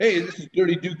Hey, this is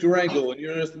Dirty Duke Durango, and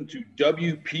you're listening to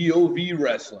WPOV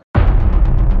Wrestling.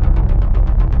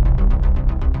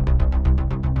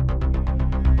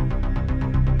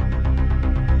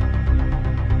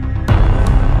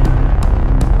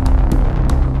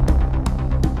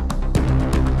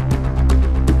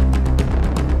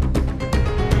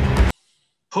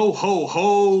 Ho, ho,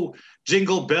 ho.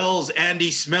 Jingle bells, Andy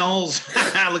smells.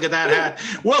 Look at that hat.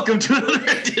 Welcome to another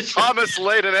edition. Thomas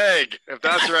laid an egg, if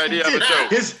that's your idea of a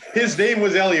joke. His name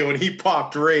was Elio, and he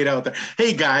popped right out there.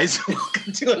 Hey, guys.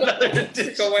 Welcome to another edition.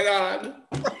 What's going on?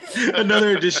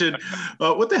 Another edition.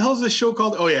 What the hell is this show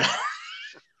called? Oh, yeah.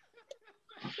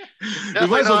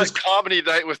 Definitely not Comedy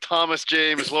Night with Thomas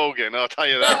James Logan, I'll tell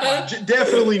you that.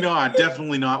 Definitely not.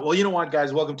 Definitely not. Well, you know what,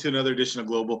 guys? Welcome to another edition of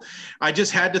Global. I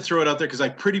just had to throw it out there because I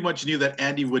pretty much knew that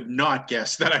Andy would not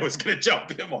guess that I was going to jump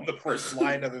him on the first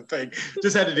line of the thing.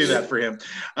 Just had to do that for him.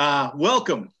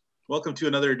 Welcome to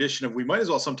another edition of, we might as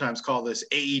well sometimes call this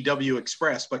AEW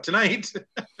Express, but tonight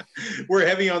we're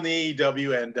heavy on the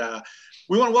AEW, and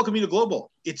we want to welcome you to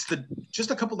Global. It's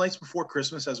just a couple nights before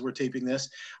Christmas as we're taping this.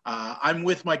 I'm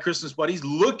with my Christmas buddies,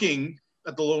 looking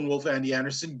at the Lone Wolf Andy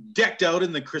Anderson, decked out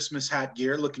in the Christmas hat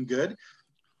gear, looking good.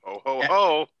 Ho, ho,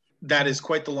 ho. That is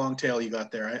quite the long tail you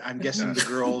got there. I'm guessing the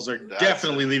girls are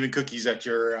definitely leaving cookies at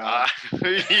your...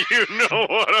 You know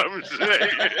what I'm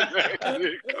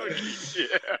saying. Cookies,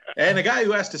 yeah. And a guy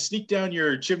who has to sneak down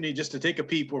your chimney just to take a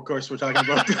peep, of course, we're talking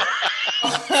about...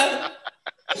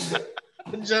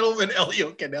 The gentleman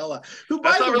Elio Canella, who, by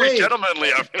That's the not way, really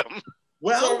gentlemanly of him.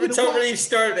 Well, it's already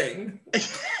starting.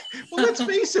 Well, let's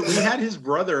face it. We had his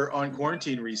brother on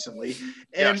quarantine recently,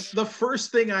 and The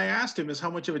first thing I asked him is how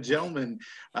much of a gentleman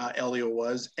Elio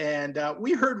was, and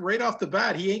we heard right off the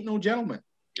bat he ain't no gentleman.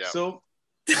 Yeah. So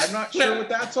I'm not sure what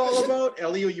that's all about.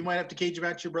 Elio, you might have to cage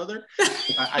match your brother.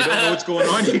 I don't know what's going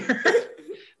on here.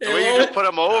 The way you just put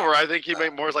him over, I think he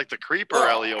might more like the creeper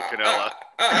Elio Canella.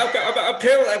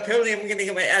 Apparently, I'm going to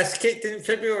get my ass kicked in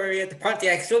February at the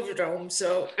Pontiac Silverdome.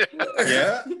 So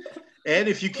yeah, and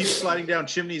if you keep sliding down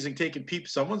chimneys and taking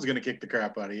peeps, someone's going to kick the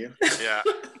crap out of you. Yeah,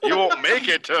 you won't make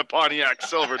it to Pontiac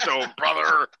Silverdome,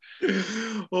 brother.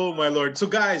 Oh my Lord! So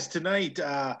guys, tonight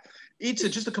it's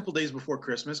just a couple days before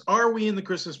Christmas. Are we in the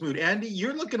Christmas mood? Andy,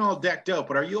 you're looking all decked out,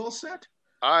 but are you all set?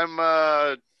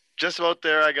 I'm just about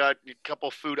there. I got a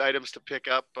couple food items to pick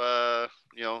up,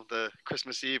 the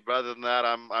Christmas Eve. But other than that,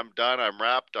 I'm done. I'm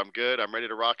wrapped. I'm good. I'm ready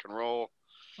to rock and roll.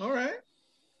 All right.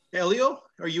 Elio,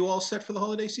 are you all set for the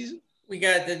holiday season? We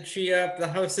got the tree up. The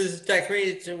house is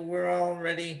decorated, so we're all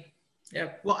ready.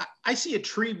 Yep. Well, I see a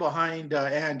tree behind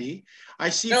Andy. I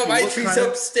see. No, my tree's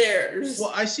upstairs.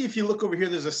 Well, I see if you look over here,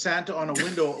 there's a Santa on a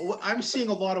window. I'm seeing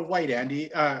a lot of white,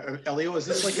 Andy. Elio, is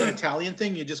this like an Italian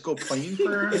thing? You just go plain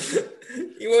for...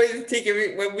 You want to take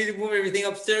when we move everything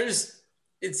upstairs?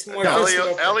 It's more.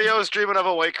 Elio's dreaming of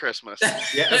a white Christmas.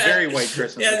 Yeah, a very white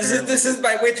Christmas. Yeah, this is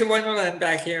my way to Wonderland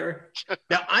back here.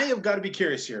 Now, I have got to be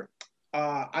curious here.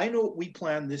 I know what we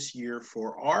planned this year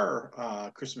for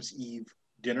our Christmas Eve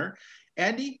dinner.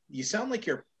 Andy, you sound like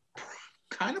you're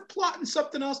kind of plotting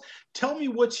something else. Tell me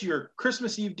what's your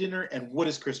Christmas Eve dinner and what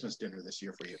is Christmas dinner this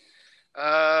year for you?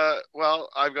 Well,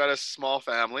 I've got a small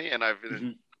family and I've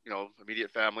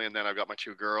immediate family, and then I've got my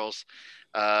two girls.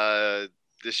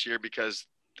 This year, because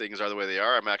things are the way they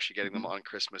are, I'm actually getting them on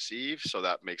Christmas Eve, so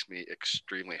that makes me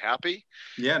extremely happy.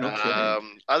 Yeah, no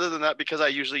kidding. Other than that, because I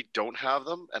usually don't have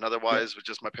them, and otherwise with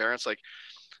just my parents, like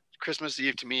Christmas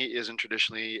Eve to me isn't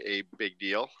traditionally a big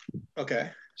deal.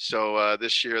 Okay. So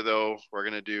this year, though, we're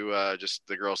going to do just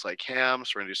the girls like ham.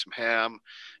 So we're going to do some ham,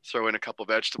 throw in a couple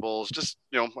vegetables. Just,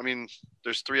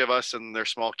 there's three of us and they're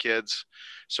small kids.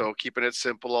 So keeping it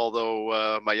simple,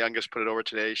 although my youngest put it over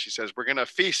today. She says, we're going to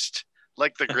feast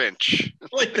like the Grinch.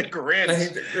 Like the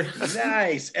Grinch.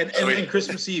 Nice. And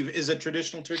Christmas Eve, is a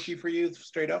traditional turkey for you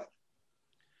straight up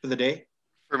for the day?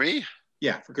 For me?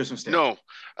 Yeah, for Christmas Day. No.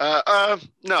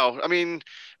 No. I mean,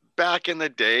 back in the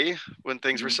day when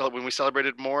things were when we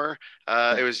celebrated more,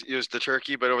 it was the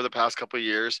turkey. But over the past couple of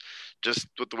years, just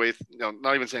with the way,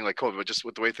 not even saying like COVID, but just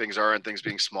with the way things are and things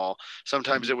being small,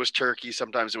 sometimes it was turkey,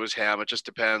 sometimes it was ham. It just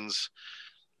depends.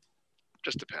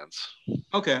 Just depends.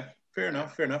 Okay, fair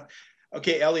enough.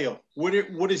 Okay, Elio,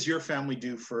 what does your family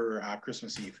do for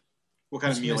Christmas Eve? What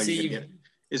kind of meal are you going to get?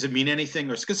 Does it mean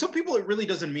anything? Or because some people, it really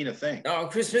doesn't mean a thing. No,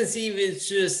 Christmas Eve is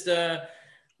just the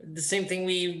same thing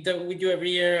we do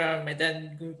every year. My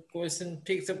dad goes and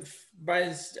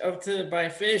buys to buy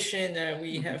fish, and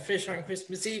we have fish on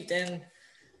Christmas Eve. Then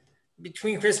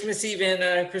between Christmas Eve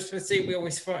and Christmas Day, he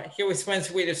always finds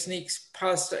a way to sneak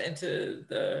pasta into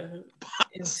the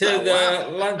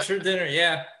lunch or dinner.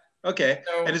 Yeah. Okay.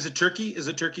 So- And is it turkey? Is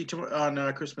it turkey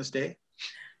on Christmas Day?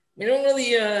 We don't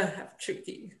really have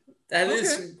turkey. That Okay.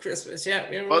 is Christmas. Yeah.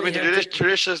 We don't Well, I really mean, have it is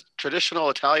turkey. traditional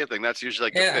Italian thing. That's usually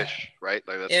like the Yeah. fish, right?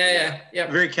 Like that's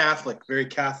Yeah. Very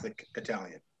Catholic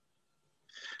Italian.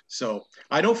 So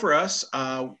I know for us,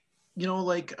 ever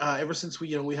since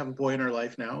we have a boy in our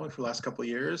life now for the last couple of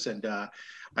years, and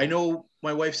I know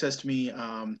my wife says to me,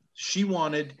 she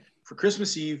wanted for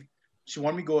Christmas Eve, she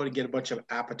wanted me to go out and get a bunch of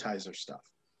appetizer stuff.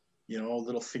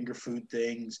 Little finger food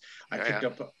things. I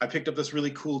picked up this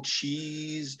really cool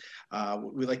cheese.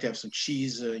 We like to have some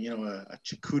cheese, a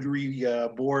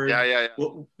charcuterie board. Yeah.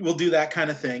 We'll do that kind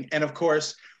of thing. And of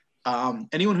course,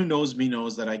 anyone who knows me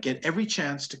knows that I get every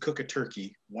chance to cook a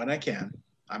turkey when I can.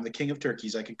 I'm the king of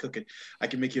turkeys. I can cook it. I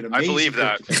can make you an amazing I believe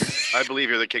that. turkey. I believe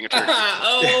you're the king of turkey.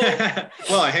 Oh.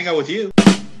 Well, I hang out with you.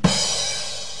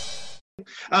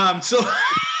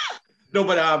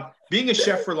 Being a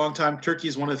chef for a long time, turkey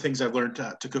is one of the things I've learned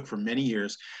to cook for many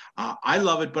years. I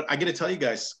love it, but I got to tell you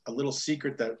guys a little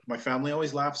secret that my family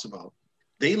always laughs about.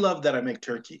 They love that I make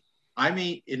turkey. I'm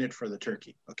in it for the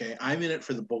turkey, okay? I'm in it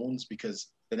for the bones because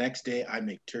the next day I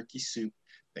make turkey soup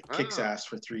that kicks ass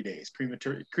for 3 days. Cream of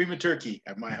turkey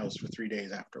at my house for 3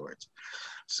 days afterwards.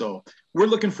 So we're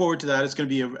looking forward to that. It's going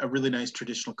to be a really nice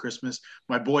traditional Christmas.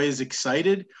 My boy is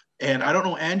excited. And I don't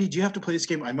know, Andy, do you have to play this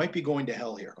game? I might be going to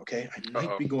hell here, okay? I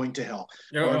might be going to hell.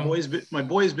 My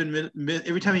boy has been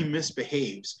every time he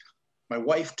misbehaves, my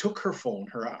wife took her phone,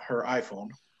 her iPhone,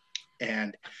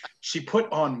 and she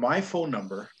put on my phone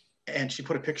number, and she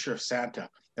put a picture of Santa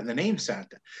and the name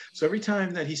Santa. So every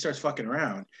time that he starts fucking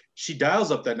around, she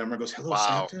dials up that number and goes, "Hello,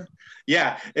 Santa."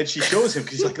 Yeah, and she shows him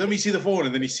because he's like, "Let me see the phone,"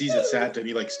 and then he sees it's Santa, and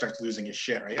he like starts losing his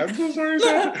shit. Right? I'm so sorry,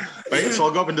 Santa. Right? So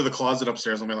I'll go up into the closet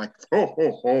upstairs and be like, "Oh,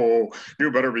 ho, ho,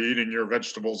 you better be eating your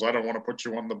vegetables. I don't want to put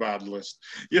you on the bad list."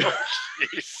 Yeah.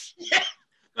 Yeah.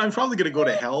 I'm probably gonna go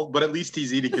to hell, but at least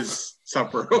he's eating his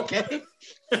supper. Okay.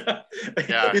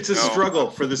 It's a struggle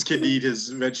for this kid to eat his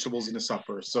vegetables in a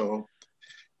supper. So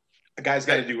a guy's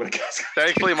got to do what a guy's got to do.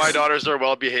 Thankfully, my daughters are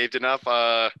well behaved enough.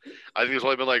 I think there's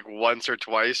only been like once or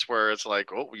twice where it's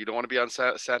like, "Oh, you don't want to be on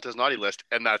Santa's naughty list,"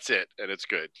 and that's it, and it's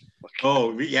good.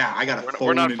 Oh yeah, I got to phone.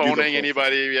 We're not phoning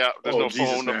anybody. Yeah, there's no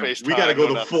phone, no FaceTime. We got to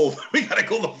go the full. We got to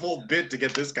go the full bit to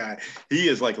get this guy. He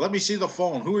is like, "Let me see the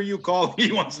phone. Who are you calling?"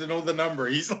 He wants to know the number.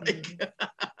 He's like,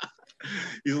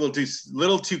 he's a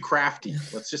little too crafty.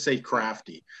 Let's just say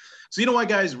crafty. So you know what,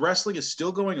 guys? Wrestling is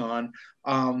still going on.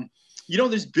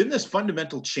 There's been this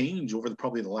fundamental change over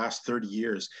probably the last 30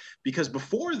 years, because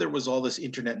before there was all this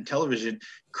internet and television,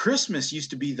 Christmas used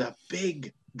to be the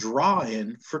big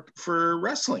draw-in for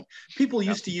wrestling. People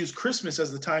used to use Christmas as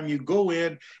the time you go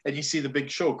in and you see the big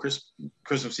show,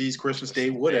 Christmas Eve, Christmas Day,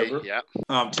 whatever. Yeah.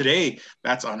 Today,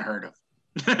 that's unheard of.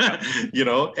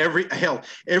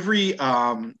 Every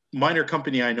minor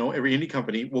company I know, every indie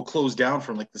company will close down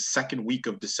from like the second week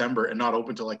of December and not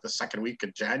open till like the second week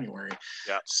of January.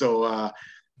 Yeah. So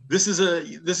this is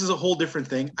a whole different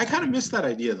thing. I kind of miss that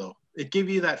idea though. It gave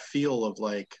you that feel of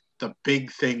like the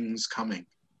big things coming.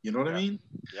 You know what I mean?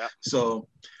 Yeah. So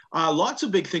lots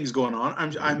of big things going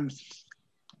on.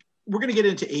 We're going to get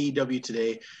into AEW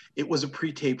today. It was a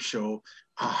pre-tape show.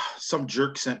 Some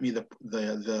jerk sent me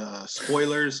the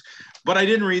spoilers, but I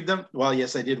didn't read them. Well,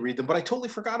 yes, I did read them, but I totally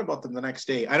forgot about them the next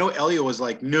day. I know Elio was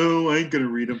like, "No, I ain't going to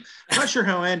read them." I'm not sure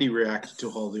how Andy reacted to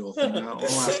all the whole thing. I'll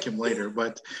ask him later,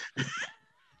 but... You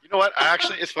know what?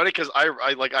 Actually, it's funny because I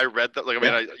read that.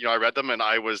 I read them and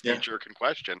I was the jerk in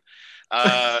question.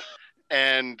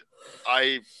 And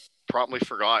I promptly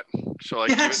forgot. So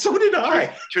so did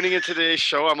I. Tuning in today's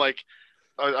show, I'm like,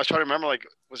 I was trying to remember, like,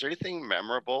 was there anything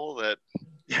memorable that?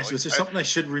 Yes, was there something I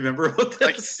should remember about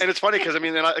this? And it's funny because I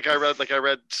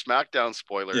read SmackDown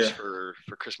spoilers for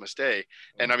Christmas Day,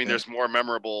 and I mean, there's more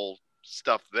memorable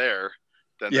stuff there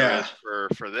than there is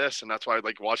for this, and that's why I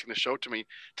like watching the show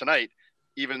tonight,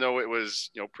 even though it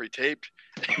was pre-taped,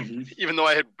 even though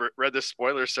I had read the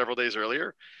spoilers several days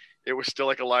earlier, it was still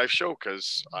like a live show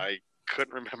because I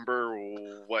couldn't remember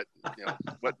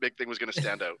what big thing was going to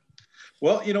stand out.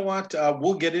 Well, you know what?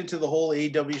 We'll get into the whole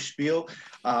AEW spiel.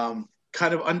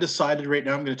 Kind of undecided right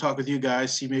now. I'm going to talk with you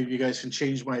guys, see maybe you guys can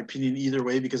change my opinion either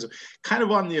way, because I'm kind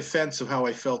of on the offense of how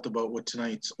I felt about what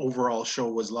tonight's overall show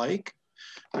was like.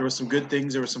 There were some good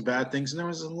things, there were some bad things, and there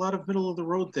was a lot of middle of the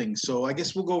road things. So I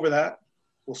guess we'll go over that.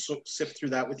 We'll sift through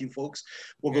that with you folks.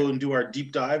 We'll go and do our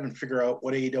deep dive and figure out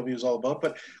what AEW is all about.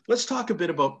 But let's talk a bit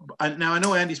about, now I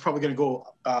know Andy's probably going to go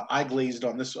eye glazed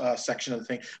on this section of the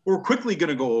thing. We're quickly going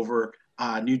to go over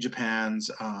New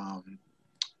Japan's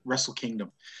Wrestle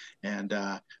Kingdom. And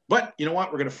but you know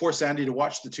what? We're going to force Andy to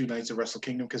watch the 2 nights of Wrestle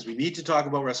Kingdom because we need to talk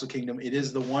about Wrestle Kingdom. It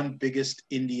is the one biggest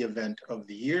indie event of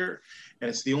the year, and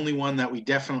it's the only one that we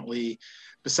definitely,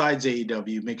 besides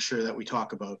AEW, make sure that we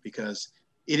talk about because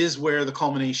it is where the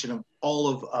culmination of all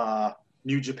of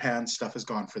New Japan stuff has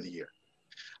gone for the year.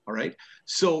 All right.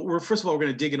 So first of all, we're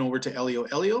going to dig in over to Elio.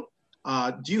 Elio,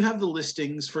 do you have the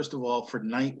listings, first of all, for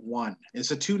night 1?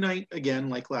 It's a 2-night again,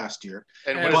 like last year.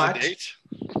 And what is the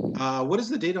date? What is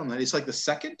the date on that? It's like the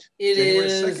 2nd? It January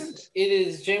is. 2nd? It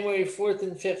is January 4th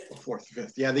and 5th. 4th,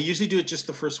 5th. Yeah, they usually do it just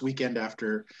the first weekend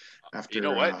after. You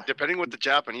know what? Depending with the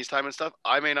Japanese time and stuff,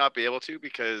 I may not be able to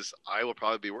because I will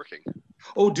probably be working.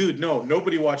 Oh, dude, no,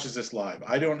 nobody watches this live.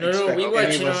 I don't expect No, we watch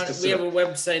any it of us to we have a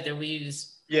website that we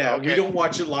use. Yeah, Okay. we don't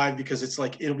watch it live because it's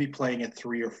like it'll be playing at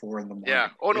 3 or 4 in the morning. Yeah.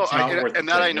 Oh no, It's not worth and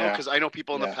the that time, I know yeah. because I know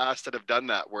people in the Yeah. past that have done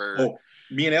that where Oh,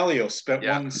 me and Elio spent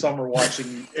one summer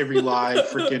watching every live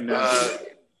freaking.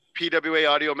 PWA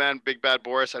Audio Man, Big Bad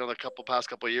Boris. I know the past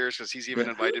couple of years because he's even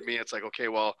invited me. It's like, okay,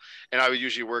 well, and I would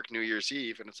usually work New Year's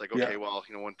Eve, and it's like, okay, well,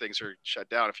 when things are shut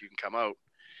down, if you can come out,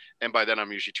 and by then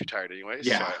I'm usually too tired anyways.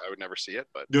 Yeah. So I would never see it.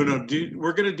 But No, dude,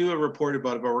 we're gonna do a report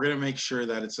about it, but we're gonna make sure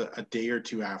that it's a day or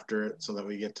 2 after it, so that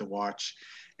we get to watch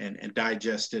and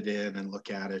digest it in and look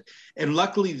at it. And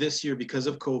luckily this year, because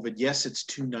of COVID, yes, it's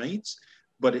 2 nights.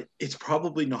 But it's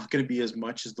probably not going to be as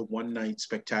much as the 1-night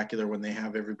spectacular when they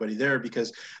have everybody there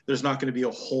because there's not going to be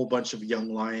a whole bunch of Young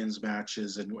Lions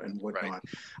matches and whatnot.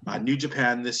 Right. New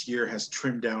Japan this year has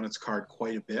trimmed down its card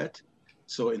quite a bit.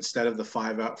 So instead of the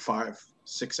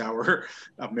 5-6 hour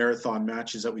marathon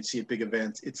matches that we'd see at big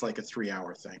events, it's like a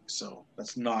 3-hour thing. So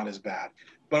that's not as bad.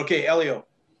 But okay, Elio,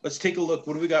 let's take a look.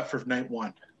 What do we got for night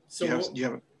 1? So do you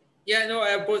have Yeah, no, I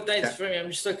have both nights for me.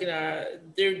 I'm just looking at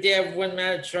they have 1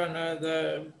 match on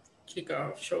the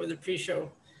kickoff show, the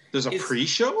pre-show. There's a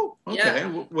pre-show? Okay. Yeah.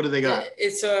 What do they got?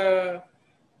 It's the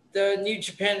New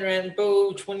Japan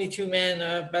Rambo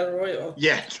 22-man battle royal.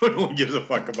 Yeah, no one gives a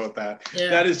fuck about that. Yeah.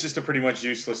 That is just a pretty much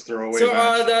useless throwaway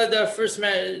match. The first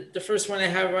match, the first one I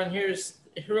have on here is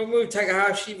Hiromu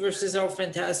Takahashi versus El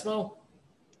Phantasmo.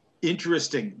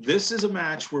 Interesting. This is a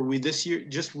match where this year,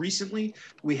 just recently,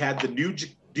 we had the New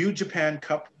Japan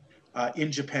Cup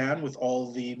in Japan with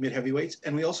all the mid-heavyweights.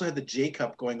 And we also had the J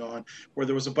Cup going on where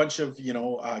there was a bunch of,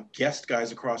 guest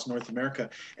guys across North America.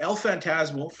 El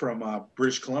Phantasmo from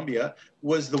British Columbia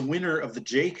was the winner of the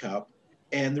J Cup,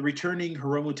 and the returning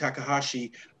Hiromu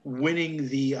Takahashi winning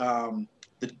the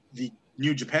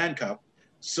New Japan Cup.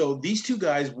 So these 2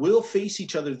 guys will face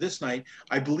each other this night.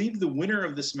 I believe the winner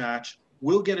of this match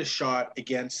will get a shot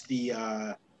against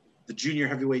the junior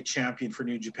heavyweight champion for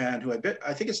New Japan, who I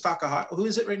think it's Takahashi. Who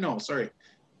is it right now? Sorry.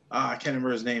 I can't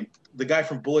remember his name. The guy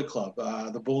from Bullet Club,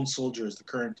 the Bone Soldier is the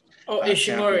current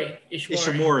Ishimori.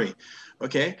 Ishimori.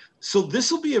 Okay. So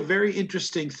this will be a very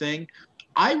interesting thing.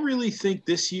 I really think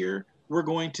this year we're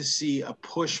going to see a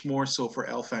push more so for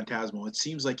El Phantasmo. It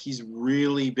seems like he's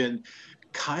really been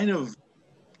kind of,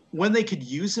 when they could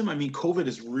use him, I mean, COVID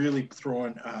is really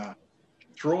throwing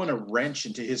a wrench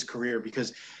into his career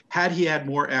because had he had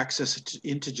more access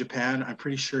into Japan, I'm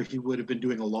pretty sure he would have been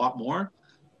doing a lot more.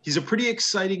 He's a pretty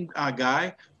exciting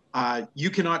guy. You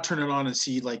cannot turn it on and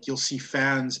see, like, you'll see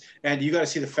fans, and you got to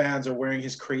see the fans are wearing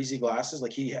his crazy glasses.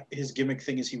 Like his gimmick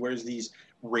thing is he wears these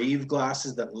rave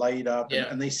glasses that light up,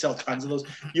 and they sell tons of those.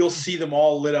 You'll see them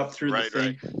all lit up through the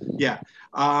thing. Right.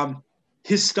 Yeah.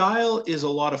 His style is a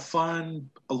lot of fun,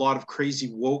 a lot of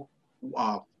crazy rope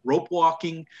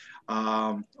walking.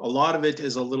 A lot of it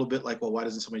is a little bit like, well, why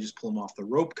doesn't somebody just pull him off the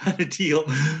rope kind of deal?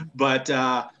 But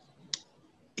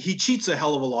he cheats a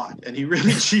hell of a lot, and he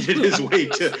really cheated his way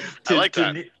to I like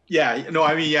that. Yeah, no,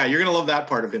 I mean, yeah, you're gonna love that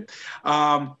part of him.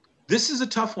 This is a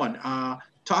tough one.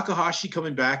 Takahashi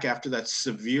coming back after that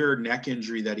severe neck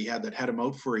injury that he had that had him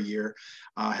out for a year,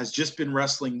 has just been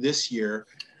wrestling this year.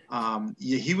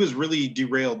 He was really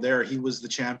derailed there. He was the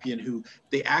champion who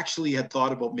they actually had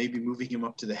thought about maybe moving him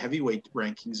up to the heavyweight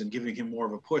rankings and giving him more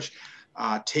of a push,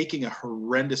 taking a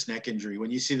horrendous neck injury.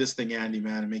 When you see this thing, Andy,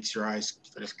 man, it makes your eyes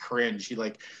just cringe.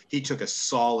 He took a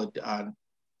solid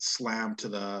slam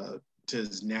to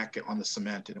his neck on the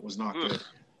cement, and it was not good.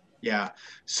 Yeah.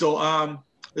 So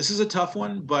this is a tough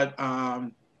one, but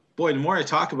boy, the more I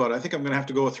talk about it, I think I'm going to have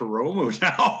to go with Hiromu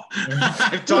now.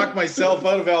 I've talked myself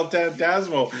out of El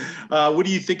Phantasmo. What are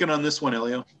you thinking on this one,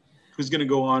 Elio? Who's going to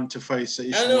go on to fight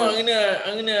Ishimori? I don't know.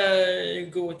 I'm gonna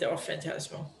go with the El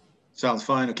Phantasmo. Sounds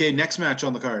fine. Okay, next match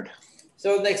on the card.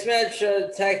 So next match,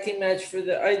 tag team match for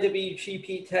the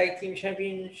IWGP Tag Team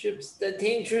Championships. The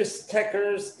Dangerous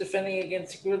Techers defending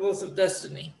against Gorillas of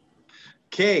Destiny.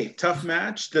 Okay, tough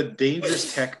match. The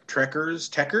Dangerous Trekkers.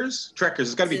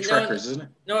 It's got to be Trekkers, isn't it?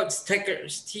 No, it's Tekkers.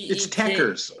 It's T-E-K.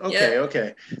 Tekkers. Okay, Yeah.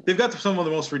 okay. They've got some of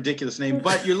the most ridiculous name,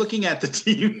 but you're looking at the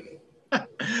team,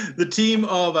 the team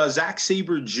of Zack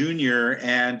Sabre Jr.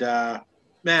 and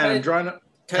I'm drawing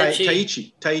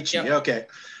Taichi. Yep. Okay.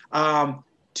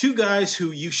 Two guys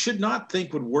who you should not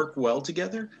think would work well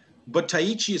together. But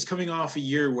Taichi is coming off a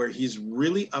year where he's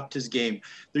really upped his game.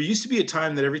 There used to be a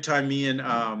time that every time me and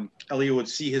Elio would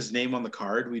see his name on the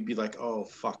card, we'd be like, oh,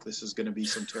 fuck, this is going to be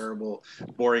some terrible,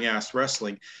 boring-ass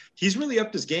wrestling. He's really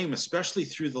upped his game, especially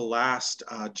through the last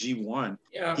G1.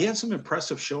 Yeah. He had some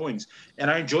impressive showings,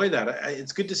 and I enjoy that.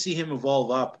 It's good to see him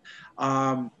evolve up.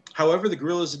 However, the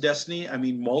Guerrillas of Destiny, I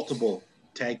mean, multiple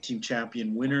tag team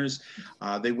champion winners.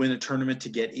 They win a tournament to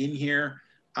get in here.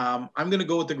 I'm going to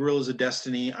go with the Guerrillas of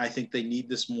Destiny. I think they need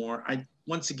this more.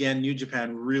 Once again, New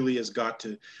Japan really has got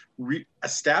to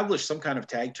establish some kind of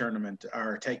tag tournament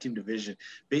or tag team division.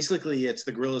 Basically, it's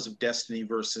the Guerrillas of Destiny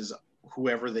versus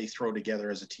whoever they throw together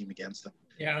as a team against them.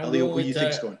 Yeah, Elio, who do you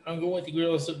think's going? I'm going with the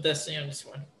Guerrillas of Destiny on this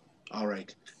one. All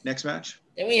right. Next match.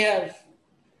 Then we have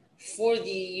for the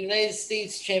United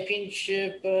States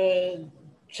Championship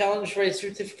challenge right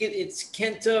certificate, it's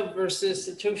Kenta versus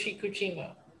Satoshi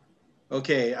Kojima.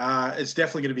 Okay, it's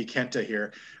definitely going to be Kenta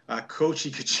here.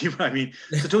 Kochi Kojima, I mean,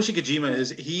 Satoshi Kojima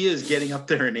is getting up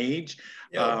there in age.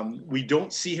 Yeah. We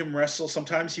don't see him wrestle.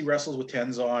 Sometimes he wrestles with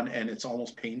Tenzan, and it's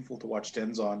almost painful to watch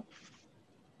Tenzan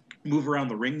move around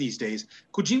the ring these days.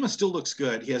 Kojima still looks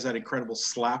good. He has that incredible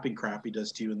slapping crap he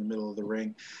does to you in the middle of the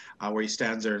ring, where he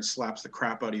stands there and slaps the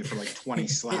crap out of you for like 20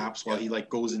 slaps while he like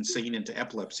goes insane into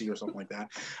epilepsy or something like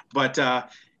that. But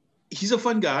he's a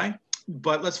fun guy.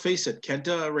 But let's face it,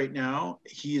 Kenta right now,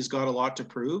 he has got a lot to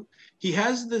prove. He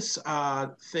has this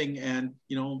thing, and,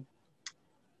 you know,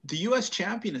 the U.S.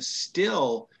 champion is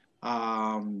still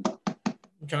John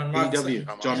Moxley.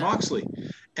 John Moxley.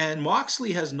 And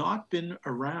Moxley has not been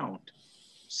around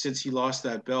since he lost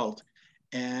that belt.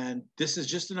 And this is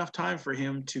just enough time for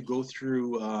him to go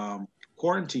through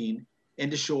quarantine and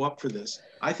to show up for this.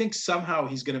 I think somehow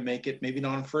he's going to make it, maybe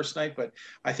not on first night, but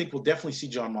I think we'll definitely see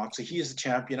John Moxley. He is the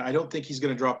champion. I don't think he's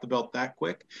going to drop the belt that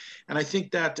quick. And I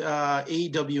think that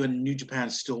AEW and New Japan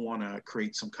still want to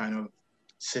create some kind of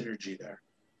synergy there.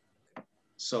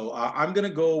 So I'm going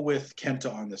to go with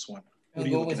Kenta on this one. I'll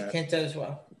go with Kenta as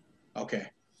well. Okay.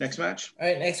 Next match. All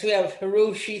right, next we have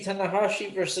Hiroshi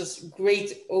Tanahashi versus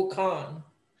Great Okan.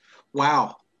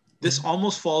 Wow. This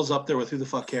almost falls up there with Who the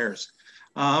Fuck Cares.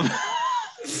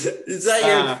 Is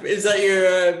that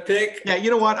your pick? Yeah,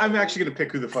 you know what? I'm actually going to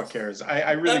pick Who the Fuck Cares.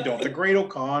 I really don't. The Great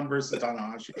Okan versus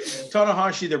Tanahashi.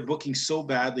 Tanahashi, they're booking so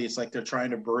badly. It's like they're trying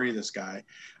to bury this guy.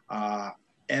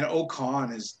 And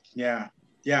Okan is, yeah,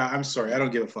 I'm sorry. I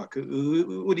don't give a fuck.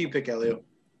 What do you pick, Elio?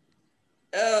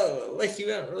 Oh, like you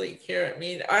don't really care. I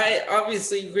mean,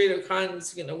 obviously Great Okan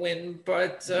is going to win,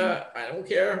 but I don't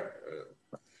care.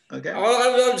 Okay.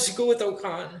 I'll just go with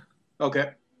Okan.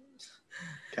 Okay.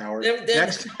 Coward.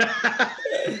 Next.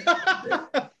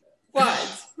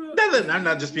 What? Nothing. I'm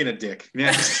not just being a dick.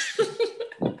 Yeah.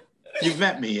 You've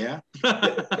met me, yeah?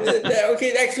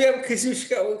 Okay, next we have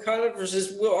Kazuchika Okada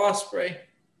versus Will Ospreay.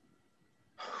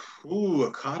 Ooh,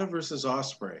 Okada versus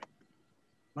Ospreay.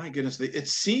 My goodness. It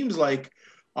seems like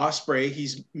Ospreay,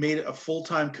 he's made a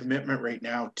full-time commitment right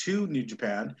now to New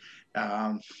Japan.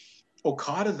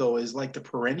 Okada, though, is like the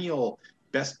perennial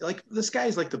best. Like, this guy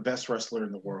is like the best wrestler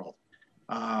in the world.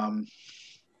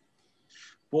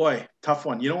 Boy, tough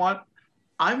one. You know what?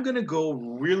 I'm going to go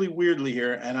really weirdly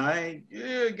here, and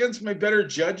against my better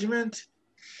judgment,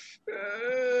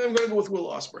 I'm going to go with Will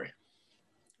Ospreay.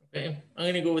 Okay, I'm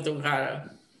going to go with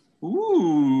Okada.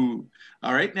 Ooh.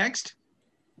 All right, next.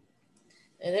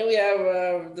 And then we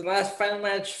have the last final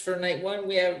match for night one.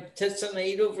 We have Tetsuya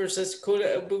Naito versus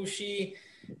Kota Ibushi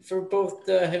for both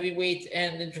the heavyweight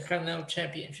and Intercontinental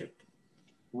Championship.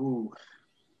 Ooh.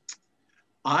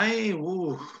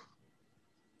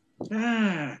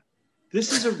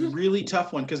 This is a really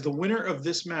tough one because the winner of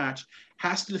this match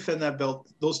has to defend that belt,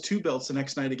 those two belts, the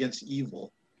next night against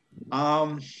Evil.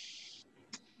 You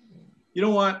know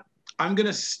what? I'm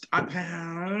gonna.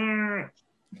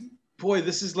 Boy,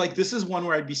 this is one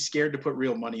where I'd be scared to put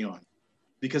real money on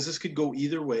because this could go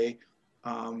either way.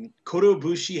 Kota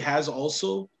Ibushi has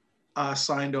also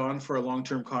signed on for a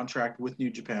long-term contract with New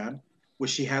Japan,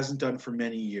 which he hasn't done for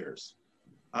many years.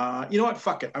 You know what?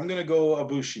 Fuck it. I'm going to go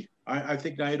Ibushi. I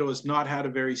think Naito has not had a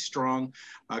very strong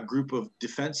group of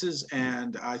defenses,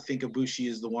 and I think Ibushi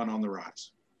is the one on the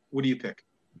rise. What do you pick?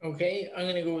 Okay, I'm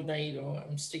going to go with Naito.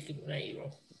 I'm sticking with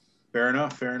Naito. Fair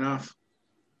enough.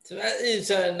 So that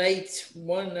is night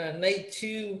one. Night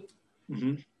two,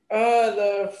 Mm-hmm.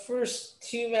 The first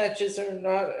two matches are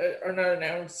not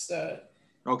announced.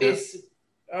 Okay.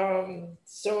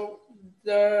 So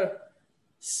the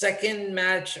second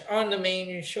match on the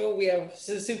main show, we have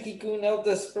Suzuki-gun El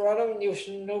Desperado and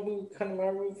Yoshinobu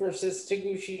Kanemaru versus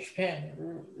Taguchi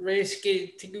Japan,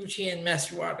 Reisuke Taguchi and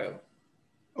Master Wato.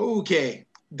 Okay,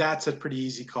 that's a pretty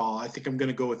easy call. I think I'm going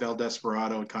to go with El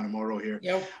Desperado and Kanemaru here.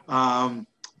 Yep.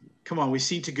 Come on, we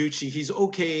see Taguchi. He's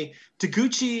okay.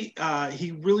 Taguchi,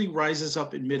 he really rises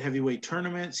up in mid-heavyweight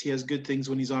tournaments. He has good things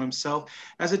when he's on himself.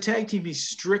 As a tag team, he's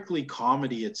strictly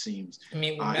comedy, it seems. I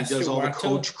mean, he does all the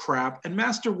coach crap. And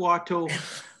Master Wato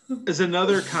is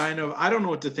another kind of, I don't know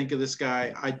what to think of this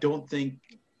guy. I don't think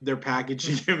they're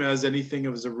packaging him as anything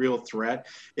of as a real threat.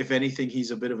 If anything,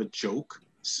 he's a bit of a joke.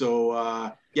 So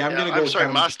I'm gonna go. I'm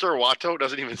sorry, Master Wato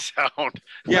doesn't even sound.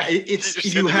 Yeah, it's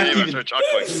you have to even,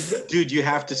 dude. You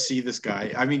have to see this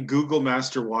guy. I mean, Google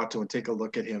Master Wato and take a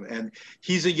look at him. And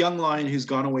he's a young lion who's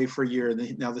gone away for a year,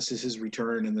 and now this is his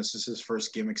return, and this is his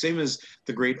first gimmick. Same as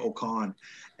the Great Okan,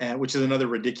 and which is another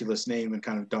ridiculous name and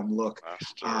kind of dumb look.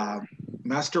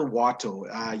 Master Wato.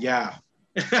 Yeah.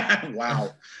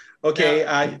 Wow. Okay.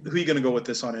 Who are you gonna go with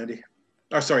this on, Andy?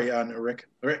 Oh, sorry, on Rick.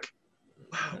 Rick.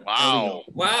 Wow.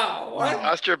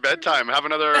 Past your bedtime. Have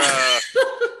another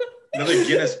another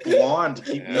Guinness Blonde to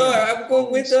keep. No, I'm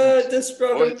going with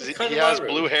Desperado. He has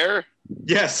blue hair.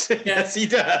 Yes, yes, he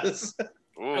does.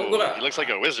 Ooh, he looks like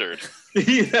a wizard.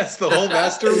 That's the whole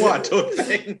Master Wato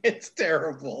thing. It's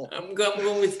terrible. I'm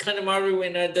going with Kanemaru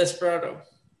and Desperado.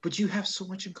 But you have so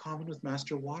much in common with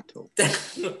Master Wato.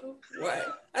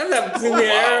 What? I have blue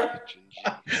hair.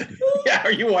 Yeah,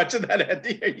 are you watching that,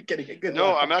 Andy? Are you getting a good?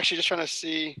 No, I'm actually just trying to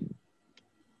see.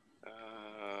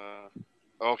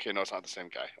 Okay, no, it's not the same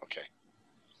guy. Okay.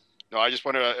 No, I just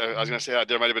wondered. I was going to say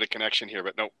there might have been a connection here,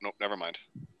 but nope, never mind.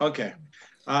 Okay,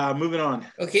 moving on.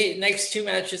 Okay, next two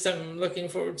matches I'm looking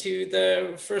forward to.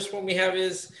 The first one we have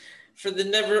is for the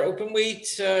never openweight,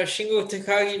 Shingo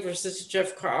Takagi versus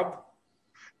Jeff Cobb.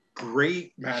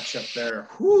 Great matchup there.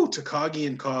 Whoo, Takagi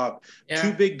and Cobb. Yeah.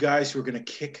 Two big guys who are going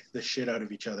to kick the shit out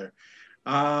of each other.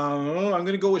 I'm going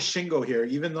to go with Shingo here,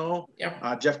 even though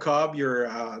Jeff Cobb, you're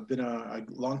been a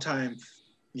long time,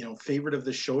 favorite of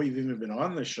the show. You've even been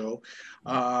on the show.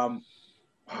 Oh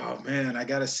man, I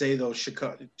got to say though,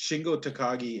 Shingo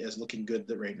Takagi is looking good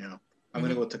right now. I'm going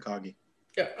to go with Takagi.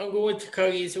 Yeah, I'm going with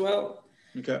Takagi as well.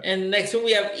 Okay. And next one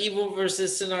we have Evil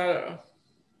versus Sonata.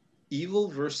 Evil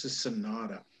versus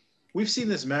Sonata. We've seen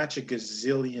this match a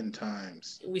gazillion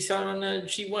times. We saw it on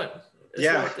G1.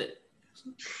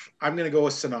 I'm going to go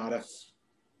with Sonata.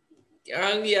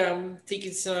 I'm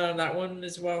thinking Sonata on that one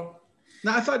as well.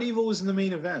 No, I thought Evil was in the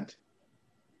main event.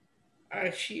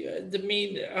 Actually, the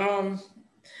main...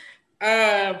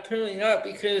 apparently not,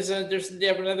 because they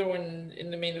have another one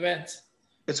in the main event.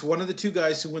 It's one of the two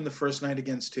guys who win the first night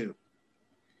against two.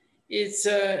 It's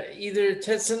either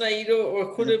Tetsuya Naito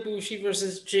or Kota Ibushi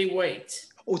versus Jay White.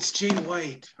 Oh, it's Jay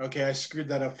White. Okay, I screwed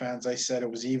that up, fans. I said it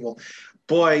was Evil.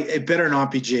 Boy, it better not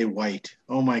be Jay White.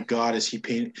 Oh my God, is he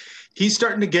pain? He's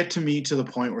starting to get to me to the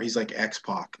point where he's like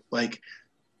X-Pac. Like,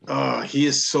 he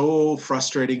is so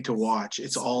frustrating to watch.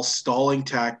 It's all stalling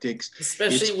tactics.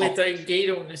 Especially with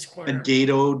Gato in this corner. And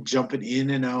Gato jumping in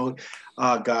and out.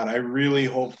 God, I really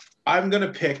hope. I'm going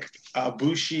to pick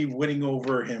Ibushi winning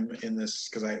over him in this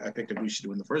because I picked Ibushi to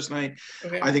win the first night.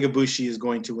 Okay. I think Ibushi is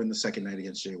going to win the second night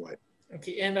against Jay White.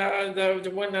 Okay, and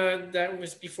the one that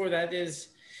was before that is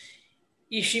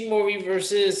Ishimori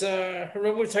versus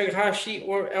Hiromu Takahashi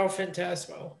or El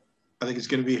Phantasmo. I think it's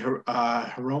going to be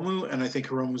Hiromu, and I think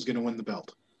Hiromu's going to win the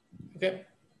belt. Okay.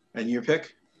 And your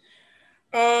pick?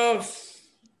 I'll stick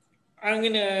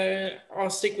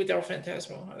with El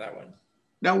Phantasmo on that one.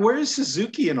 Now, where is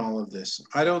Suzuki in all of this?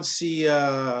 I don't see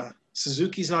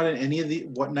Suzuki's not in any of the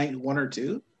night 1 or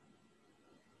 2?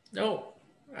 No.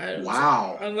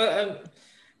 Wow.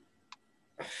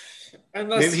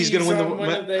 Unless maybe he's going to win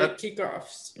one of the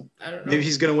kickoffs. I don't know. Maybe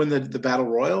he's going to win the battle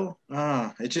royal.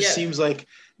 It just seems like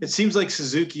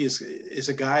Suzuki is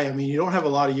a guy. I mean, you don't have a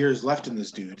lot of years left in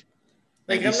this dude.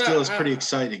 Like he still is pretty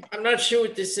exciting. I'm not sure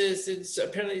what this is.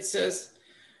 Apparently it says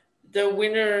the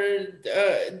winner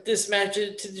this match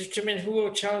to determine who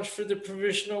will challenge for the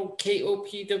provisional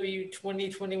KOPW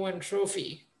 2021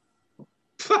 trophy.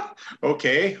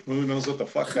 Okay, who knows what the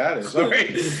fuck that is? All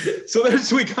right, so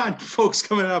we got folks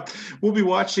coming up. We'll be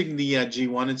watching the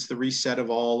G1. It's the reset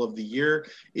of all of the year.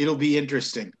 It'll be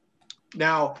interesting.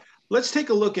 Now, let's take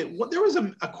a look at what there was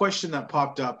a question that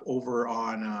popped up over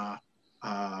on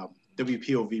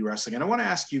WPOV Wrestling, and I want to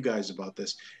ask you guys about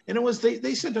this. And it was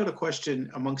they sent out a question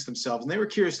amongst themselves, and they were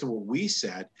curious to what we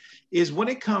said. Is when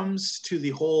it comes to the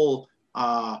whole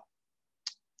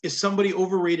is somebody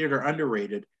overrated or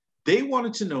underrated? They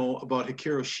wanted to know about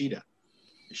Hikaru Shida.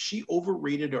 Is she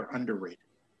overrated or underrated?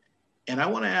 And I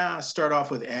want to start off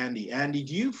with Andy. Andy,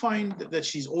 do you find that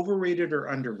she's overrated or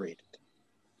underrated?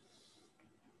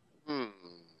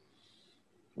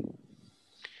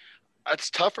 It's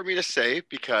tough for me to say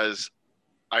because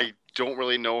I don't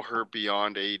really know her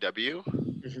beyond AEW.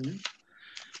 Mm-hmm.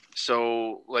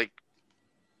 So, like,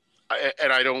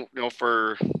 I don't know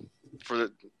for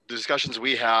the discussions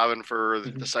we have and for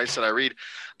the sites that I read,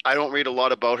 I don't read a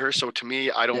lot about her. So to me,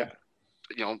 I don't,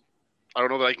 you know, I don't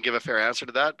know that I can give a fair answer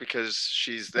to that because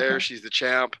she's there. Okay. She's the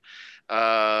champ.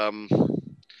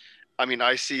 I mean,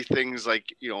 I see things like,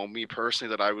 you know, me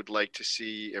personally that I would like to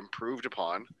see improved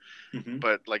upon,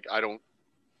 but like, I don't,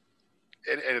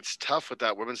 and it's tough with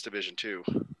that women's division too.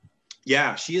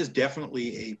 Yeah, she is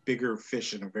definitely a bigger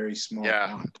fish in a very small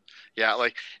pond. Yeah,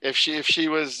 like if she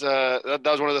was, that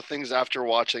was one of the things after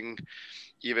watching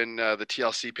even the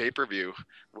TLC pay-per-view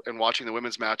and watching the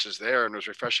women's matches there, and it was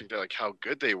refreshing to like how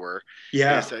good they were.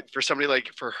 Yeah. Is that for somebody like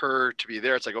for her to be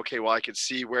there, it's like, okay, well, I could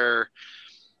see where,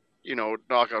 you know,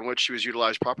 knock on wood, she was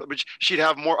utilized properly, but she'd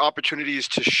have more opportunities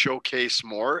to showcase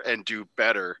more and do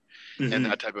better in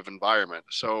that type of environment.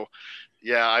 So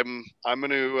yeah, I'm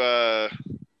going to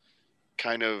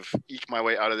kind of eke my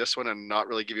way out of this one and not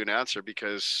really give you an answer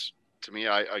because to me,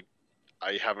 I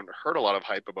haven't heard a lot of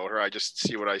hype about her. I just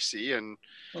see what I see, and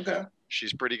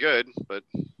she's pretty good. But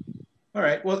all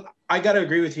right, well, I got to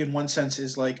agree with you in one sense.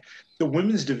 Is like the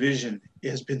women's division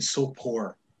has been so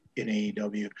poor in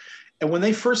AEW, and when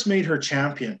they first made her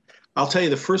champion, I'll tell you,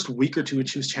 the first week or two when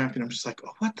she was champion, I'm just like,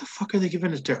 oh, what the fuck are they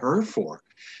giving it to her for?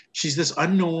 She's this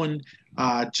unknown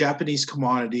Japanese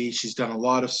commodity. She's done a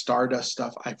lot of Stardust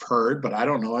stuff, I've heard, but I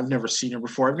don't know. I've never seen her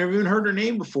before. I've never even heard her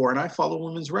name before, and I follow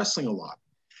women's wrestling a lot.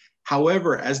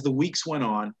 However, as the weeks went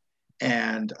on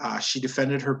and she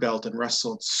defended her belt and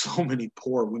wrestled so many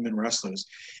poor women wrestlers,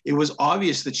 it was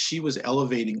obvious that she was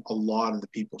elevating a lot of the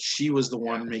people. She was the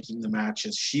one making the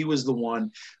matches. She was the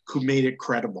one who made it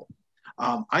credible.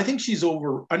 I think she's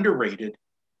underrated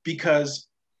because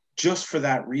just for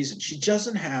that reason, she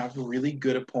doesn't have really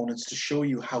good opponents to show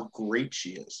you how great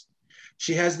she is.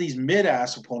 She has these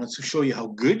mid-ass opponents who show you how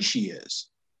good she is,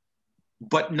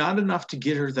 but not enough to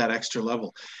get her that extra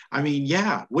level. I mean,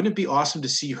 yeah, wouldn't it be awesome to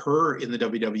see her in the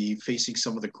WWE facing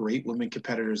some of the great women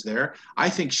competitors there? I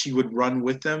think she would run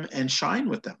with them and shine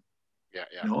with them. Yeah.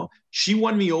 You know, she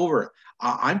won me over.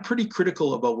 I'm pretty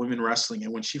critical about women wrestling.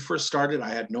 And when she first started, I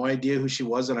had no idea who she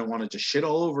was and I wanted to shit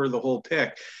all over the whole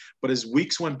pick. But as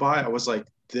weeks went by, I was like,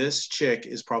 this chick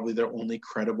is probably their only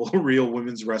credible, real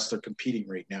women's wrestler competing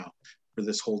right now for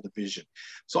this whole division.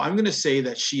 So I'm going to say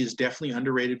that she is definitely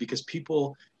underrated because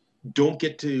people don't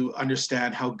get to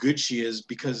understand how good she is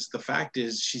because the fact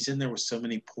is she's in there with so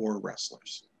many poor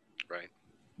wrestlers. Right.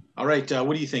 All right.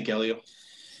 What do you think, Elio?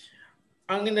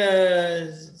 I'm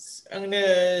gonna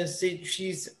say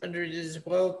she's underrated as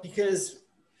well because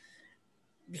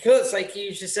like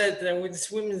you just said, that with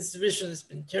this women's division has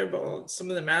been terrible. Some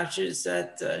of the matches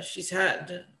that she's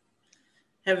had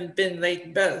haven't been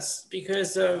like best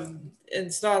because of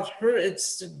it's not her,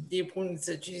 it's the opponents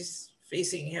that she's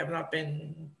facing have not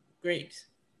been great.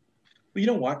 Well, you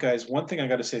know what, guys? One thing I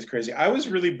got to say is crazy. I was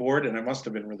really bored, and I must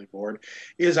have been really bored,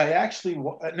 is I actually,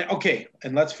 okay,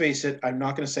 and let's face it, I'm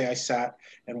not going to say I sat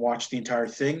and watched the entire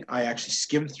thing. I actually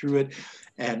skimmed through it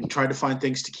and tried to find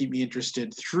things to keep me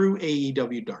interested through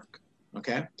AEW Dark,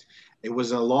 okay? It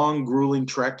was a long, grueling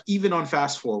trek, even on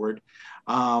Fast Forward.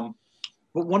 But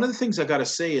one of the things I got to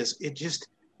say is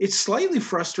it's slightly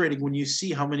frustrating when you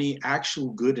see how many actual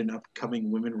good and upcoming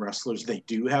women wrestlers they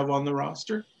do have on the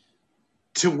roster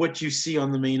to what you see on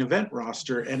the main event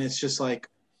roster. And it's just like,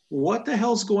 what the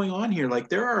hell's going on here? Like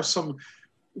there are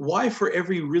why for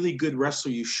every really good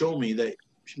wrestler you show me that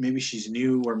maybe she's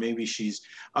new or maybe she's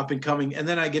up and coming, and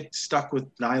then I get stuck with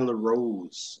Nyla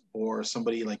Rose or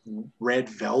somebody like Red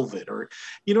Velvet or,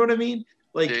 you know what I mean?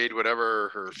 Like Jade,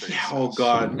 whatever her face is. Oh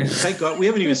God. Thank God. We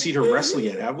haven't even seen her wrestle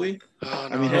yet, have we? Oh,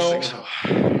 no, I mean, I don't think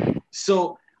so.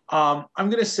 So I'm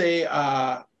going to say,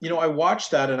 I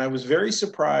watched that and I was very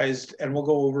surprised, and we'll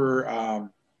go over,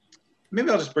 maybe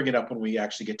I'll just bring it up when we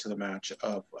actually get to the match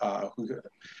of who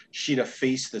Shida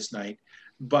faced this night.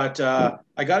 But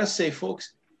I got to say,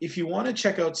 folks, if you want to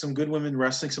check out some good women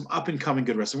wrestling, some up-and-coming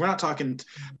good wrestling, we're not talking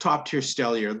top-tier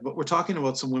stellar, but we're talking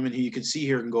about some women who you can see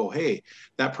here and go, hey,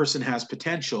 that person has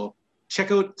potential.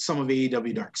 Check out some of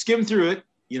AEW Dark. Skim through it.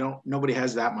 You know, nobody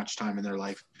has that much time in their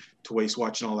life to waste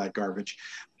watching all that garbage.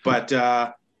 But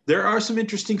there are some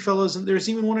interesting fellows, and there's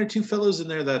even one or two fellows in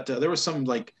there that there was some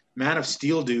like Man of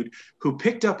Steel dude, who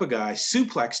picked up a guy,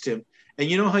 suplexed him, and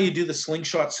you know how you do the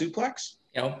slingshot suplex?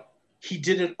 Yep. He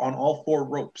did it on all 4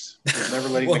 ropes. He was never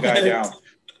letting the guy down.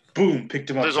 Boom, picked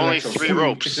him up. There's only 3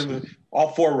 ropes. All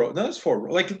 4 ropes. No, there's 4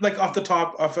 ropes. Like off the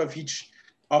top, off of each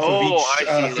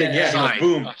I see. thing. Yeah, Side.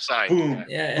 boom, Side. boom,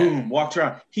 Yeah. boom. Walked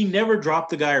around. He never dropped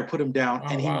the guy or put him down, Oh,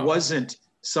 and he wow. wasn't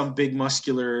some big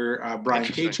muscular Brian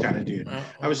Cage kind of dude.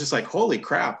 I was just like, holy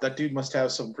crap, that dude must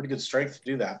have some pretty good strength to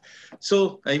do that.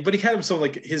 So, but he had him so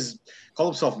like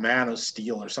called himself Man of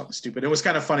Steel or something stupid. It was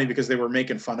kind of funny because they were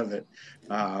making fun of it.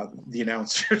 The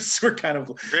announcers were kind of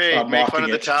Great, make fun of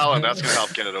the it. talent. That's gonna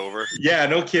help get it over. Yeah,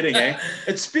 no kidding, eh?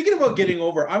 And speaking about getting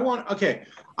over,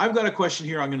 I've got a question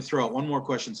here. I'm going to throw out one more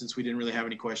question since we didn't really have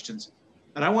any questions,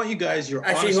 and I want you guys your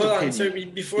Actually, honest hold opinion.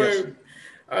 on. So before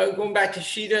going back to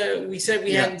Sheeta, we said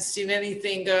we Yeah. hadn't seen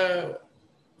anything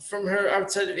from her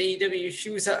outside of AEW. She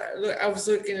was. I was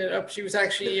looking it up. She was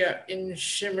actually in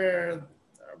Shimmer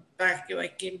back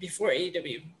before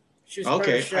AEW. She was part of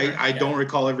Okay, Shimmer. I Yeah. don't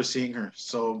recall ever seeing her,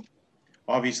 so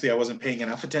obviously I wasn't paying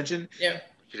enough attention. Yeah.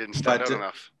 He didn't stand But, out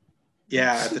enough.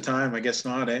 Yeah, at the time, I guess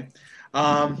not, eh?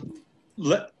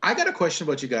 I got a question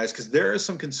about you guys because there are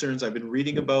some concerns I've been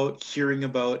reading about, hearing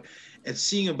about, and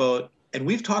seeing about, and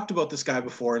we've talked about this guy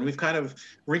before, and we've kind of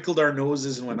wrinkled our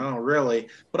noses and went, oh, really?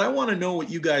 But I want to know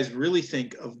what you guys really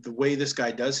think of the way this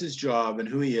guy does his job and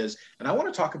who he is. And I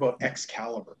want to talk about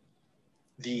Excalibur,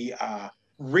 the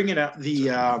ringing out the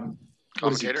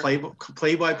what is he, Commentator?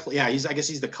 play-by-play? Yeah, I guess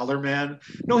he's the color man.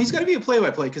 No, he's got to be a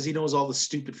play-by-play because he knows all the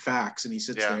stupid facts and he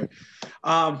sits there.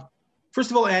 First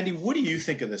of all, Andy, what do you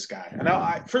think of this guy? And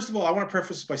first of all, I want to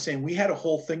preface by saying we had a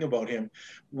whole thing about him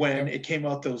when it came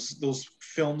out, those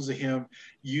films of him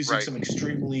using some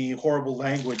extremely horrible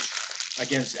language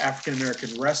against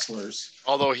African-American wrestlers.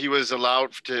 Although he was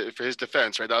allowed for his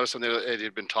defense, right? That was something that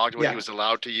had been talked about. He was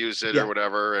allowed to use it or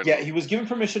whatever. And, he was given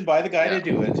permission by the guy to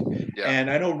do it. Yeah.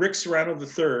 And I know Rick Serrano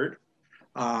III,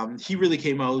 he really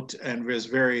came out and was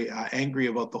very angry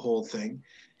about the whole thing.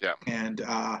 Yeah. And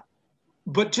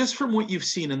but just from what you've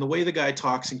seen and the way the guy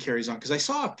talks and carries on, because I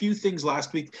saw a few things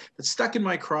last week that stuck in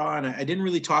my craw and I didn't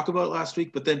really talk about it last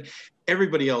week, but then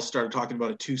everybody else started talking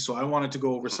about it too. So I wanted to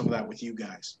go over some of that with you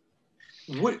guys.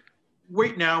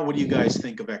 Right now, what do you guys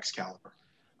think of Excalibur?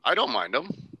 I don't mind him.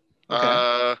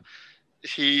 Okay.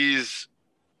 He's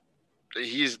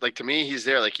like, to me, he's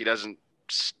there. Like, he doesn't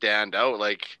stand out.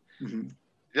 Like, he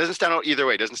doesn't stand out either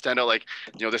way. He doesn't stand out like,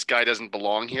 this guy doesn't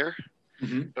belong here.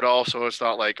 But also it's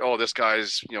not like, oh, this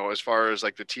guy's, as far as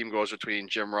like the team goes between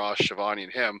Jim Ross, Shivani,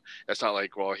 and him, it's not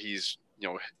like, well, he's,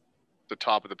 the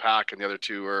top of the pack and the other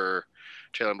two are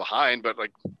trailing behind. But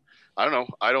like, I don't know.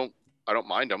 I don't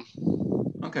mind him.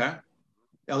 Okay.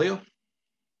 Elio?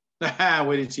 Wait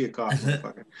till you see a cough,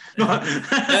 motherfucker.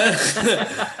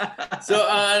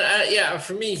 So,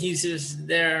 for me, he's just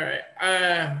there.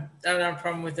 I don't have a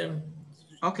problem with him.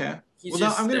 Okay. He's Well,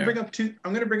 now I'm going to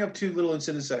bring up two little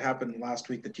incidents that happened last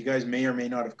week that you guys may or may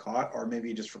not have caught, or maybe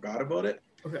you just forgot about it.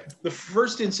 Okay. The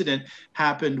first incident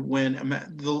happened when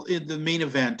the main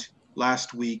event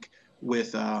last week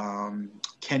with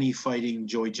Kenny fighting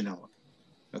Joey Janela.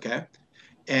 Okay.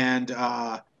 And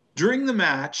during the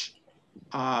match,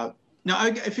 now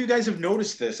if you guys have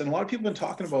noticed this, and a lot of people have been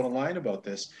talking about online about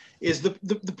this, is the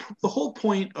whole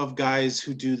point of guys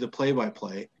who do the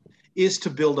play-by-play is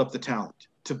to build up the talent,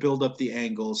 to build up the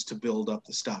angles, to build up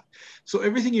the stuff. So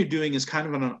everything you're doing is kind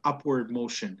of on an upward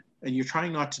motion, and you're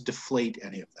trying not to deflate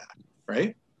any of that,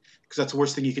 right? Because that's the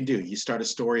worst thing you can do. You start a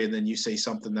story and then you say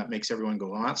something that makes everyone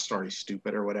go, oh, that story's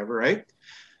stupid or whatever, right?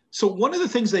 So one of the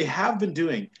things they have been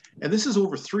doing, and this is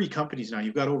over 3 companies now.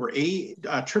 You've got over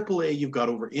AAA, you've got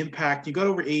over Impact, you've got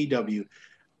over AEW.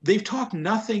 They've talked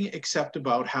nothing except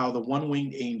about how the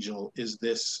One-Winged Angel is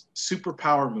this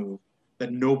superpower move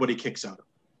that nobody kicks out of.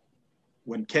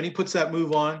 When Kenny puts that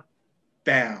move on,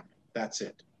 bam, that's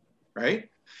it, right?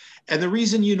 And the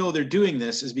reason they're doing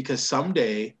this is because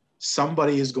someday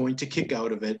somebody is going to kick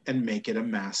out of it and make it a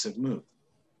massive move.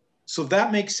 So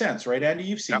that makes sense, right, Andy?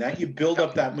 You've seen that. You build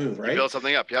up that move, right? You build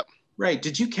something up, yep. Right.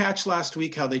 Did you catch last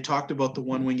week how they talked about the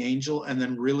One-Winged Angel and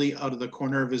then really out of the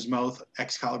corner of his mouth,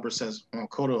 Excalibur says, well,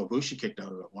 Kota Ibushi kicked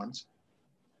out of it once.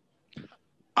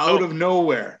 Out of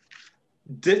nowhere.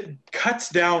 Cuts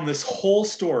down this whole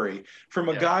story from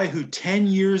a guy who 10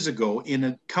 years ago in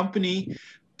a company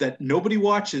that nobody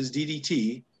watches,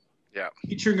 DDT,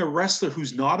 featuring a wrestler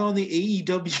who's not on the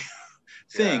AEW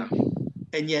thing,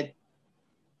 and yet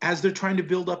as they're trying to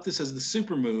build up this as the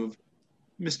super move,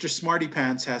 Mr. Smarty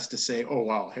Pants has to say, oh,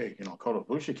 wow, hey, Kota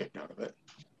Ibushi kicked out of it.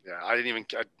 Yeah, I didn't even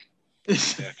catch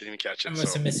it. I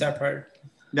must have missed that part.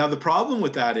 Now, the problem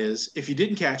with that is if you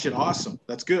didn't catch it, awesome.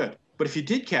 That's good. But if you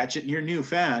did catch it and you're a new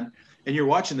fan and you're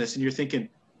watching this and you're thinking,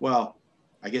 well,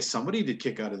 I guess somebody did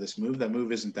kick out of this move. That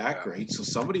move isn't that great. So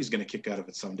somebody's going to kick out of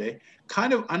it someday.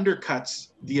 Kind of undercuts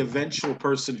the eventual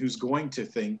person who's going to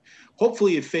think.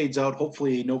 Hopefully it fades out.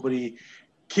 Hopefully nobody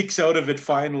kicks out of it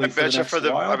finally. I bet you for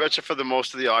the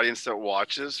most of the audience that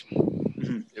watches,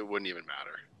 it wouldn't even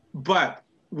matter. But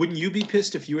wouldn't you be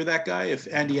pissed if you were that guy? If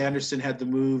Andy Anderson had the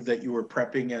move that you were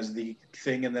prepping as the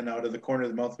thing, and then out of the corner of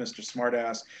the mouth, Mr.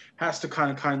 Smartass has to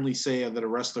kind of kindly say that a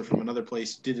wrestler from another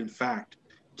place did in fact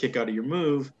kick out of your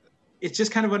move. It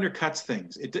just kind of undercuts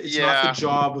things. It's not the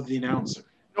job of the announcer.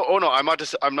 No,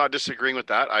 I'm not disagreeing with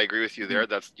that. I agree with you there.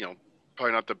 That's,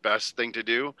 probably not the best thing to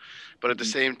do, but at the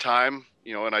same time,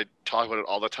 and I talk about it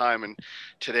all the time, in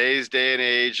today's day and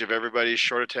age of everybody's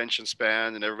short attention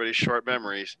span and everybody's short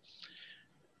memories,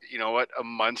 you know what, a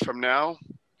month from now,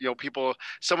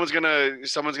 someone's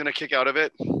gonna kick out of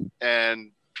it,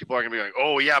 and people are gonna be like,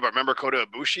 oh yeah, but remember Kota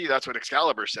Ibushi? That's what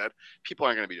Excalibur said. People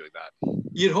aren't gonna be doing that.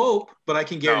 You'd hope, but I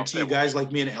can guarantee you guys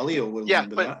like me and Elio would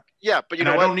remember that. Yeah, but you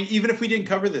know what? Even if we didn't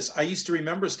cover this, I used to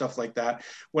remember stuff like that.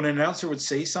 When an announcer would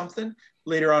say something,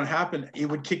 later on happened, it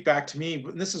would kick back to me.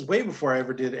 But this is way before I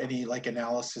ever did any like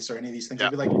analysis or any of these things.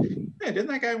 I'd be like, hey, didn't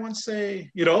that guy once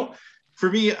say, For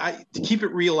me, to keep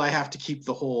it real, I have to keep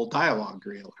the whole dialogue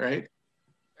real, right?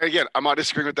 Again, I'm not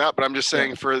disagreeing with that, but I'm just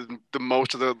saying for the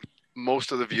most of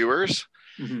the viewers,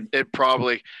 it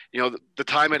probably, the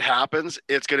time it happens,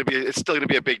 it's still gonna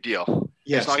be a big deal.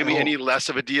 Yes, it's not gonna be any less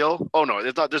of a deal. Oh no,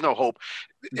 it's not. There's no hope.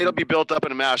 It'll be built up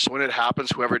in a match. So when it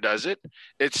happens, whoever does it,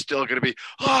 it's still gonna be,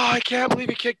 oh, I can't believe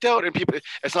he kicked out. And people,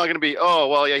 it's not gonna be, oh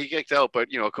well, yeah, he kicked out, but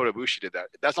Kota Ibushi did that.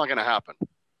 That's not gonna happen.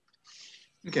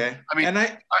 Okay. I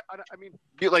mean,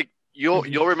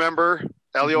 you'll remember,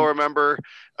 Elio will remember,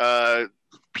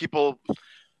 people,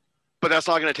 but that's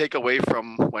not going to take away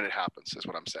from when it happens, is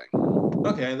what I'm saying.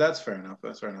 Okay, that's fair enough.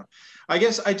 I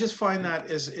guess I just find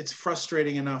that it's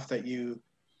frustrating enough that you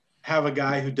have a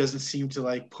guy who doesn't seem to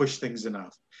like push things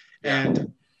enough. Yeah.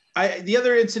 And the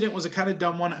other incident was a kind of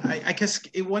dumb one. I guess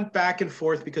it went back and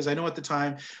forth because I know at the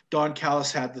time Don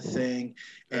Callis had the thing,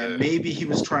 and maybe he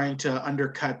was trying to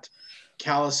undercut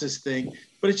Callis's thing,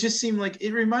 but it just seemed like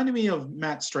it reminded me of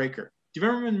Matt Striker. Do you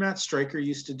remember when Matt Striker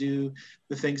used to do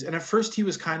the things? And at first he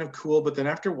was kind of cool, but then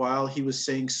after a while he was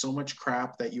saying so much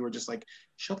crap that you were just like,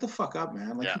 shut the fuck up,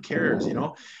 man. Like, who cares, And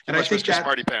I think that's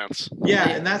party pants. Yeah.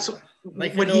 And that's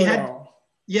like when he had,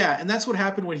 and that's what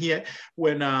happened when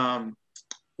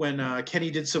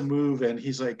Kenny did some move and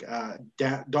he's like,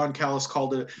 Don Callis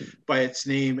called it by its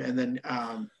name. And then,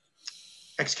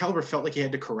 Excalibur felt like he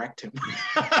had to correct him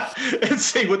and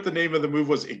say what the name of the move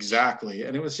was exactly.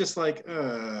 And it was just like,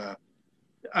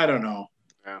 I don't know.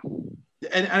 Yeah.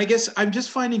 And I guess I'm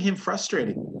just finding him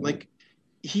frustrating. Like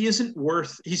he's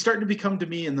starting to become to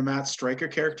me in the Matt Striker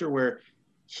character where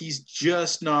he's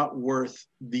just not worth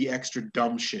the extra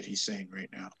dumb shit he's saying right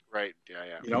now. Right.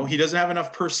 Yeah. He doesn't have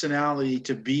enough personality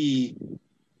to be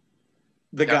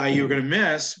the guy you're going to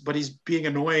miss, but he's being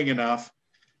annoying enough.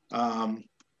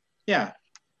 Yeah.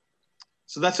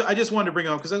 So I just wanted to bring it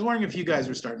up because I was wondering if you guys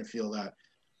were starting to feel that.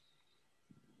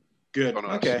 Good.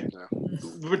 Okay. Yeah.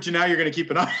 But now you're going to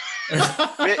keep it on.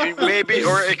 Maybe,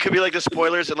 or it could be like the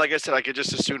spoilers. And like I said, I could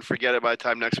just as soon forget it by the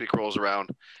time next week rolls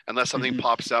around, unless something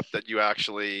pops up that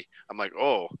I'm like,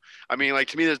 oh, I mean, like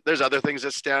to me, there's other things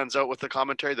that stands out with the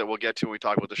commentary that we'll get to when we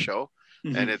talk about the show.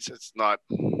 And it's not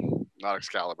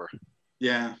Excalibur.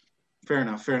 Yeah. Fair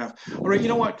enough. All right. You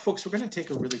know what, folks, we're going to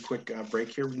take a really quick break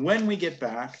here. When we get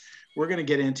back, we're going to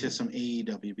get into some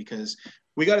AEW because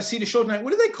we got to see the show tonight.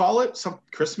 What do they call it? Some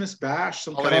Christmas bash?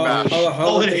 Some holiday bash.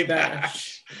 Holiday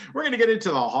bash. We're going to get into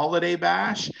the holiday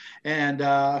bash, and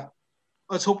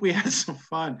let's hope we had some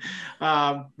fun.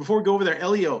 Before we go over there,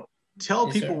 Elio, tell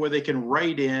people where they can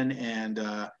write in and,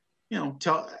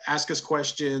 ask us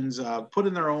questions, put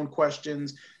in their own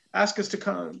questions, ask us to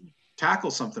come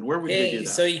tackle something. Where would they do that?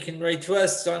 So you can write to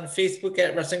us on Facebook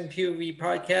at Wrestling POV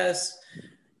Podcast,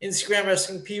 Instagram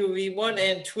Wrestling POV1,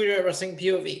 and Twitter at Wrestling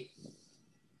POV.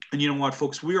 And you know what,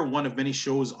 folks? We are one of many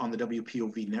shows on the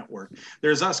WPOV network.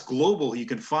 There's Us Global. You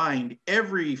can find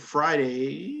every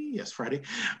Friday. Yes, Friday.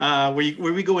 Where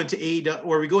we go into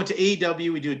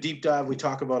AEW. We do a deep dive. We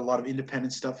talk about a lot of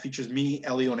independent stuff. Features me,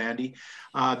 Elio, and Andy.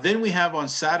 Then we have on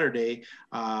Saturday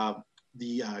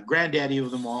the granddaddy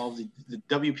of them all, the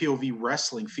WPOV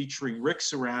Wrestling, featuring Rick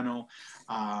Serrano,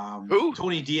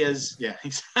 Tony Diaz,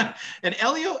 and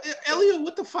Elio,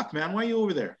 what the fuck, man? Why are you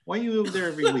over there? Why are you over there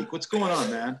every week? What's going on,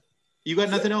 man? You got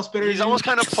nothing else better? He's almost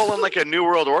kind of pulling like a New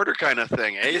World Order kind of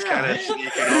thing, eh? He's kind of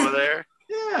sneaking over there.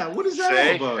 Yeah, what is that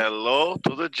Say all about? hello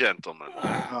to the gentleman.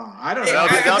 I don't know.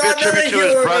 That'll be a tribute to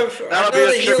his brother.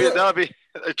 That'll be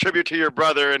a tribute to your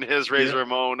brother and his Razor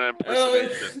Ramon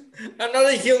impersonation. I'm not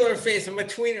a healer face. I'm a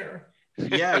tweener.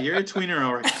 Yeah, you're a tweener,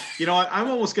 all right. You know what? I'm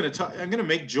almost gonna talk. I'm gonna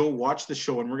make Joe watch the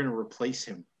show, and we're gonna replace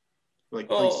him,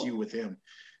 place you with him.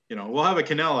 You know, we'll have a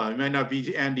Canella. It might not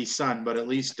be Andy's son, but at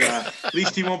least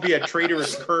he won't be a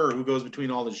traitorous cur who goes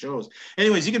between all the shows.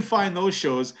 Anyways, you can find those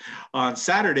shows on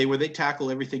Saturday where they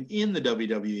tackle everything in the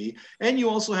WWE. And you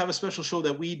also have a special show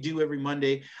that we do every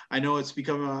Monday. I know it's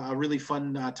become a really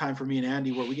fun time for me and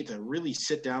Andy where we get to really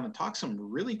sit down and talk some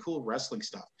really cool wrestling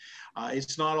stuff.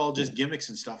 It's not all just gimmicks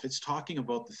and stuff. It's talking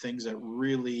about the things that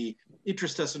really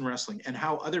interest us in wrestling and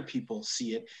how other people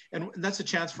see it. And that's a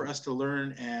chance for us to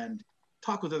learn and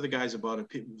talk with other guys about it,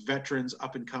 veterans,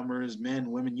 up-and-comers,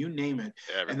 men, women, you name it.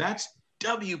 Everybody. And that's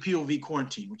WPOV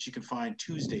Quarantine, which you can find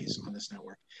Tuesdays on this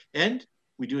network. And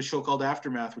we do a show called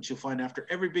Aftermath, which you'll find after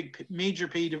every big major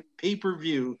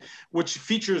pay-per-view, which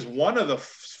features one of the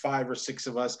 5 or 6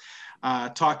 of us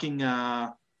talking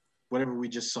whatever we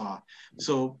just saw.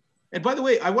 So, and by the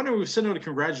way, I want to send out a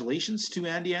congratulations to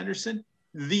Andy Anderson,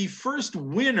 the first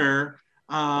winner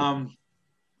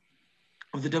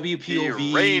of the WPOV.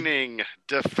 The reigning,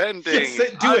 defending,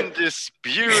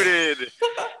 undisputed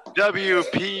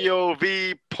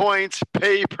WPOV points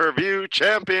pay-per-view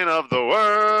champion of the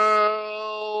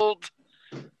world.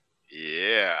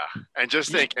 Yeah. And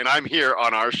just think, and I'm here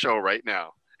on our show right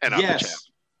now. And I'm the champ.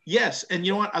 Yes. And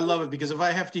you know what? I love it because if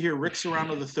I have to hear Rick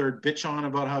Serrano III bitch on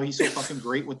about how he's so fucking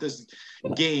great with this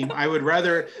game, I'd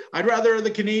rather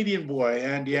the Canadian boy,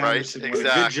 Andy Anderson. Right,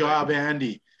 exactly. Good job,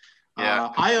 Andy. Yeah,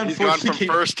 he's gone from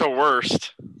first to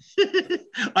worst.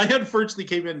 I unfortunately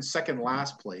came in second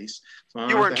last place. So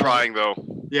you weren't trying though.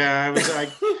 Yeah, I was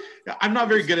like, I'm not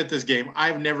very good at this game.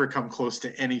 I've never come close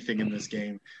to anything in this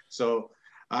game. So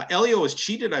Elio has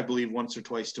cheated, I believe, once or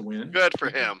twice to win. Good for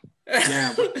him.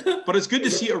 Yeah, but it's good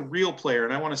to see a real player.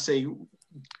 And I want to say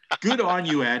good on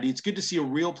you, Andy. It's good to see a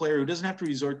real player who doesn't have to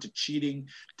resort to cheating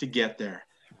to get there.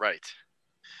 Right.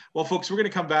 Well, folks, we're going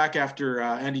to come back after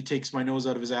Andy takes my nose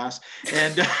out of his ass,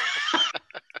 and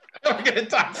we're going to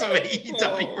talk some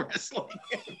AEW wrestling.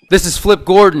 This is Flip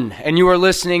Gordon, and you are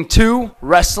listening to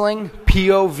Wrestling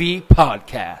POV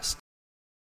Podcast.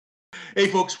 Hey,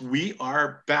 folks, we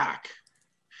are back,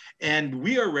 and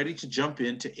we are ready to jump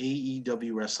into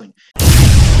AEW wrestling.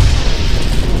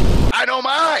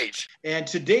 Dynamite! And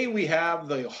today we have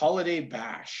the Holiday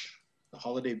Bash. The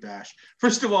Holiday Bash.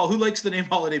 First of all, who likes the name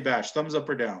Holiday Bash? Thumbs up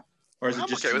or down? Or is it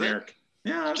just generic?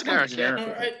 Yeah, it's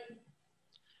generic. Right.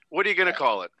 What are you going to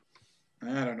call it?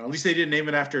 I don't know. At least they didn't name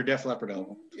it after a Def Leppard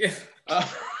album. Yeah.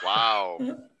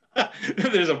 Wow.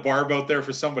 There's a barb out there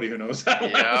for somebody who knows that.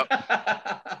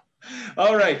 Yep.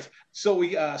 All right. So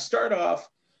we start off.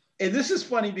 And this is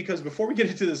funny because before we get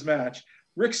into this match,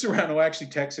 Rick Serrano actually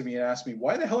texted me and asked me,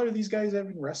 why the hell are these guys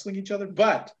having wrestling each other?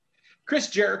 But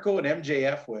Chris Jericho and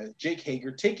MJF with Jake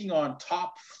Hager taking on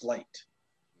Top Flight.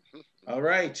 All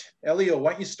right, Elio,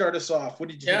 why don't you start us off? What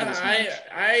did you think of this match?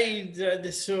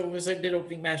 This was a good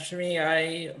opening match for me.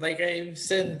 Like I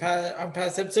said on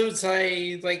past episodes,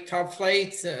 I like Top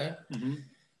Flight. It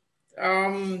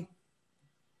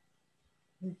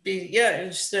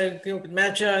was just a good open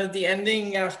match. The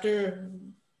ending after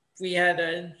we had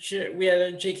a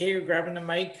Jake Hager grabbing the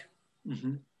mic.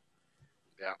 Mm-hmm.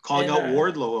 Yeah, calling out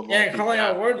Wardlow. Calling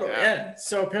out Wardlow. Yeah.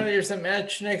 So apparently there's a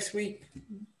match next week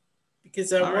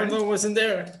because Wardlow wasn't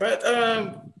there. But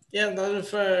a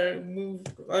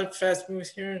lot of fast moves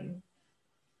here. And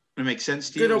it makes sense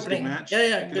to you. Good opening match.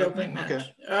 Good opening match.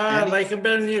 Okay. Like a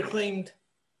better than acclaimed.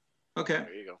 Okay.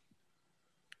 There you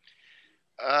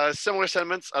go. Similar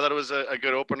sentiments. I thought it was a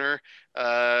good opener.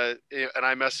 And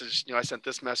I messaged. I sent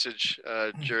this message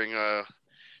during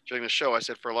the show. I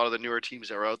said for a lot of the newer teams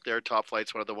that are out there, Top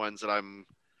Flight's one of the ones that I'm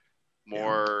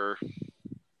more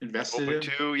invested open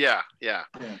to. Yeah.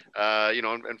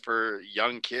 And for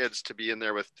young kids to be in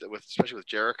there with especially with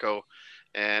Jericho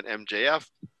and MJF,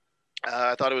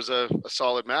 I thought it was a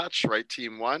solid match. Right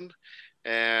team won,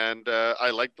 and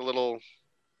I liked the little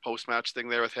post-match thing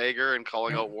there with Hager and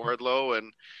calling out Wardlow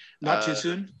and not too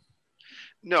soon.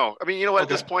 No, I mean, you know what? At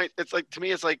this point, it's like, to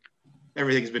me, it's like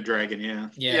everything's been dragging.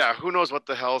 Yeah. Who knows what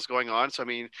the hell's going on? So I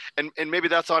mean, and maybe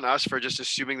that's on us for just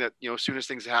assuming that as soon as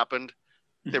things happened,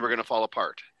 they were going to fall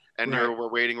apart. And we're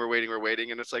waiting,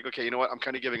 and it's like, okay, you know what? I'm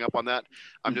kind of giving up on that.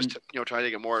 I'm just trying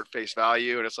to get more at face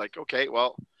value, and it's like, okay,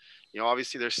 well,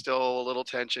 obviously there's still a little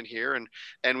tension here,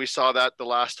 and we saw that the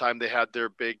last time they had their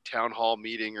big town hall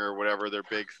meeting or whatever, their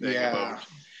big thing about,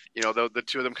 the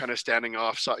two of them kind of standing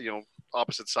off,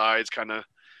 opposite sides, kind of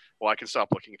well, I can stop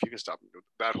looking if you can stop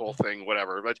that whole thing,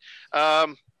 whatever. But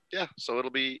yeah, so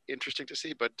it'll be interesting to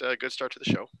see. But good start to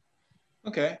the show.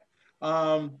 Okay.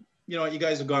 You know, you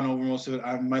guys have gone over most of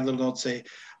it. My little notes say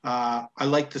I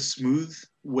like the smooth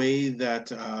way that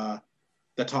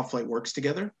that Top Flight works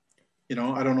together. You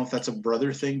know, I don't know if that's a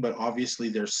brother thing, but obviously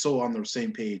they're so on the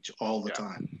same page all the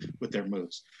time with their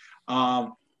moves.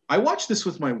 I watched this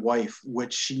with my wife,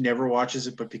 which she never watches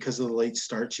it, but because of the late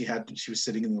start, she was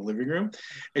sitting in the living room,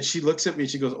 and she looks at me and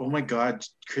she goes, "Oh my God,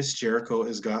 Chris Jericho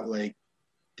has got like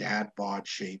dad bod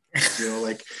shape." You know,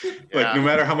 like no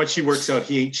matter how much he works out,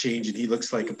 he ain't changing. He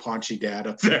looks like a paunchy dad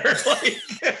up there. Like,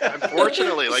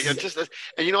 unfortunately, like it's just,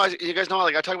 and you know, you guys know,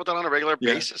 like I talk about that on a regular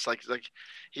basis. Like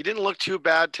he didn't look too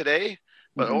bad today,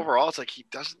 but overall, it's like he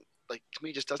doesn't, like, to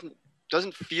me, just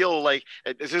doesn't feel like,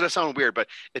 it's gonna sound weird, but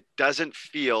it doesn't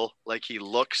feel like he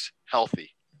looks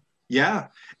healthy. Yeah,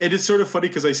 and it's sort of funny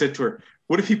because I said to her,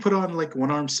 "What if he put on like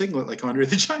one arm singlet like Andre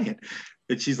the Giant?"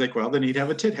 And she's like, "Well, then he'd have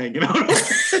a tit hanging out." And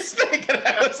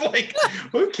I was like,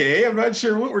 "Okay, I'm not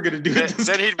sure what we're gonna do."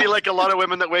 Then he'd be like a lot of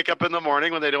women that wake up in the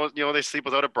morning when they don't, you know, they sleep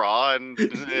without a bra and.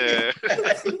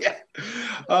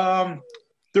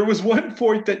 There was one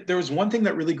thing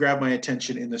that really grabbed my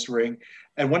attention in this ring,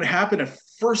 and when it happened, at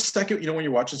first second, you know, when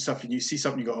you're watching stuff and you see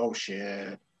something, you go, "Oh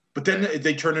shit!" But then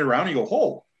they turn it around and you go,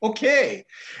 "Oh, okay."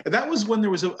 And that was when there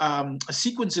was a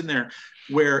sequence in there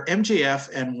where MJF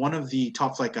and one of the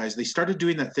Top Flight guys, they started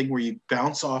doing that thing where you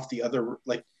bounce off the other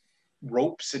like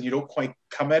ropes and you don't quite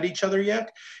come at each other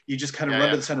yet. You just kind of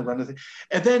run to the center, run to the,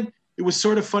 and then it was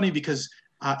sort of funny because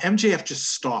MJF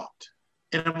just stopped.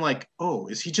 And I'm like, oh,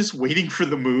 is he just waiting for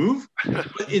the move?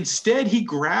 But instead, he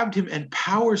grabbed him and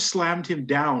power slammed him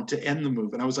down to end the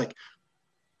move. And I was like,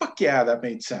 fuck yeah, that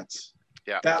made sense.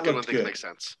 Yeah, that looked good. Makes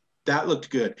sense. That looked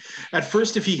good. At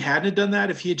first, if he hadn't done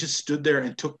that, if he had just stood there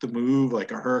and took the move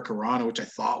like a Hurricanrana, which I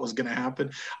thought was going to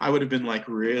happen, I would have been like,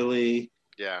 really?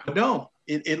 Yeah. But no,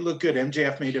 it looked good.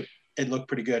 MJF made it look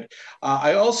pretty good.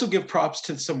 I also give props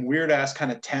to some weird ass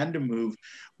kind of tandem move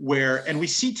where, and we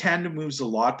see tandem moves a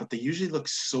lot, but they usually look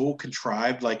so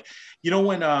contrived. Like, you know,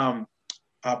 when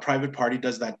Private Party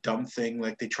does that dumb thing,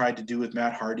 like they tried to do with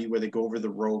Matt Hardy, where they go over the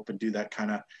rope and do that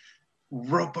kind of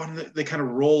rope they kind of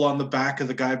roll on the back of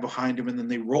the guy behind him and then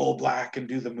they roll back and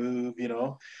do the move. You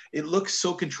know, it looks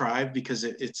so contrived because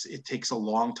it takes a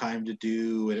long time to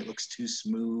do and it looks too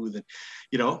smooth. And,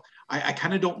 you know, I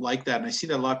kind of don't like that. And I see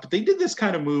that a lot, but they did this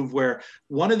kind of move where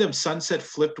one of them sunset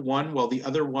flipped one while the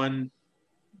other one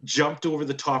jumped over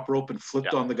the top rope and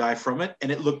flipped on the guy from it.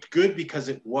 And it looked good because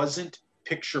it wasn't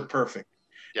picture perfect.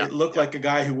 It looked like a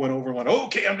guy who went over and went,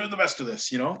 okay, I'm doing the best of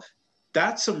this, you know.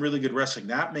 That's some really good wrestling.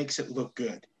 That makes it look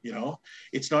good, you know.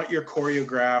 It's not your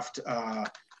choreographed.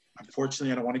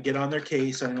 Unfortunately, I don't want to get on their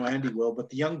case. I know Andy will, but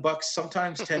the Young Bucks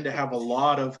sometimes tend to have a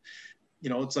lot of, you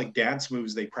know, it's like dance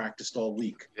moves they practiced all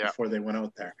week before they went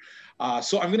out there.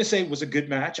 So I'm going to say it was a good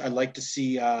match. I like to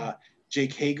see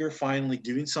Jake Hager finally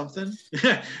doing something.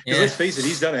 Because let's face it,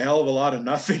 he's done a hell of a lot of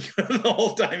nothing the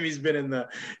whole time he's been in the,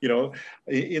 you know,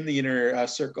 in the inner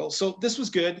circle. So this was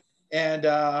good. And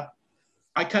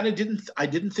I kind of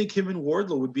didn't think him and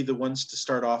Wardlow would be the ones to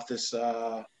start off this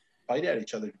fight at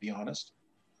each other, to be honest.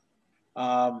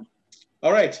 All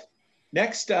right.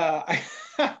 Next,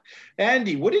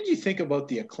 Andy, what did you think about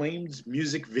the Acclaimed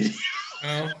music video?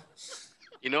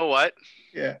 You know what?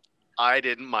 Yeah. I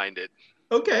didn't mind it.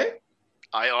 Okay.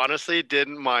 I honestly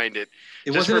didn't mind it.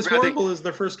 It wasn't as horrible as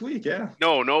the first week,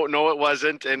 No, it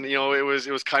wasn't. And, you know, it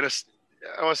was kind of,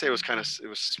 I want to say it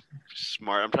was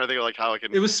smart. I'm trying to think of like how I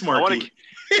can. It was smart.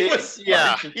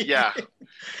 Yeah.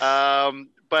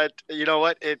 But you know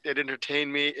what? It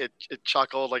entertained me. It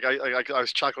chuckled. Like I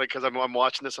was chuckling because I'm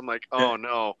watching this. I'm like, oh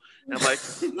no. And I'm like,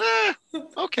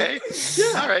 okay,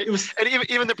 all right. It was, and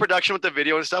even the production with the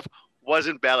video and stuff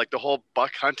wasn't bad. Like the whole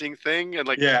buck hunting thing and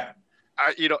like,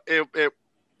 you know,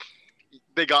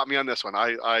 they got me on this one.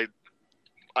 I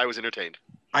was entertained.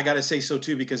 I got to say so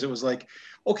too, because it was like,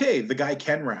 okay, the guy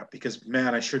can rap, because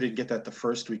man, I sure didn't get that the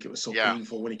first week. It was so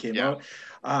painful when he came out.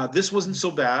 This wasn't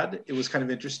so bad. It was kind of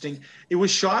interesting. It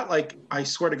was shot like, I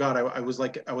swear to God, I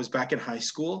was back in high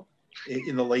school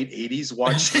in the late 80s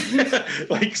watching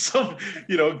like some,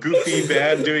 you know, goofy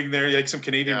band doing their, like some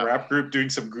Canadian rap group doing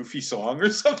some goofy song or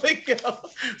something. You know?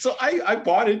 So I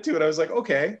bought into it. I was like,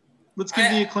 okay, let's give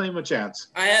the Acclaim a chance.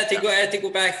 I had to go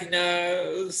back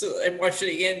and watch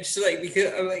it again, just like,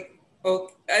 because I'm like, oh,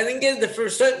 I didn't get it the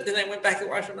first time. Then I went back and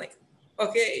watched it. I'm like,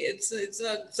 okay, it's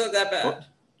not that bad. Well,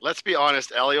 let's be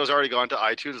honest. Elio's already gone to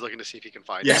iTunes looking to see if he can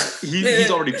find it. He's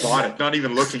already bought it. Not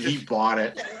even looking. He bought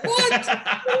it.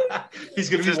 What? He's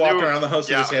going to be walking around the house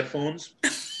with his headphones.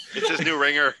 It's his new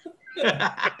ringer.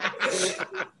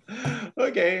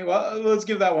 Okay, well, let's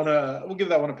give that one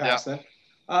a pass then.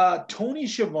 Tony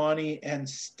Schiavone and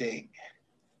Sting.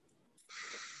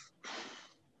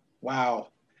 Wow,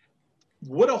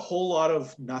 what a whole lot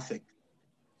of nothing.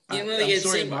 You know, I'm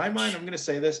sorry, in my mind, I'm going to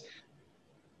say this.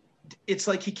 It's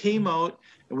like he came out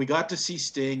and we got to see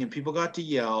Sting and people got to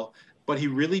yell, but he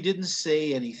really didn't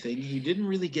say anything. He didn't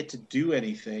really get to do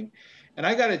anything. And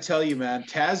I got to tell you, man,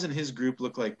 Taz and his group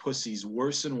look like pussies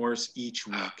worse and worse each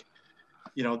week.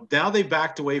 You know, now they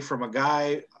backed away from a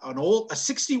guy, a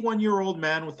 61-year-old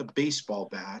man with a baseball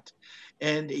bat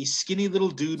and a skinny little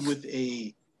dude with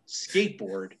a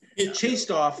skateboard,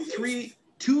 chased off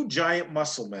two giant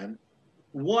muscle men,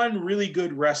 one really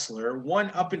good wrestler, one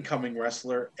up-and-coming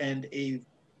wrestler, and a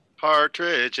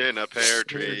partridge in a pear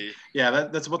tree. Yeah,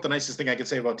 that's about the nicest thing I can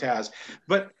say about Taz.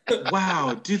 But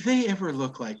wow, do they ever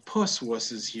look like puss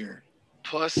wusses here?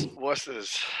 Puss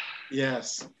wusses.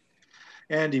 Yes.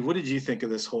 Andy, what did you think of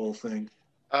this whole thing?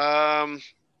 Yeah,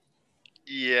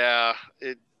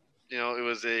 it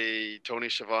was a Tony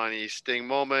Schiavone Sting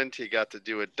moment. He got to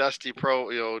do a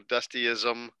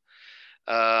Dustyism.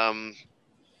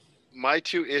 My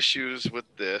two issues with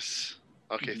this,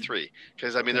 okay, three,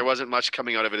 because I mean there wasn't much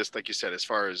coming out of it, like you said, as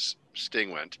far as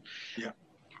Sting went. Yeah.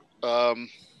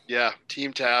 Yeah,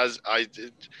 Team Taz.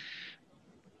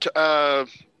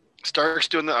 Stark's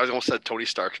doing I almost said Tony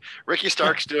Stark. Ricky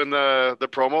Stark's doing the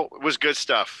promo. It was good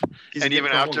stuff. He's and a good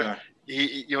even promo after guy.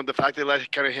 he the fact they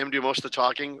let kind of him do most of the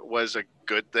talking was a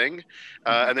good thing.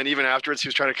 And then even afterwards, he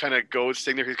was trying to kind of go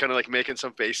Sting there. He was kind of like making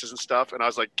some faces and stuff. And I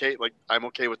was like, Kate, like I'm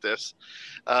okay with this.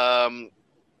 Taz,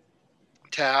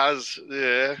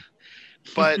 yeah.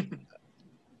 But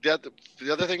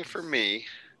the other thing for me,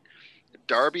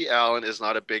 Darby Allin is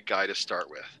not a big guy to start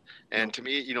with. And to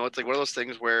me, it's like one of those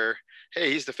things where,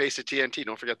 hey, he's the face of TNT.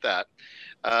 Don't forget that.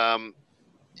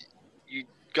 You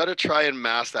got to try and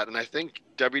mask that. And I think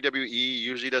WWE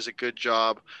usually does a good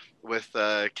job with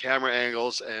camera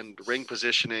angles and ring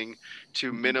positioning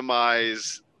to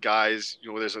minimize guys,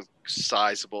 there's a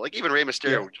sizable, like even Rey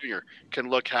Mysterio Jr. can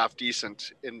look half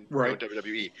decent in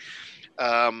WWE.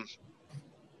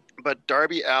 But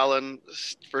Darby Allin,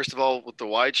 first of all, with the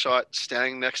wide shot,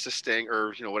 standing next to Sting,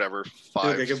 or whatever,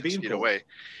 5-6 feet away,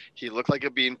 he looked like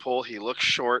a beanpole. He looked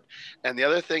short. And the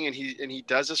other thing, and he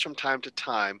does this from time to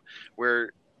time, where,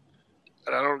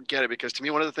 and I don't get it, because to me,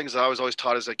 one of the things I was always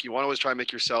taught is like you want to always try and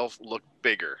make yourself look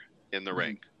bigger in the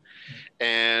ring.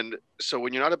 And so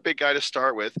when you're not a big guy to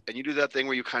start with, and you do that thing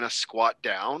where you kind of squat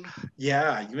down, you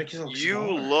make yourself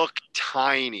smaller. Look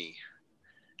tiny.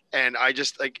 And I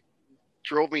just like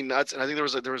drove me nuts. And I think there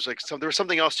was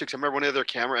something else too, because I remember one of their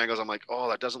camera angles, I'm like, oh,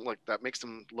 that makes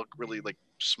them look really like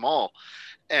small.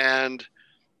 And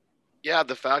yeah,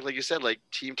 the fact, like you said, like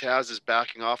Team Taz is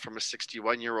backing off from a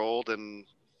 61-year-old, and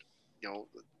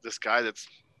this guy that's,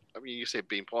 I mean, you say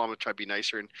beanpole, I'm gonna try to be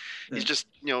nicer, and he's just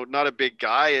not a big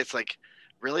guy. It's like,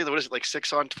 really, what is it, like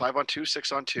 5-on-2,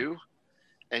 6-on-2,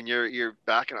 and you're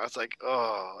backing. I was like,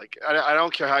 oh, like I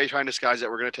don't care how you try and disguise that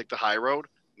we're gonna take the high road.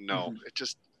 No, it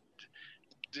just,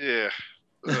 yeah.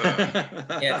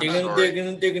 Yeah, they're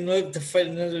gonna live to fight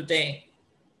another day.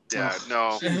 Yeah,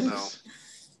 no.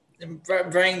 And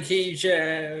Brian Cage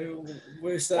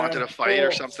was wanted to fight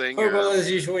or something. Horrible as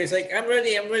usual. He's like, I'm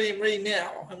ready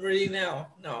now.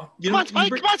 No. Come on,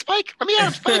 Spike. Let me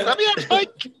out, Spike.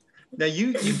 Now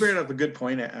you brought up a good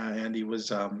point, Andy, was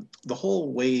the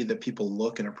whole way that people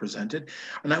look and are presented.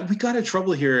 And we got a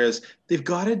trouble here is they've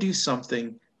got to do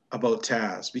something about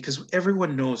Taz, because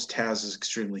everyone knows Taz is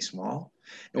extremely small.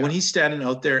 And when he's standing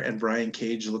out there and Brian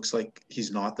Cage looks like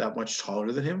he's not that much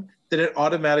taller than him, then it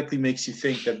automatically makes you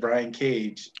think that Brian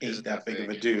Cage ain't that big of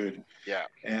a dude. Yeah.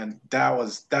 And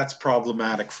that's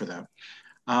problematic for them.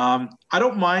 I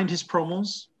don't mind his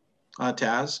promos,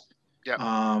 Taz.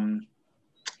 Yeah.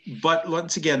 But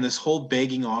once again, this whole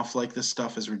begging off like this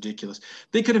stuff is ridiculous.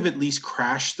 They could have at least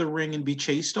crashed the ring and be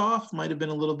chased off. Might have been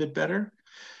a little bit better.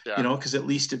 Yeah. Because at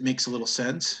least it makes a little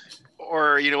sense.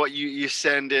 Or you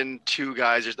send in two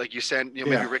guys, or like you send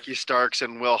maybe Ricky Starks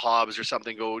and Will Hobbs or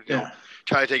something, go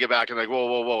try to take it back, and like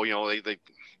whoa, they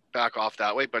back off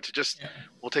that way. But to just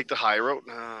we'll take the high road.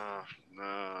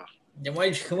 No. Then why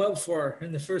did you come out for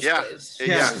in the first place?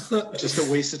 Yeah, just a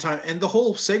waste of time. And the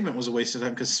whole segment was a waste of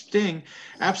time, because Sting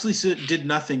absolutely did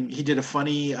nothing. He did a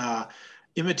funny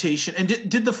imitation, and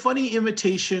did the funny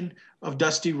imitation of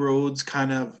Dusty Rhodes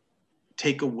kind of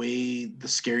take away the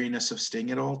scariness of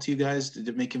Sting at all to you guys? Did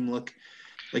it make him look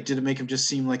like, did it make him just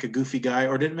seem like a goofy guy,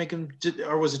 or did it make him,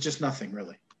 or was it just nothing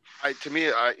really?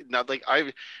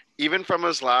 Even from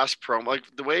his last promo, like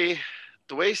the way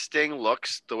the way Sting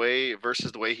looks, the way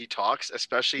versus the way he talks,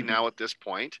 especially now at this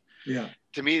point, Yeah.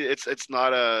 to me, it's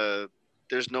not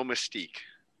there's no mystique.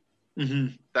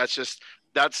 Mm-hmm. That's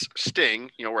Sting.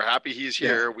 You know, we're happy he's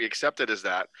here. We accept it as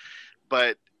that.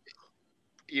 But,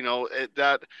 you know,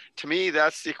 that to me,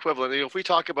 that's the equivalent. You know, if we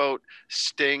talk about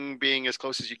Sting being as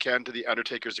close as you can to the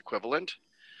Undertaker's equivalent,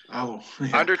 Oh,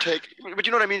 yeah. Undertaker, but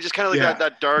you know what I mean? Just kind of like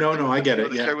that dark. No, I get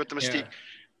it. Yeah. With the mystique.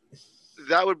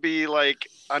 That would be like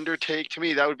Undertaker. To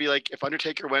me, that would be like if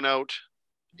Undertaker went out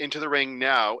into the ring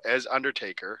now as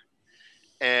Undertaker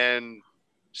and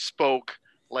spoke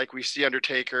like we see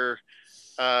Undertaker,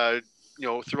 you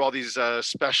know, through all these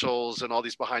specials and all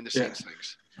these behind the scenes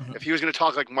things. Uh-huh. If he was going to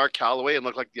talk like Mark Calloway and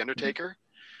look like the Undertaker,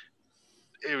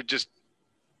 it would just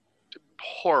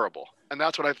horrible. And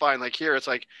that's what I find. Like here, it's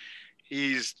like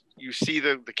you see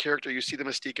the character, you see the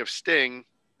mystique of Sting,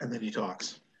 and then he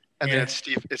talks, and then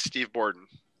it's Steve Borden.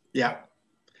 Yeah.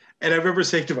 And I remember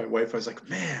saying to my wife, I was like,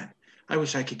 man, I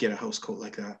wish I could get a house coat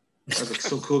like that. I look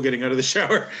so cool getting out of the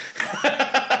shower.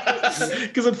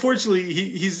 Because unfortunately,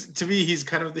 he's to me, he's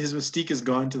kind of, his mystique has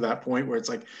gone to that point where it's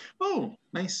like, oh,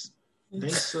 nice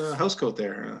house coat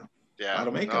there. Yeah, out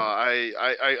of makeup.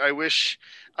 I wish.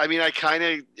 I mean, I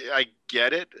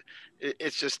get it.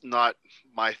 It's just not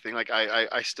my thing. Like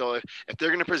I still, if they're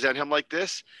going to present him like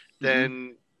this,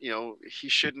 then you know he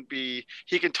shouldn't be.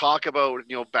 He can talk about,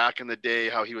 you know, back in the day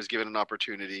how he was given an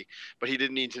opportunity, but he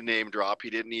didn't need to name drop. He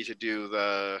didn't need to do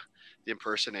the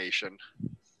impersonation.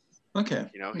 Okay.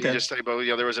 You know, he just said about,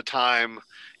 you know, there was a time,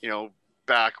 you know,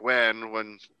 back when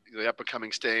the up and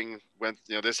coming Sting went,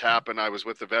 you know, this happened, I was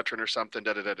with the veteran or something,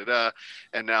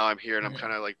 and now I'm here and I'm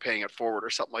kind of like paying it forward or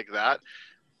something like that.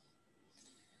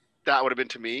 That would have been,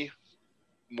 to me,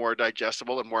 more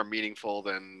digestible and more meaningful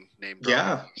than name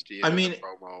drop. Yeah. I mean,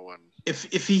 promo and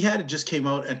if he had just came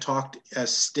out and talked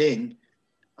as Sting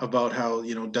about how,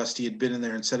 you know, Dusty had been in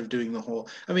there instead of doing the whole,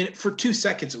 I mean, for 2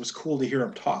 seconds, it was cool to hear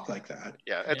him talk like that.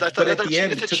 Yeah. But at the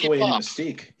end, it took away any pop.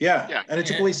 mystique. Yeah. And it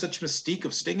took away such mystique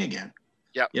of Sting again.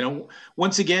 Yeah. You know,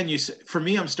 once again, for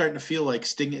me, I'm starting to feel like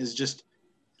Sting is just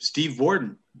Steve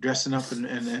Borden dressing up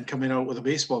and coming out with a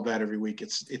baseball bat every week.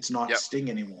 It's not Sting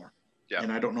anymore. Yeah.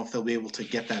 And I don't know if they'll be able to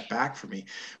get that back for me,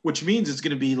 which means it's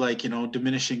going to be like, you know,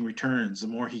 diminishing returns the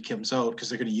more he comes out, because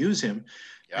they're going to use him.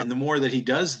 Yeah. And the more that he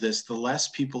does this, the less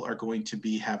people are going to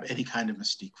have any kind of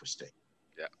mystique for Sting.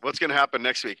 Yeah. What's going to happen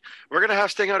next week? We're going to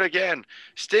have Sting out again.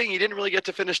 Sting, you didn't really get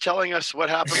to finish telling us what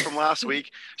happened from last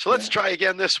week. So let's try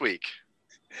again this week.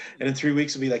 And in 3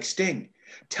 weeks, it'll be like, Sting,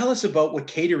 tell us about what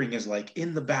catering is like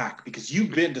in the back, because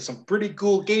you've been to some pretty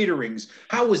cool caterings.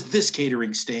 How was this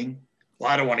catering, Sting? Well,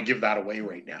 I don't want to give that away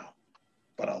right now,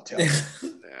 but I'll tell you.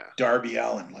 Darby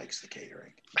Allin likes the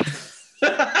catering.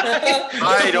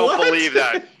 I don't believe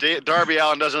that. Darby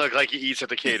Allin doesn't look like he eats at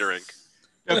the catering.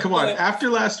 Now, come on. After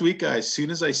last week, guys, as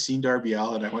soon as I seen Darby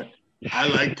Allin, I went, I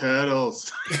like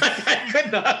turtles. I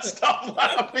could not stop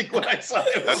laughing when I saw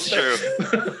it. That's true.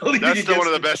 That's one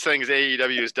of the best things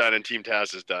AEW has done and Team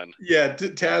Taz has done. Yeah,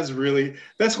 Taz really,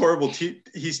 that's horrible.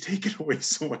 He's taken away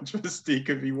so much mystique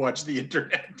if you watch the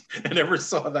internet and ever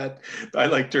saw that I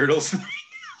like turtles.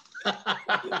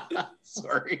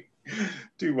 Sorry,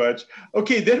 too much.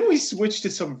 Okay, then we switch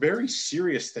to some very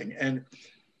serious thing. And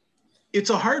it's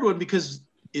a hard one because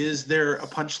is there a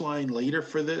punchline later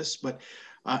for this? But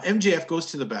MJF goes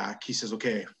to the back. He says,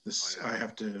 okay, I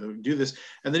have to do this.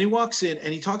 And then he walks in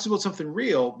and he talks about something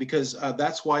real, because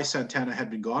that's why Santana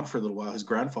had been gone for a little while. His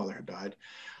grandfather had died.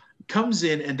 Comes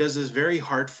in and does this very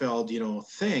heartfelt, you know,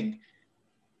 thing.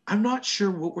 I'm not sure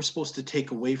what we're supposed to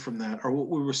take away from that, or what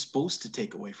we were supposed to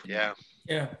take away from that.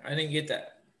 Yeah, I didn't get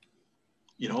that.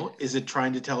 You know, is it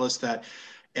trying to tell us that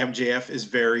MJF is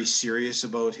very serious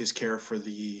about his care for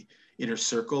the inner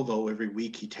circle, though every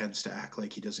week he tends to act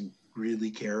like he doesn't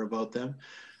really care about them?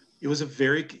 It was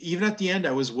even at the end,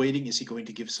 I was waiting, is he going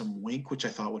to give some wink, which I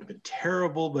thought would have been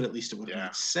terrible, but at least it would have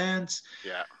made sense.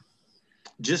 Yeah.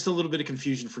 Just a little bit of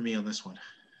confusion for me on this one.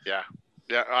 Yeah.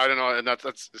 Yeah. I don't know. And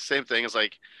that's the same thing as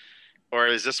like, or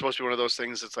is this supposed to be one of those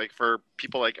things that's like for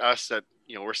people like us that,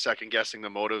 you know, we're second guessing the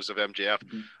motives of MJF.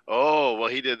 Mm-hmm. Oh, well,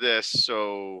 he did this,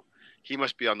 so he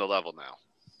must be on the level now.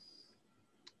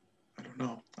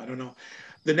 I don't know.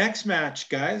 The next match,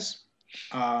 guys,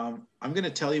 I'm going to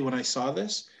tell you, when I saw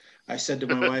this, I said to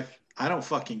my wife, I don't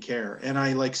fucking care. And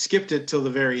I skipped it till the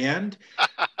very end.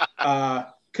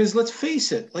 Because let's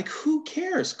face it, who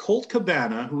cares? Colt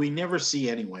Cabana, who we never see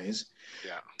anyways,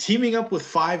 teaming up with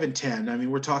 5 and 10. I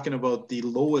mean, we're talking about the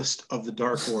lowest of the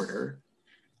Dark Order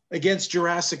against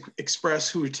Jurassic Express,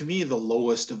 who are to me the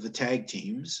lowest of the tag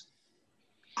teams.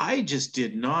 I just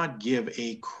did not give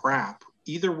a crap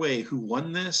either way who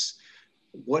won this.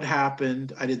 what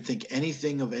happened. I didn't think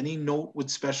anything of any note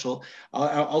was special.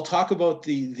 I'll talk about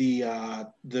the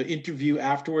interview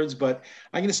afterwards, but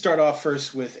I'm going to start off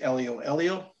first with Elio.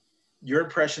 Elio, your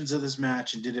impressions of this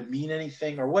match, and did it mean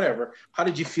anything or whatever? How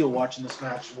did you feel watching this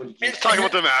match? What did you Let's talk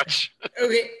about the match.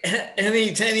 Okay,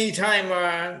 any time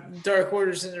Dark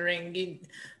Order's in the ring,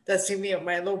 that's gonna be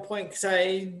my low point because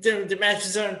the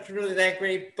matches aren't really that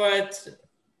great, but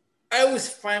I was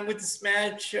fine with this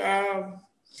match.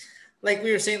 Like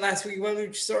we were saying last week, well,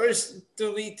 Luchasaurus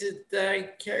deleted the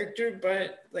character,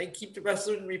 but like keep the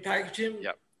wrestler and repackage him.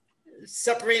 Yep.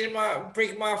 Separate him out,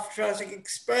 break him off Jurassic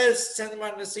Express, send him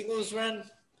on a singles run,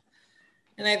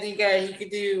 and I think he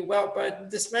could do well. But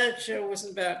this match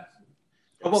wasn't bad.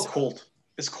 How about Colt?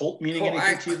 Is Colt meaning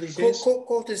anything to you these days?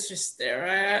 Colt is just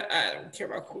there. I don't care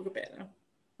about Colt Cabana.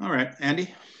 All right,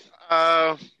 Andy.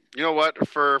 You know what?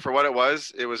 For what it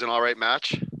was an all right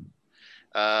match.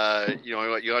 You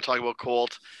know, you got to talk about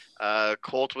Colt.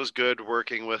 Colt was good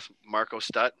working with Marco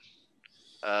Stutt.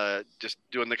 Just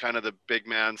doing the kind of the big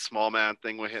man, small man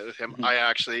thing with him. Mm-hmm.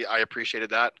 I appreciated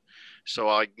that. So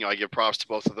I give props to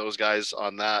both of those guys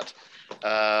on that.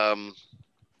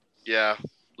 Yeah,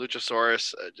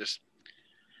 Luchasaurus,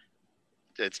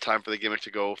 it's time for the gimmick to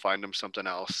go find him something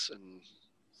else. And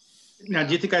Now,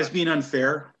 do you think I was being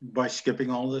unfair by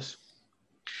skipping all this?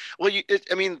 well,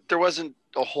 I mean, there wasn't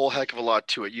a whole heck of a lot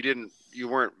to it. You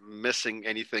weren't missing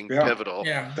anything pivotal.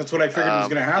 Yeah. That's what I figured was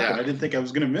going to happen. Yeah. I didn't think I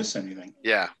was going to miss anything.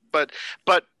 Yeah, but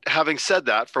having said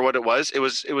that, for what it was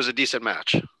a decent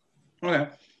match. Okay.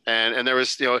 And there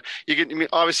was,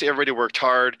 obviously everybody worked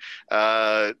hard,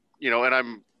 and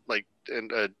I'm like,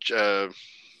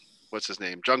 what's his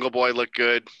name? Jungle Boy looked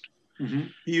good. Mm-hmm.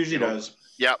 He usually does.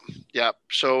 Yeah.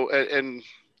 So, and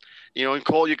in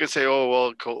Colt, you could say, oh,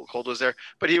 well, Colt was there,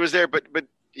 but he was there, but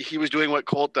he was doing what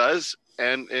Colt does.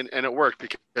 And it worked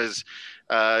because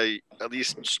at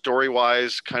least story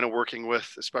wise, kind of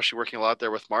especially working a lot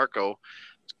there with Marco,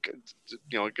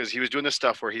 because he was doing this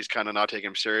stuff where he's kind of not taking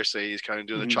him seriously. He's kind of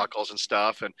doing the chuckles and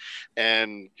stuff.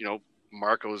 And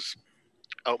Marco's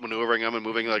outmaneuvering him and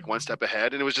moving like one step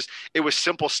ahead. And it was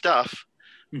simple stuff,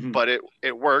 but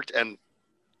it worked. And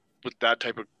with that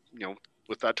type of,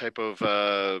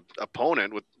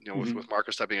 opponent with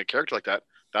Marco Stutt being a character like that,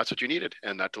 that's what you needed.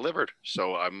 And that delivered.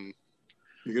 So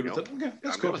You're good with it? Okay,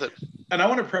 that's I'm cool. good with it. And I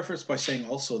want to preface by saying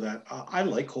also that I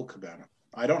like Colt Cabana.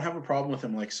 I don't have a problem with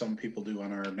him like some people do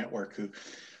on our network who,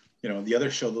 the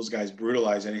other show, those guys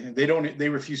brutalize anything. They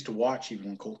refuse to watch even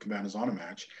when Colt Cabana's on a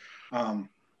match.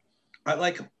 I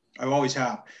like him. I always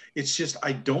have. It's just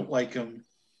I don't like him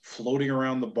floating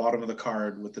around the bottom of the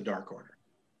card with the Dark Order.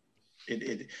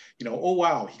 Oh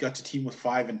wow, he got to team with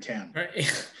 5 and 10.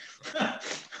 Right.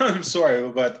 I'm sorry,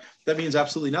 but that means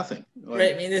absolutely nothing.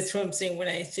 Right. I mean, that's what I'm saying when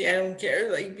I say I don't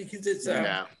care, like, because it's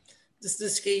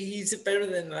this guy, he's better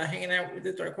than hanging out with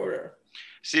the Dark Order.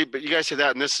 See, but you guys say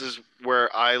that, and this is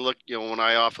where I look, when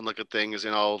I often look at things,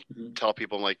 and I'll tell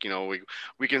people, I'm like,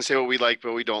 we can say what we like,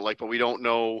 but we don't like, but we don't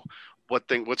know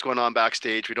what's going on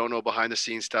backstage. We don't know behind the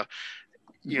scenes stuff.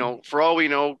 For all we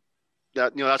know,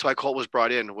 that's why Colt was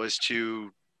brought in, was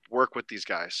to work with these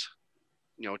guys,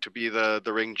 to be the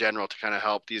ring general, to kind of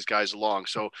help these guys along.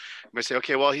 So I'm gonna say,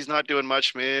 okay, well, he's not doing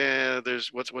much, man.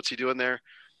 There's what's he doing there?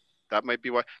 That might be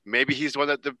why. Maybe he's the one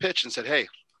that pitched and said, hey,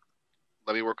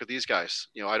 let me work with these guys.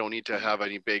 I don't need to have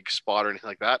any big spot or anything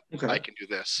like that. Okay. I can do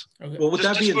this. Okay. Well, with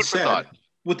that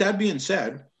being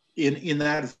said, in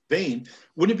that vein,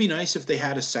 wouldn't it be nice if they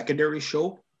had a secondary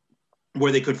show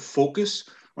where they could focus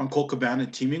on Colt Cabana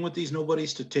teaming with these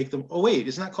nobodies to take them? Oh wait,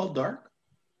 isn't that called Dark?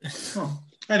 Oh.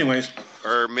 Anyways,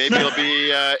 or maybe it'll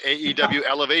be AEW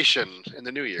Elevation in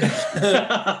the new year.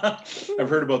 I've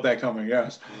heard about that coming.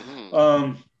 Yes.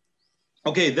 Mm-hmm.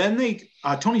 Okay, then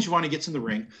Tony Schiavone gets in the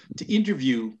ring to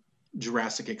interview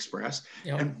Jurassic Express,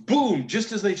 and boom!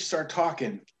 Just as they start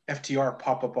talking, FTR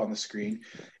pop up on the screen.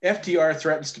 FTR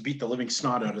threatens to beat the living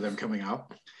snot out of them coming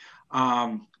up.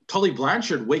 Tully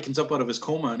Blanchard wakens up out of his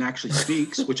coma and actually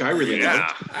speaks, which I really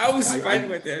liked. I was fine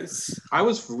with this. I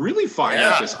was really fine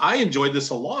with this. I enjoyed this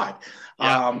a lot.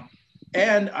 Yeah.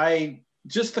 And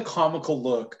just the comical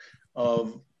look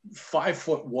of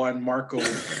 5'1" Marco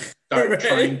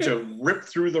trying to rip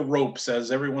through the ropes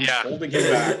as everyone's holding him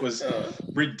back was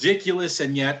ridiculous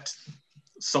and yet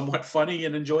somewhat funny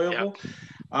and enjoyable.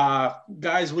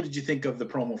 Guys, what did you think of the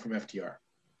promo from FTR?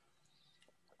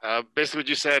 Basically what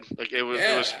you said, like it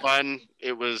was fun.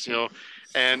 It was,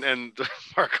 and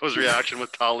Marco's reaction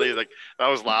with Tully, like that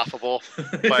was laughable,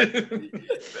 but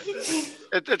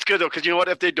it's good though. Cause you know what,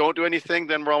 if they don't do anything,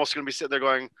 then we're almost going to be sitting there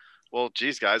going, well,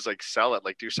 geez guys, like sell it,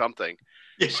 like do something.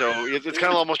 So it's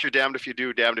kind of almost you're damned if you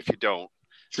do, damned if you don't.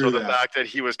 True So the that. fact that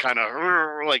he was kind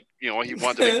of like, he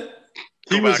wanted to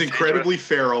He go was back incredibly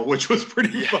feral, which was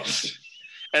pretty fun. yes.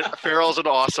 And feral's an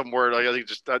awesome word. Like, I think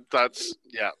just that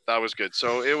was good.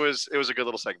 So it was a good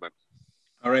little segment.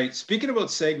 All right. Speaking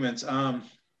about segments,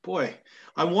 boy,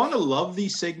 I want to love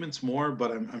these segments more,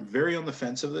 but I'm very on the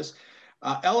fence of this.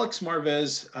 Alex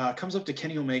Marvez comes up to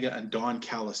Kenny Omega and Don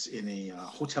Callis in a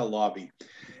hotel lobby.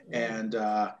 And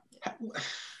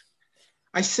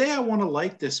I say I want to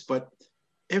like this, but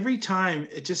every time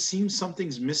it just seems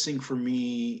something's missing for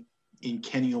me in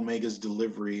Kenny Omega's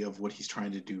delivery of what he's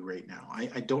trying to do right now.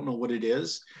 I don't know what it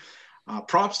is.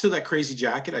 Props to that crazy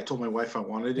jacket. I told my wife I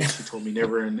wanted it. She told me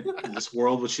never in this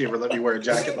world would she ever let me wear a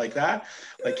jacket like that,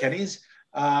 like Kenny's.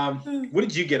 What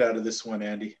did you get out of this one,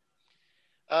 Andy?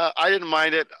 I didn't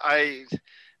mind it.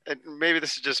 And maybe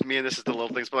this is just me and this is the little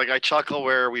things, but like I chuckle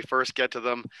where we first get to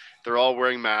them. They're all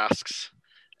wearing masks.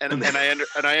 And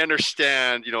I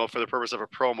understand, for the purpose of a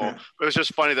promo, Yeah. but it's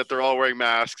just funny that they're all wearing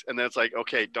masks. And then it's like,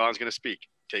 okay, Don's going to speak,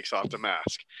 takes off the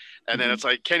mask. And then it's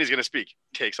like, Kenny's going to speak,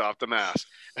 takes off the mask.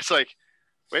 It's like,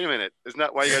 wait a minute. Isn't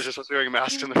that why you guys are supposed to be wearing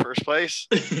masks in the first place?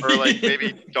 Or like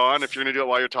maybe Don, if you're going to do it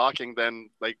while you're talking, then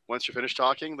like once you're finished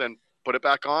talking, then put it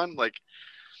back on. Like,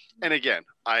 and again,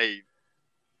 I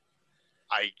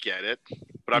get it,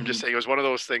 but I'm just saying it was one of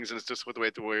those things, and it's just with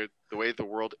the way the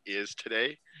world is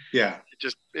today. Yeah.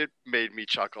 It made me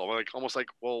chuckle. Like almost like,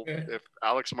 well, if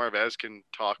Alex Marvez can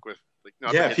talk with like,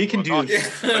 not Yeah, that if he can do talk,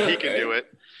 but he can do it.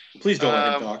 Please don't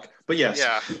let him talk. But yes.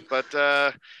 Yeah, but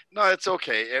no, it's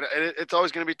okay, and it's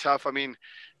always going to be tough. I mean,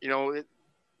 you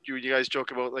guys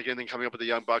joke about like anything coming up with the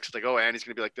Young Bucks. It's like, oh, Andy's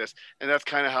going to be like this, and that's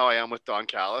kind of how I am with Don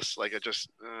Callis. Like, it just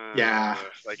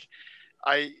like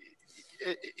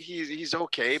he's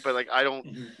okay, but like I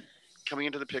don't coming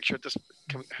into the picture at this.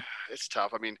 It's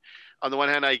tough. I mean, on the one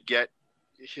hand, I get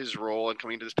his role and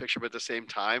coming into this picture, but at the same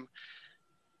time,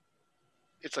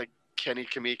 it's like Kenny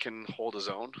Kamee can hold his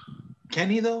own. Can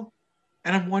he though?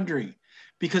 And I'm wondering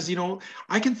because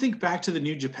I can think back to the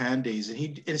New Japan days,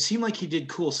 and it seemed like he did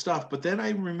cool stuff. But then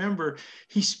I remember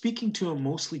he's speaking to a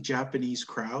mostly Japanese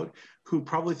crowd who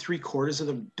probably 3/4 of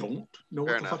them don't know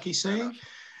what the fuck he's saying.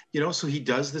 So he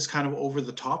does this kind of over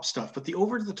the top stuff, but the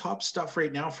over the top stuff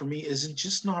right now for me isn't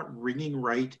just not ringing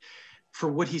right for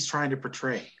what he's trying to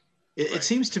portray. It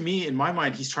seems to me, in my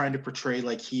mind, he's trying to portray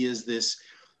like he is this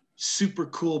super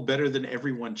cool, better than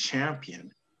everyone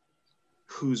champion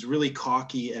who's really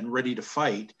cocky and ready to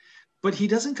fight, but he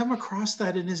doesn't come across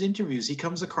that in his interviews. He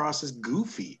comes across as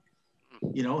goofy.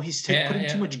 He's putting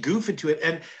too much goof into it.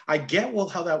 And I get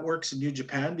how that works in New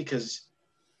Japan because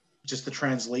just the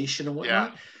translation and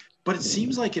whatnot. Yeah. But it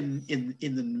seems like in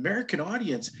the American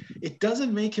audience, it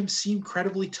doesn't make him seem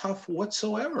credibly tough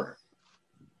whatsoever.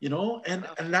 And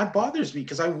that bothers me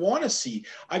because I want to see.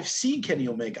 I've seen Kenny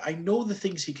Omega. I know the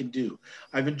things he can do.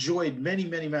 I've enjoyed many,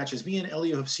 many matches. Me and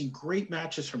Elio have seen great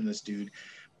matches from this dude,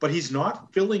 but he's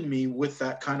not filling me with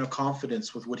that kind of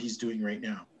confidence with what he's doing right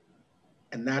now.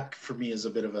 And that for me is a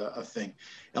bit of a thing.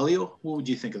 Elio, what would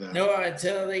you think of that? No,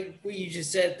 like what you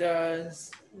just said,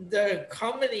 the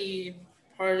comedy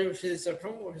part of his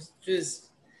promo was just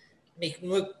make him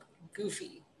look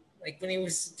goofy. Like when he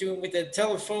was doing with the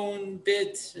telephone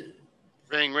bit.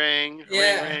 Ring, ring,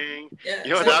 yeah. ring, ring. Yeah.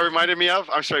 You know what that reminded me of?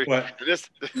 I'm sorry. What?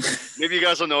 Maybe you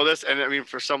guys will know this. And I mean,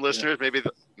 for some listeners, maybe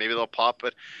they'll pop.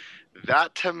 But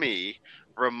that to me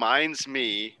reminds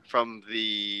me from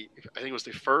I think it was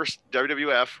the first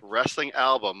WWF wrestling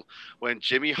album when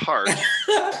Jimmy Hart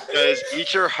does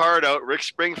Eat Your Heart Out, Rick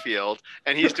Springfield,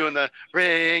 and he's doing the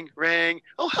ring, ring.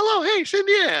 Oh, hello. Hey,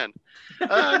 Cindy Ann.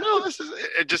 No, this is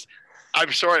it. Just,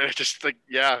 I'm sorry. I just think,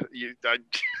 the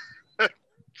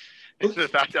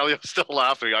fact that Elio's still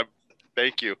laughing,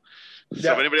 thank you.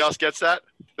 So if anybody else gets that,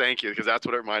 thank you, because that's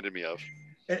what it reminded me of.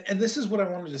 And this is what I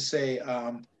wanted to say.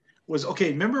 Was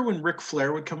okay. Remember when Ric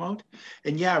Flair would come out,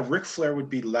 and Ric Flair would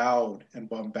be loud and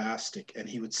bombastic, and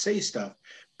he would say stuff,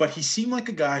 but he seemed like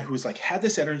a guy who was like had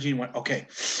this energy and went, okay,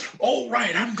 all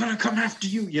right, I'm gonna come after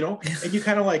you, and you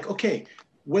kind of like, okay,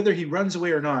 whether he runs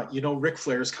away or not, Ric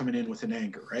Flair is coming in with an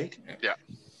anger, right? Yeah.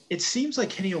 It seems like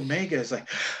Kenny Omega is like,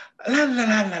 la la la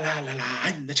la la la la,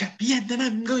 I'm the champion, and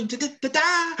I'm going to da da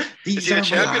da. Is he a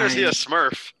champion or is he a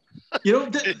Smurf? That's you're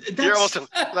almost la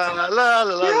la la la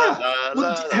la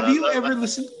la. Have you ever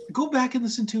listened? Go back and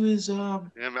listen to his the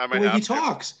way he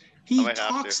talks. He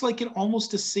talks like in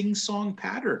almost a sing-song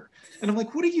pattern, and I'm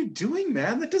like, "What are you doing,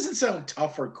 man? That doesn't sound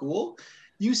tough or cool.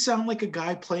 You sound like a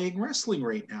guy playing wrestling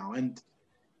right now." And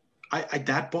I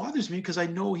that bothers me because I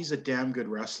know he's a damn good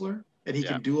wrestler and he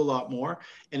can do a lot more.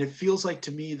 And it feels like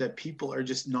to me that people are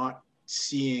just not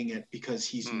seeing it because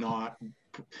he's not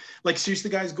Like, seriously,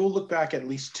 guys, go look back at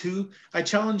least 2. I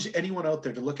challenge anyone out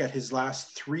there to look at his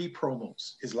last 3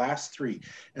 promos,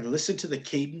 and listen to the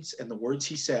cadence and the words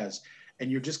he says.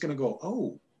 And you're just going to go,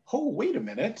 oh, wait a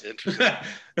minute. Interesting.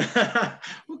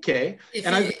 Okay.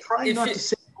 And I've been trying not to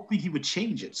say, hoping he would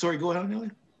change it. Sorry, go ahead,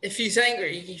 Nelly. If he's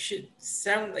angry, he should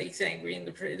sound like he's angry in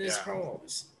his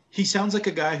promos. He sounds like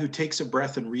a guy who takes a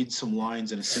breath and reads some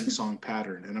lines in a sing-song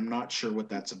pattern, and I'm not sure what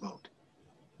that's about.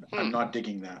 I'm not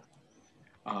digging that.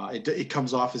 It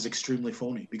comes off as extremely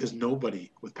phony because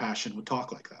nobody with passion would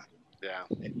talk like that. Yeah.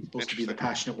 And he's supposed to be the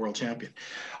passionate world champion.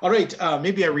 All right.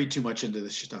 Maybe I read too much into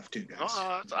this stuff too, guys.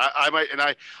 I might,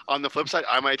 and on the flip side,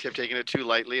 I might have taken it too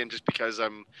lightly, and just because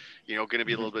I'm, going to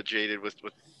be a little bit jaded with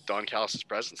Don Callis'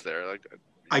 presence there. Like,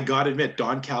 I gotta admit,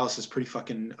 Don Callis is pretty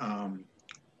fucking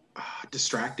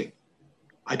distracting.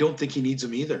 I don't think he needs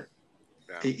him either.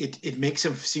 Yeah. It makes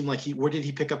him seem like where did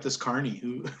he pick up this Carney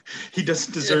who he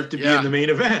doesn't deserve to be in the main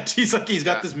event. He's got he's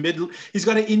got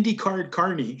an Indy card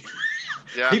Carney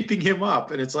hyping him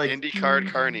up, and it's like Indy card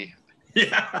Carney.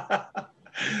 Yeah.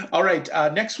 All right.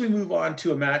 Next we move on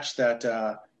to a match that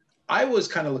I was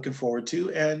kind of looking forward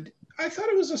to, and I thought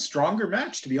it was a stronger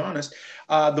match, to be honest.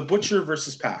 The Butcher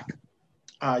versus Pac.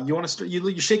 You want to start?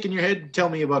 You're shaking your head. Tell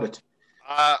me about it.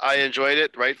 I enjoyed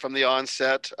it right from the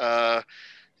onset.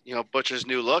 Butcher's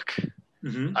new look.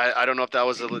 Mm-hmm. I don't know if that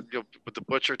was with the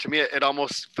Butcher. To me, it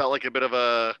almost felt like a bit of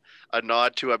a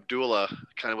nod to Abdullah,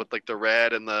 kind of with like the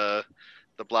red and the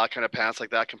black kind of pants like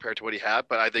that compared to what he had.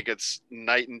 But I think it's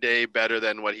night and day better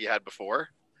than what he had before.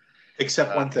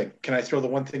 Except one thing. Can I throw the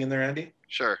one thing in there, Andy?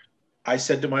 Sure. I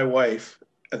said to my wife,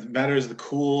 as matter as the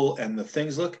cool and the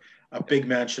things look, a big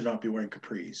man should not be wearing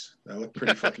capris. That looked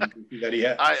pretty fucking goofy that he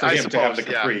had for him to have the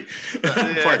capri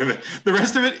part of it. The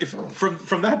rest of it,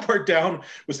 from that part down,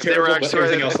 was terrible, but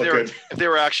everything else looked good. If they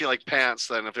were actually like pants,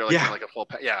 then if they're like, like a full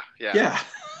pants, yeah.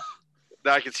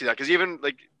 I can see that, because even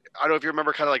like, I don't know if you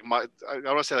remember kind of like I don't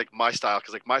want to say like my style,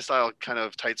 because like my style kind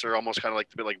of tights are almost kind of like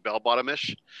a bit like bell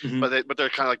bottom-ish, but they're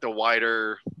kind of like the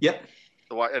wider. Yep.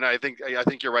 And I think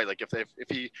you're right. Like if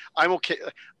he, I'm okay.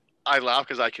 I laugh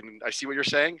because I see what you're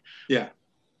saying. Yeah.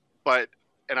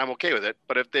 And I'm okay with it.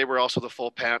 But if they were also the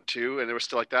full pant too, and they were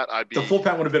still like that, I'd be. The full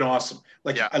pant would have been awesome.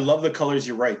 Like, I love the colors.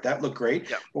 You're right. That looked great.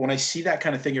 Yeah. But when I see that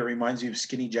kind of thing, it reminds me of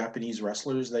skinny Japanese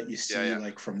wrestlers that you see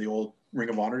like from the old Ring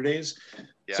of Honor days.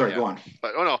 Yeah, Sorry, go on.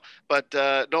 But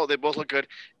no, they both look good.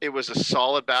 It was a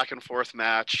solid back and forth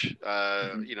match.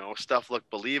 Stuff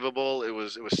looked believable. It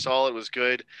was solid. It was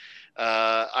good.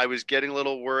 I was getting a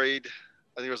little worried.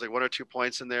 I think there was like 1 or 2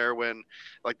 points in there when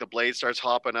like the blade starts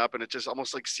hopping up, and it just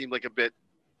almost like seemed like a bit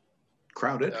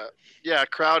crowded.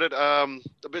 Crowded. A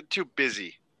bit too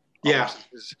busy. Yeah.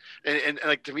 And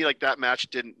like to me, like that match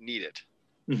didn't need it.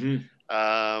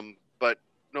 Mm-hmm. But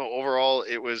no, overall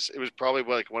it was probably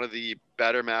like one of the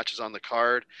better matches on the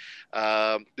card.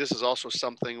 This is also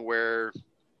something where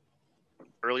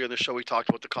earlier in the show we talked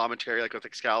about the commentary, like with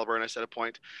Excalibur, and I said a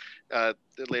point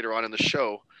later on in the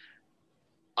show.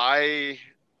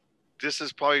 This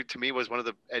is probably to me was one of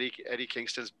the Eddie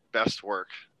Kingston's best work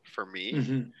for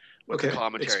me with the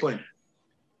commentary. Explain.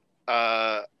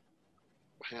 Hang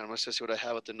on, let's just see what I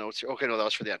have with the notes here. Okay, no, that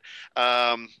was for the end.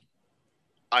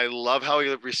 I love how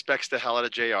he respects the hell out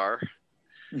of JR.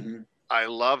 Mm-hmm. I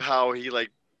love how he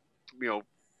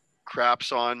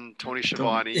craps on Tony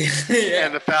Schiavone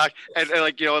and the fact and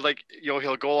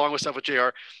he'll go along with stuff with JR,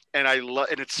 and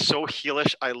and it's so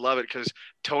heelish. I love it because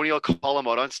Tony will call him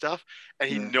out on stuff and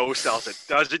he no sells it,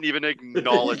 doesn't even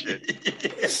acknowledge it.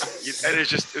 And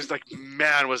it was like,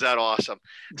 man, was that awesome.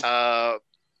 So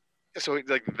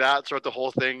like that throughout the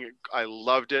whole thing, I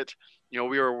loved it.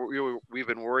 We've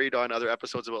been worried on other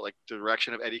episodes about like the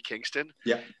direction of Eddie Kingston.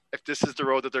 Yeah. If this is the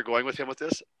road that they're going with him with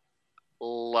this,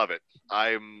 love it.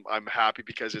 I'm happy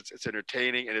because it's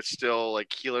entertaining and it's still like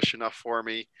heelish enough for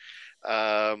me.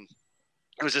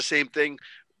 It was the same thing,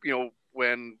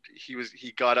 when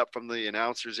he got up from the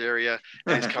announcers area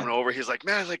and he's coming over, he's like,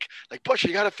 man, like Butcher,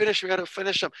 we gotta finish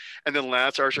him. And then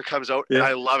Lance Archer comes out and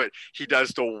I love it. He does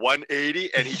the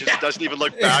 180 and he just doesn't even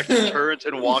look back. He turns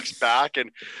and walks back,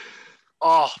 and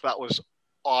that was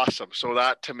awesome. So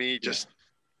that to me just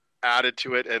added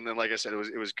to it. And then, like I said,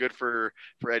 it was good for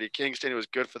Eddie Kingston. It was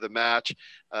good for the match.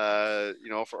 For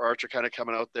Archer kind of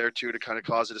coming out there too to kind of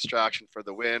cause a distraction for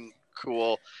the win.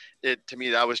 Cool. To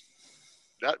me,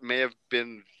 that may have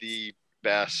been the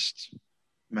best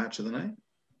match of the night.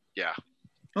 Yeah.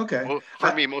 Okay. Well,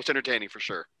 for me, most entertaining for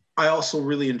sure. I also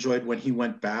really enjoyed when he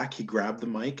went back, he grabbed the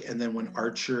mic, and then when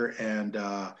Archer and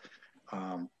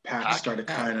Pac started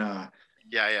kind of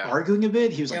Yeah. arguing a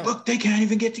bit. He was like, look, they can't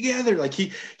even get together. Like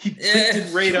he picked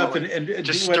it right up and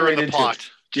just went stirring right the pot.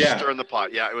 Just stirring the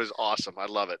pot. Yeah, it was awesome. I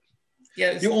love it.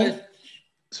 Yeah.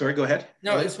 Sorry, go ahead.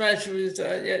 No, this match was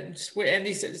just what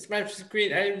Andy said. This match was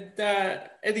great.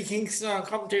 Eddie Kingston on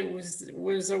commentary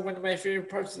was one of my favorite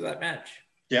parts of that match.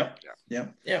 Yeah.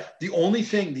 The only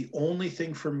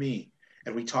thing for me,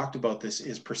 and we talked about this,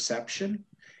 is perception.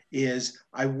 Is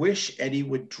I wish Eddie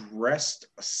would dress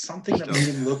something that made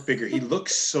him look bigger. He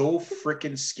looks so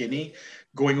freaking skinny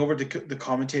going over to the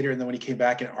commentator, and then when he came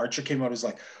back and Archer came out, he was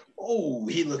like, oh,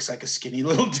 he looks like a skinny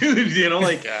little dude, you know,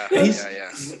 like there's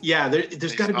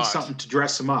got to be something to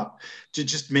dress him up, to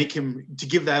just make him, to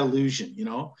give that illusion, you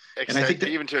know. And I think that,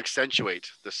 even to accentuate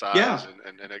the size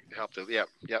and help to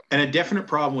And a definite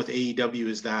problem with AEW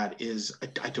is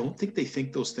I don't think they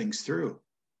think those things through,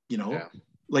 you know. Yeah.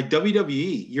 Like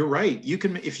WWE, you're right.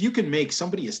 If you can make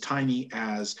somebody as tiny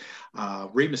as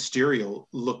Rey Mysterio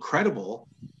look credible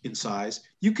in size,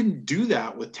 you can do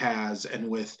that with Taz and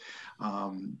with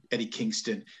Eddie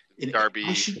Kingston. Darby.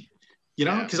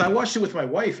 Because I watched it with my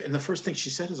wife, and the first thing she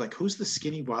said is like, "Who's the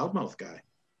skinny wildmouth guy?"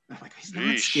 And I'm like, "He's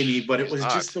not skinny, but it was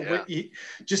just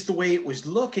the way it was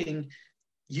looking."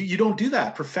 You don't do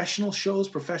that. Professional shows,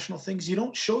 professional things, you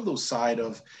don't show those side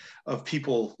of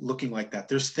people looking like that.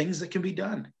 There's things that can be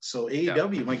done. So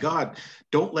AEW, my God,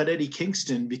 don't let Eddie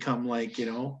Kingston become like, you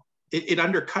know, it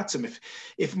undercuts him.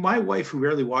 If my wife, who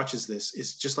rarely watches this,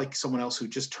 is just like someone else who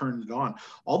just turned it on,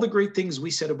 all the great things we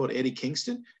said about Eddie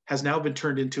Kingston has now been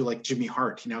turned into like Jimmy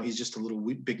Hart. Now he's just a little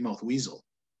big mouth weasel.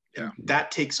 And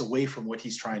that takes away from what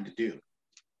he's trying to do.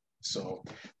 So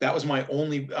that was my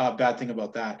only bad thing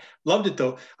about that. Loved it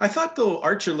though. I thought though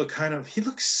Archer he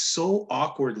looks so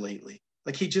awkward lately.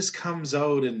 Like he just comes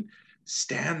out and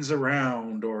stands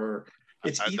around, or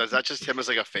is that just him as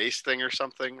like a face thing or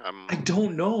something? I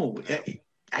don't know.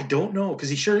 I don't know, because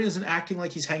he sure isn't acting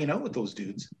like he's hanging out with those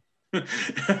dudes.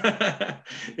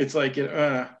 It's like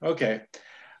okay.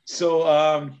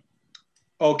 So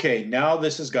okay, now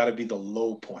this has got to be the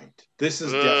low point. This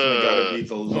has definitely got to be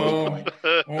the low point.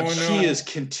 She is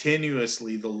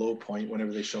continuously the low point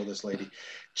whenever they show this lady.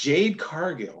 Jade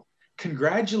Cargill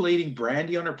congratulating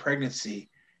Brandy on her pregnancy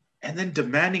and then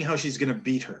demanding how she's going to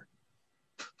beat her.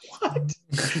 What?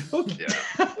 Okay.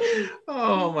 Yeah.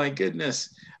 Oh, my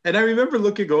goodness. And I remember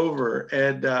looking over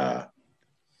and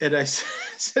I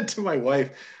said to my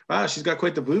wife, wow, she's got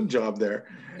quite the boob job there.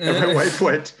 And my wife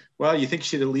went, well, you think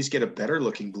she'd at least get a better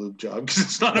looking boob job because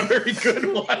it's not a very good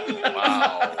one.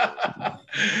 Wow.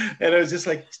 And I was just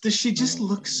like, does she just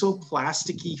look so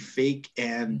plasticky, fake?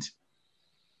 And,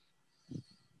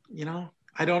 you know,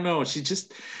 I don't know. She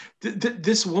just,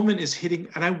 this woman is hitting,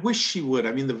 and I wish she would.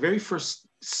 I mean, the very first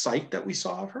sight that we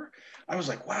saw of her, I was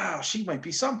like, wow, she might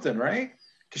be something, right?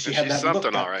 Because she had that look,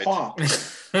 that pop.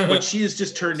 But she has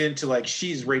just turned into like,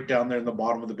 she's right down there in the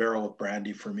bottom of the barrel with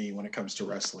Brandy for me when it comes to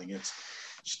wrestling. It's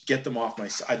get them off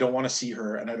I don't want to see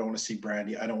her, and I don't want to see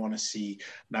Brandy. I don't want to see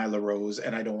Nyla Rose,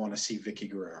 and I don't want to see Vicky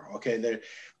Guerrero. Okay,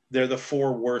 they're the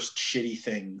four worst shitty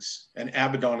things, and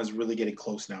Abaddon is really getting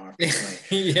close now after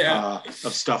tonight.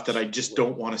 Of stuff that I just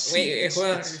don't want to see.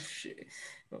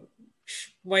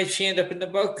 Might she end up in the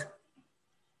book?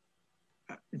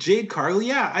 Jade Cargill,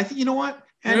 yeah, I think, you know what?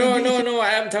 No, I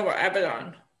haven't talked about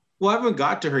Abaddon. Well, I haven't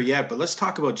got to her yet, but let's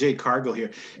talk about Jade Cargill here.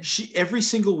 Every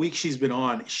single week she's been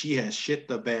on, she has shit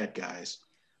the bed, guys.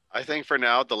 I think for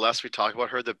now, the less we talk about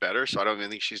her, the better. So I don't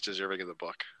even think she's deserving of the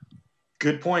book.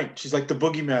 Good point. She's like the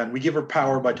boogeyman. We give her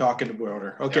power by talking about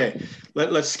her. Okay,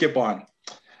 let's skip on.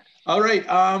 All right,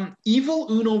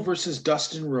 Evil Uno versus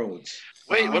Dustin Rhodes.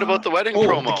 Wait, what about the wedding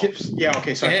promo? Yeah,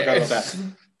 okay, so I forgot about that.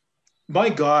 My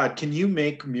God, can you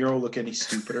make Miro look any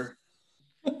stupider?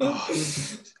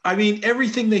 I mean,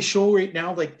 everything they show right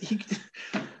now, like even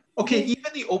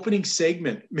the opening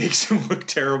segment makes him look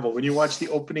terrible when you watch the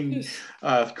opening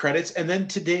credits. And then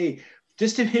today,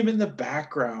 just him in the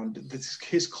background,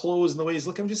 his clothes and the way he's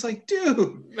looking, I'm just like,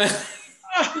 dude.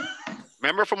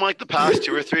 Remember from like the past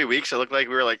 2 or 3 weeks, it looked like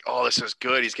we were like, oh, this is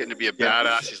good. He's getting to be a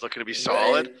badass. He's looking to be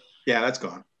solid. Yeah, that's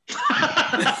gone.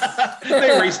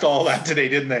 They erased all that today,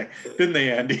 didn't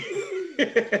they, Andy?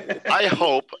 I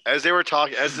hope, as they were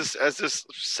talking, as this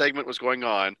segment was going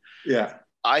on,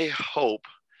 I hope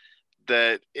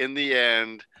that in the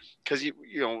end, because you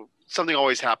know something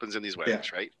always happens in these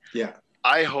weddings, right? Yeah.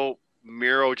 I hope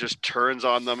Miro just turns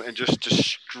on them and just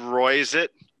destroys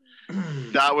it.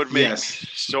 That would make me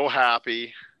so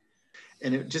happy.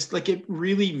 And it just like it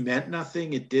really meant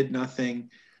nothing. It did nothing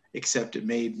except it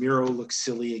made Miro look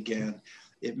silly again.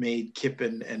 It made Kip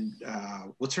and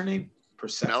what's her name?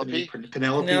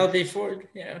 Penelope Ford,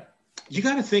 yeah. You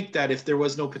got to think that if there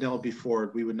was no Penelope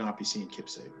Ford, we would not be seeing Kip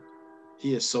Sabian.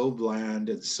 He is so bland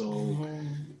and so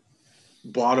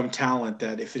bottom talent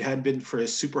that if it hadn't been for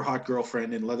his super hot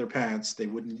girlfriend in leather pants, they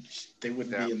wouldn't be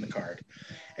in the card.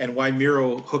 And why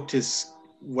Miro hooked his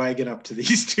wagon up to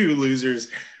these two losers,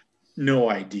 no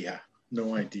idea.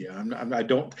 I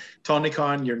don't. Tony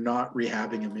Khan, you're not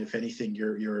rehabbing him. If anything,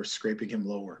 you're scraping him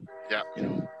lower. Yeah. You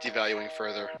know, Devaluing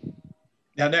further.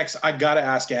 Now, next, I got to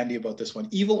ask Andy about this one.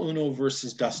 Evil Uno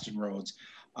versus Dustin Rhodes.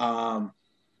 I'm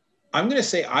going to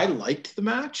say I liked the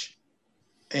match.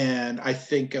 And I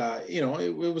think,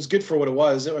 it was good for what it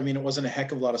was. I mean, it wasn't a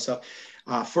heck of a lot of stuff.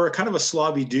 For a kind of a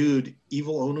slobby dude,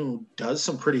 Evil Uno does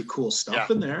some pretty cool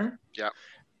stuff in there. Yeah.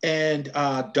 And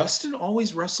Dustin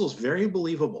always wrestles very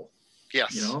believable.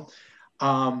 Yes. You know?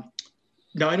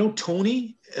 Now, I know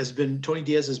Tony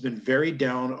Diaz has been very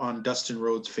down on Dustin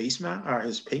Rhodes'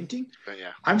 his painting. But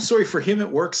yeah. I'm sorry, for him, it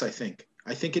works, I think.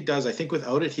 I think it does. I think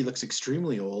without it, he looks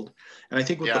extremely old. And I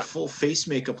think with the full face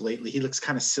makeup lately, he looks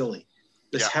kind of silly.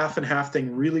 This half and half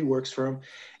thing really works for him.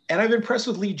 And I've been impressed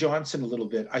with Lee Johnson a little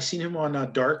bit. I seen him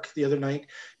on Dark the other night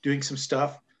doing some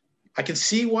stuff. I can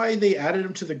see why they added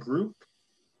him to the group.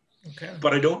 Okay.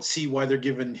 But I don't see why they're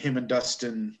giving him and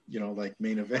Dustin, like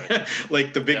main event,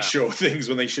 like the big show things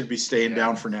when they should be staying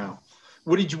down for now.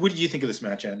 What did you think of this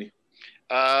match, Andy?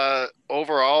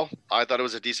 Overall, I thought it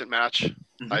was a decent match.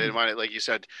 Mm-hmm. I didn't mind it. Like you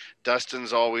said,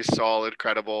 Dustin's always solid,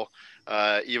 credible.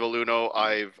 Evil Uno,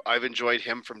 I've enjoyed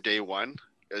him from day one.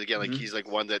 Again, like he's like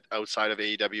one that outside of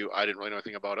AEW, I didn't really know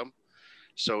anything about him.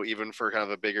 So even for kind of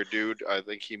a bigger dude, I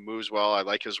think he moves well. I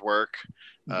like his work.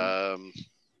 Mm-hmm.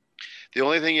 The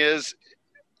only thing is,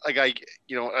 like I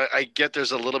get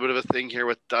there's a little bit of a thing here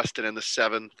with Dustin and the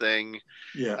 7 thing.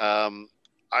 Yeah.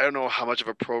 I don't know how much of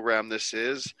a program this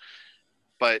is,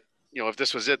 but if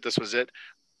this was it, this was it.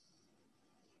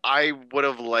 I would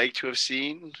have liked to have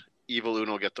seen Evil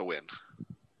Uno get the win.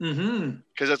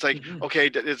 Because it's like, okay,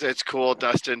 it's cool.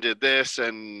 Dustin did this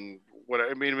and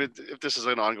whatever. I mean, if this is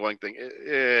an ongoing thing,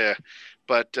 yeah.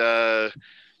 But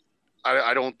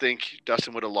I don't think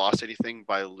Dustin would have lost anything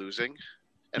by losing,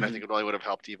 and I think it probably would have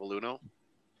helped Evil Uno.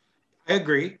 I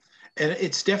agree, and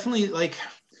it's definitely like,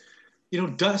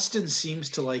 Dustin seems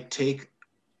to like take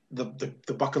the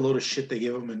bucket load of shit they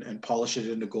give him and polish it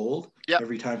into gold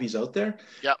every time he's out there.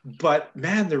 Yeah. But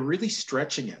man, they're really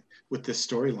stretching it with this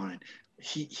storyline.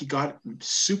 He got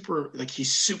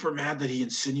he's super mad that he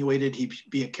insinuated he'd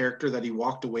be a character that he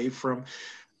walked away from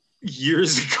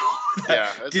years ago.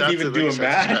 Didn't even do a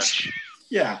match.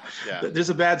 Yeah. There's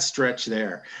a bad stretch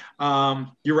there.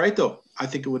 You're right, though. I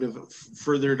think it would have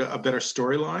furthered a better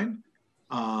storyline.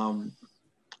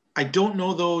 I don't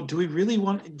know, though. Do we really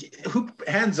want?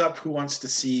 Hands up, who wants to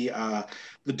see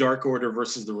the Dark Order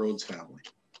versus the Rhodes family?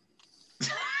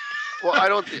 Well, I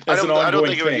don't think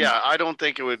it would. Yeah, I don't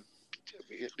think it would.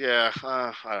 Yeah,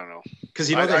 I don't know. Because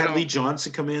they had Lee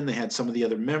Johnson come in. They had some of the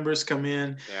other members come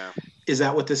in. Yeah. Is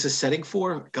that what this is setting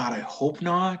for? God, I hope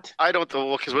not. I don't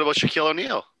know. Because what about Shaquille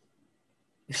O'Neal?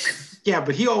 Yeah,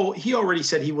 but he already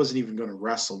said he wasn't even going to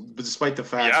wrestle, but despite the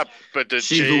fact but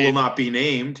who will not be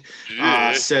named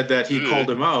said that he called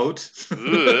him out.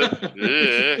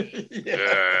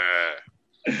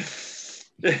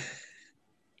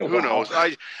 Who knows?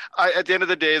 I at the end of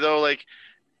the day, though, like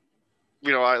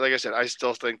I said, I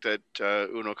still think that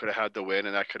Uno could have had the win,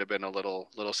 and that could have been a little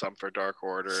something for Dark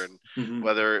Order, and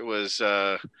whether it was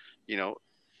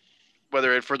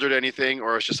whether it furthered anything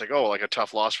or it's just like a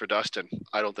tough loss for Dustin,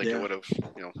 I don't think it would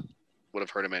have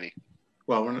hurt him any.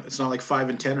 Well, it's not like 5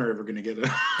 and 10 are ever going to get it.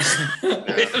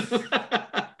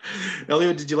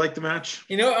 Elliot, did you like the match?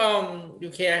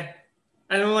 Okay.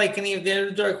 I don't like any of the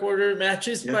other Dark Order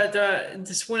matches, but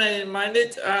this one I didn't mind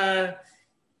it.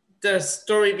 The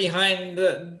story behind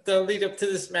the lead up to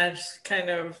this match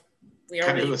we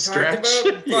already talked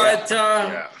about. But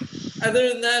other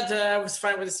than that, I was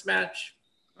fine with this match.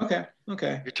 Okay.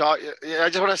 I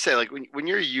just want to say, like, when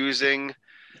you're using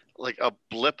like a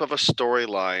blip of a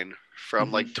storyline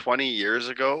from like 20 years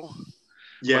ago,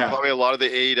 when probably a lot of the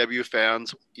AEW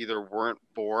fans either weren't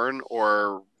born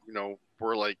or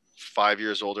were like 5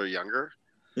 years old or younger.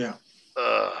 Yeah.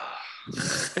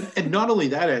 And not only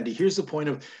that, Andy, here's the point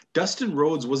of Dustin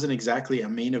Rhodes wasn't exactly a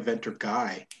main eventer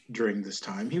guy during this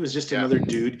time. He was just another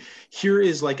dude. Here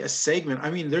is like a segment. I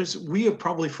mean, we have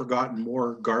probably forgotten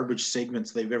more garbage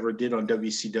segments they've ever did on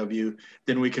WCW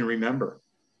than we can remember.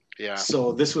 Yeah.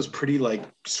 So this was pretty like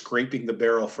scraping the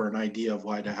barrel for an idea of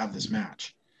why to have this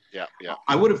match. Yeah.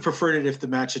 I would have preferred it if the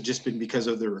match had just been because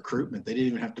of their recruitment. They didn't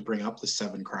even have to bring up the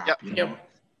 7 crap.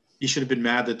 He should have been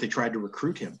mad that they tried to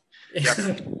recruit him.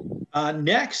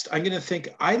 Next, I'm going to think,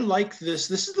 I like this.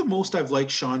 This is the most I've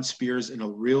liked Sean Spears in a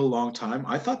real long time.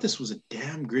 I thought this was a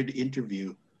damn good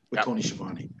interview with Yep. Tony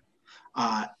Schiavone.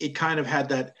 It kind of had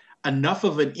that enough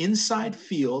of an inside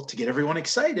feel to get everyone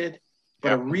excited,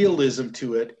 but a Yep. realism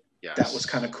to it Yes. that was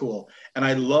kind of cool. And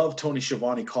I love Tony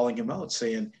Schiavone calling him out,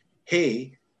 saying, hey,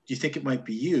 do you think it might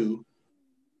be you?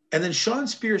 And then Sean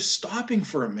Spears stopping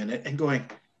for a minute and going,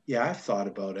 yeah, I've thought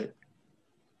about it,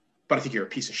 but I think you're a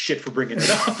piece of shit for bringing it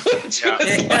up.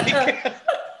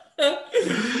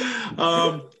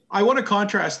 I want to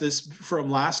contrast this from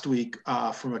last week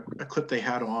from a clip they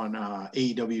had on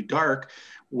AEW Dark,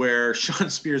 where Sean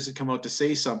Spears had come out to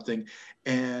say something,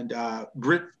 and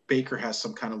Britt Baker has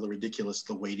some kind of ridiculous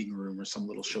The Waiting Room or some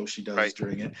little show she does Right.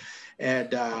 during it,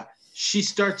 and she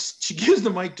gives the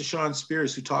mic to Sean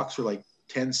Spears, who talks for like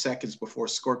 10 seconds before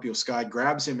Scorpio Sky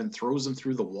grabs him and throws him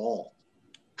through the wall.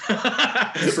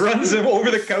 Runs him over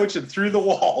the couch and through the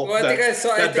wall. Well, I think I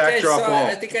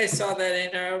saw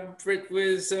that, and Britt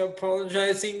was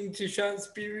apologizing to Sean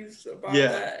Spears about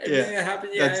that. Everything that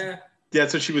happened. Yeah,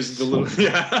 so she was the little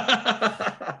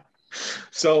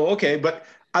So okay, but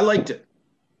I liked it.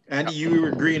 Andy, you were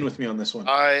agreeing with me on this one.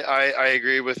 I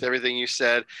agree with everything you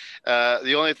said.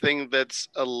 The only thing that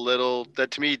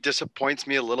to me disappoints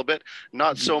me a little bit,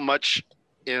 not so much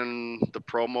in the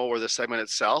promo or the segment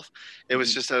itself. It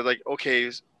was just like,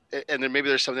 okay, and then maybe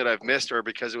there's something that I've missed, or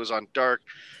because it was on Dark,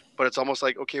 but it's almost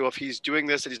like, okay, well, if he's doing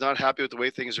this and he's not happy with the way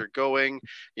things are going,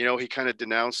 he kind of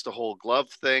denounced the whole glove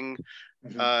thing.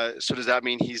 So does that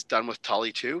mean he's done with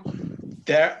Tully too?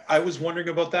 I was wondering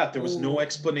about that. There was no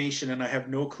explanation, and I have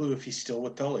no clue if he's still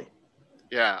with Tully.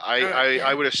 Yeah,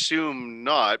 I would assume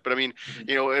not, but I mean,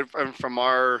 and from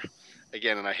our,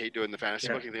 again, and I hate doing the fantasy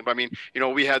booking thing, but I mean,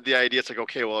 we had the idea. It's like,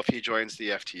 okay, well, if he joins the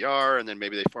FTR and then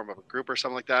maybe they form up a group or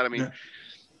something like that. I mean,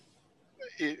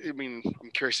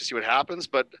 I'm curious to see what happens,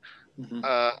 but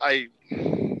I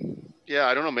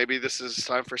don't know. Maybe this is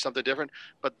time for something different.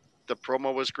 But the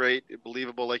promo was great,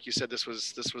 believable. Like you said, this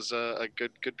was a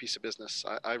good piece of business.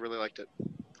 I really liked it.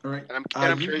 All right, and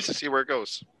I'm curious to see where it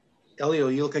goes. Elio,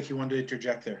 you look like you wanted to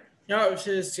interject there. No, I was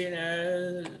just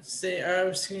gonna say I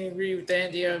was gonna agree with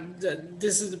Andy.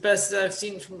 This is the best that I've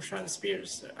seen from Sean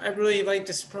Spears. I really like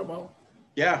this promo.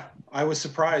 Yeah, I was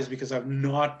surprised because I've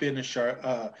not been a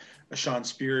Sean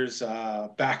Spears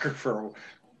backer for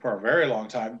a very long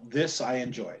time. This I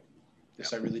enjoyed.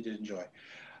 I really did enjoy.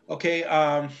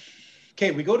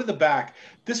 Okay, we go to the back.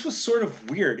 This was sort of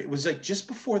weird. It was like just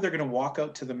before they're going to walk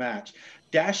out to the match,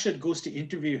 Dasha goes to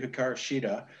interview Hikaru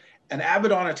Shida, and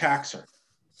Abaddon attacks her.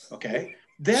 Okay,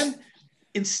 then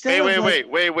instead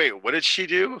wait. What did she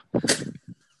do?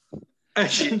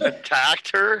 She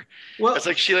attacked her. Well, it's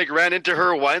like she ran into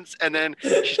her once, and then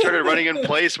she started running in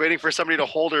place, waiting for somebody to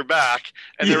hold her back,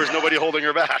 and there was nobody holding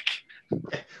her back.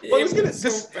 Well,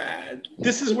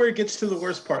 this is where it gets to the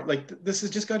worst part. Like, this has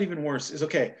just got even worse. Is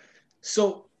okay.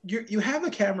 So you have a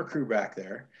camera crew back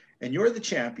there, and you're the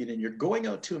champion, and you're going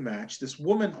out to a match. This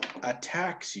woman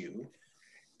attacks you,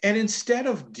 and instead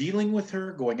of dealing with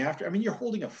her, going after, you're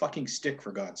holding a fucking stick,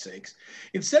 for God's sakes.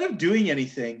 Instead of doing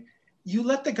anything, you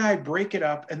let the guy break it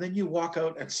up, and then you walk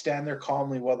out and stand there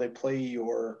calmly while they play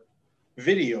your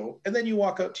video, and then you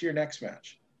walk out to your next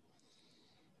match.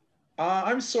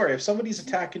 I'm sorry, if somebody's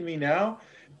attacking me now,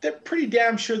 they're pretty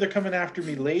damn sure they're coming after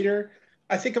me later.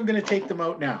 I think I'm going to take them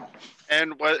out now.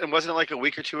 And wasn't it like a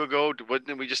week or two ago?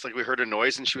 Wasn't we just we heard a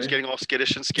noise and she was getting all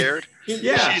skittish and scared?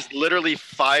 Yeah. She's literally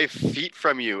 5 feet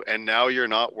from you, and now you're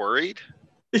not worried?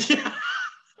 Yeah.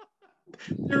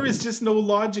 There is just no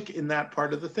logic in that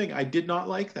part of the thing. I did not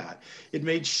like that. It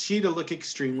made Shida look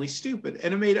extremely stupid,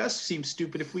 and it made us seem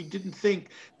stupid if we didn't think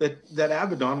that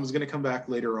Abaddon was going to come back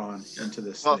later on into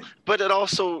this thing. But it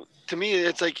also, to me,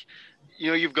 it's like,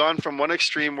 you've gone from one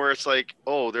extreme where it's like,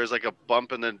 oh, there's like a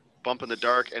bump in the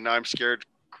dark, and now I'm scared,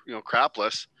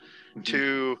 crapless,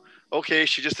 to, okay,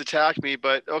 she just attacked me,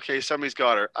 but okay, somebody's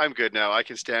got her. I'm good now. I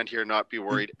can stand here and not be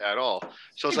worried at all.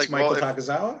 So it's like, Michael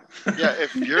Takazawa. Yeah,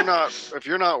 if you're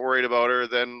not worried about her,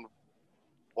 then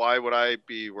why would I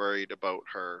be worried about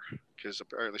her? Because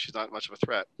apparently she's not much of a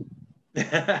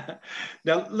threat.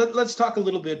 Now let's talk a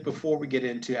little bit before we get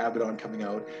into Abaddon coming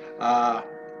out.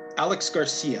 Alex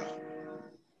Garcia.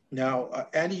 Now,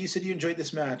 Andy, you said you enjoyed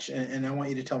this match, and I want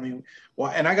you to tell me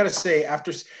why. And I got to say,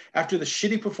 after the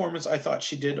shitty performance I thought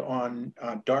she did on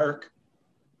Dark,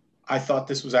 I thought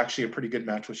this was actually a pretty good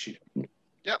match with Shida.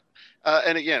 Yep.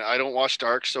 And again, I don't watch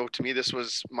Dark, so to me, this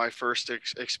was my first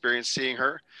experience seeing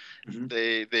her.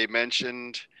 They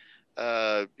mentioned,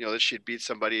 that she'd beat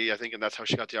somebody, I think, and that's how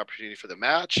she got the opportunity for the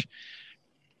match.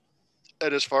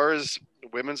 And as far as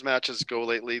women's matches go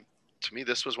lately, to me,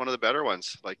 this was one of the better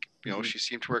ones. Like, you know, Mhm. she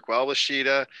seemed to work well with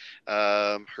Sheeta.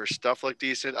 Her stuff looked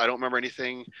decent. I don't remember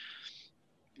anything,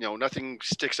 you know, nothing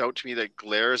sticks out to me that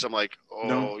glares. I'm like, oh,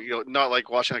 No. you know, not like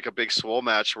watching like a big swole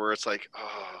match where it's like,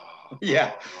 oh,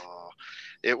 Yeah.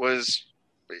 it was,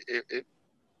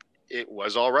 it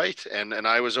was all right. And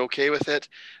I was okay with it.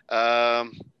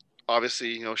 Obviously,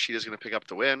 you know, Sheeta's going to pick up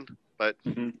the win, but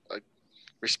Mhm. a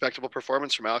respectable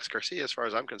performance from Alex Garcia, as far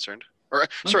as I'm concerned. Or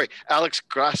sorry, Alex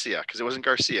Gracia, because it wasn't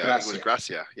Garcia. It was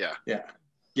Gracia. Yeah.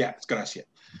 Yeah, it's Gracia.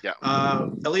 Yeah.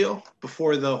 Elio,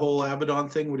 before the whole Abaddon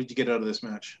thing, what did you get out of this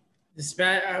match? This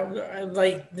match, I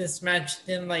like this match.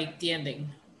 Didn't like the ending.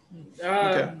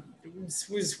 Okay. This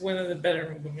was one of the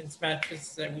better women's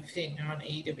matches that we've seen on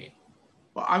AEW.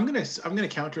 Well, I'm gonna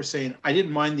counter saying I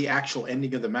didn't mind the actual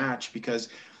ending of the match because,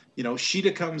 you know,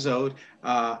 Sheeta comes out,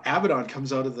 Abaddon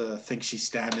comes out of the thing, she's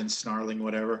standing, snarling,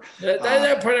 whatever.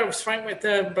 That part I was fine with,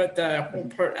 but the whole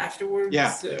part afterwards.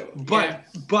 Yeah,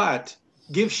 but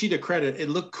give Sheeta credit. It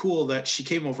looked cool that she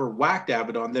came over, whacked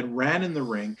Abaddon, then ran in the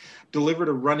ring, delivered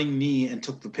a running knee, and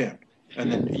took the pin. And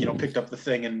then, you know, picked up the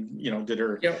thing and, you know, did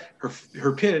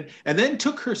her pin, and then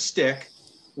took her stick,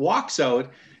 walks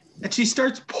out, and she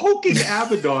starts poking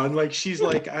Abaddon like she's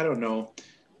like, I don't know.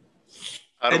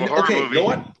 Out of a horror movie. You know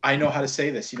what? I know how to say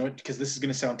this, you know, because this is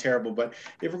going to sound terrible, but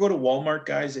you ever go to Walmart,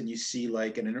 guys, and you see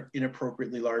like an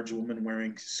inappropriately large woman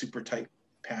wearing super tight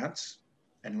pants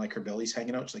and like her belly's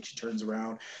hanging out? It's like she turns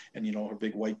around and, you know, her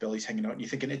big white belly's hanging out. And you're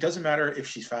thinking, it doesn't matter if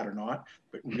she's fat or not,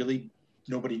 but really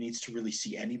nobody needs to really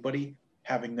see anybody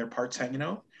having their parts hanging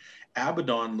out.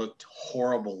 Abaddon looked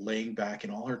horrible laying back in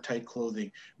all her tight clothing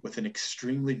with an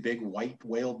extremely big white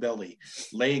whale belly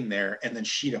laying there, and then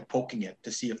Sheeta poking it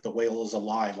to see if the whale is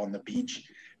alive on the beach.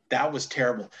 That was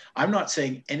terrible. I'm not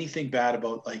saying anything bad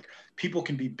about, like, people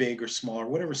can be big or small or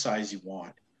whatever size you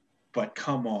want, but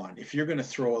come on, if you're going to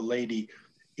throw a lady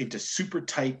into super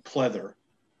tight pleather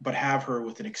but have her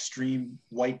with an extreme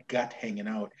white gut hanging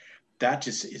out, that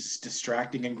just is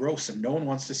distracting and gross, and no one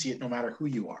wants to see it no matter who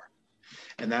you are.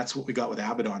 And that's what we got with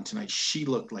Abaddon tonight. She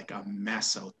looked like a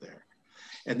mess out there.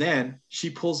 And then she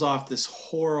pulls off this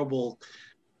horrible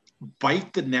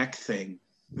bite the neck thing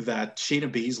that Shayna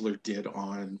Baszler did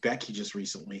on Becky just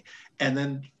recently. And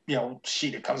then, you know,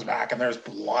 Sheeta comes back and there's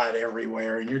blood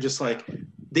everywhere. And you're just like,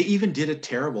 they even did it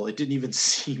terrible. It didn't even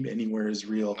seem anywhere as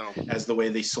real as the way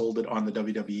they sold it on the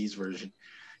WWE's version.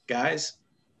 Guys,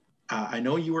 I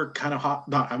know you were kind of hot,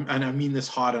 and I mean this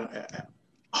hot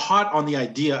on the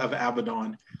idea of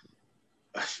Abaddon.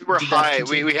 We were high.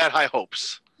 We had high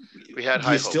hopes. We had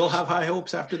high hopes. Do you still have high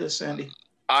hopes after this, Sandy?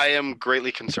 I am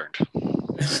greatly concerned.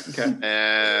 Okay.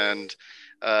 And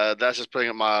that's just putting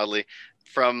it mildly.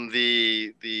 From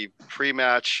the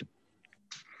pre-match,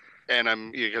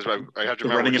 and because I have to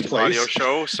remember it's an audio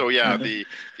show. So yeah, the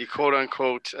quote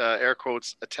unquote air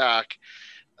quotes attack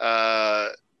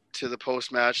to the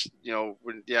post match, you know,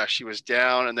 when she was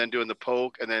down and then doing the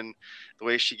poke and then the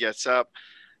way she gets up.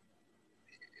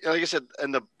 Like I said,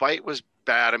 and the bite was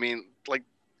bad. I mean, like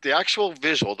the actual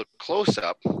visual, the close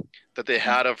up that they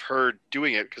had of her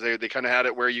doing it, because they kind of had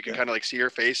it where you can kind of like see her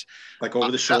face, like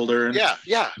over the shoulder.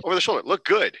 Over the shoulder. Looked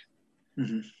good.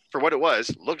 Mm-hmm. For what it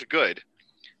was, looked good.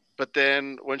 But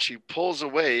then when she pulls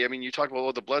away, I mean, you talk about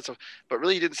all the blood stuff, but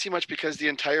really you didn't see much because the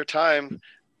entire time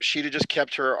she'd have just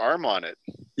kept her arm on it.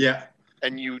 Yeah.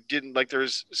 And you didn't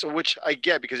which I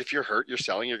get, because if you're hurt, you're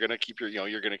selling, you're going to keep you're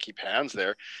going to keep hands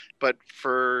there. But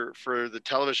for the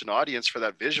television audience, for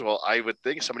that visual, I would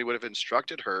think somebody would have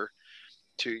instructed her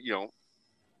to,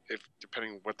 if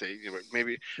depending on what they,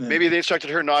 maybe they instructed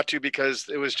her not to, because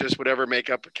it was just whatever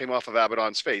makeup came off of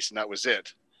Abaddon's face and that was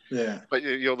it. Yeah. But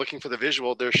looking for the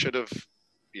visual, there should have,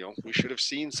 we should have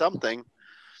seen something.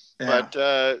 Yeah.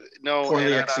 But no,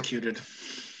 poorly executed.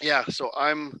 Yeah. So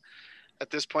I'm at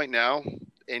this point now,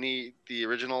 the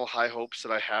original high hopes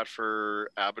that I had for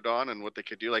Abaddon and what they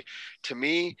could do, like, to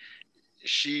me,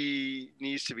 she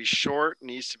needs to be short,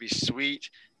 needs to be sweet.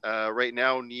 Right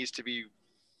now needs to be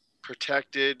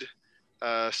protected /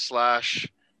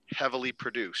 heavily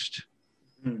produced.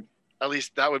 Mm. At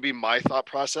least that would be my thought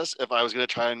process if I was going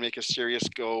to try and make a serious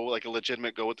go, like a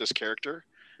legitimate go with this character.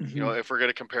 Mm-hmm. If we're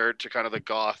going to compare it to kind of the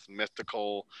goth,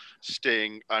 mythical,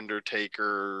 Sting,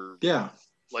 Undertaker,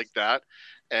 like that.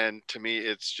 And to me,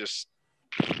 it's just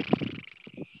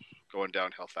going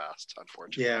downhill fast,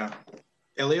 unfortunately. Yeah.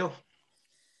 Elio?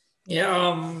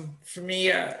 Yeah, for me,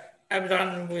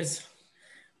 Abaddon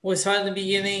was hot in the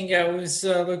beginning. I was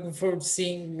looking forward to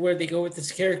seeing where they go with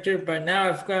this character, but now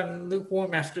I've gotten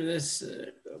lukewarm after this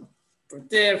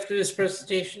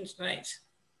presentation tonight.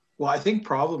 Well, I think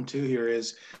problem too here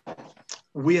is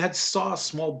we had saw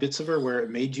small bits of her where it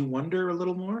made you wonder a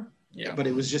little more. Yeah. But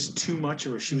it was just too much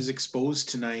of her. She was exposed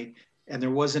tonight, and there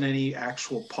wasn't any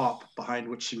actual pop behind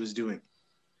what she was doing.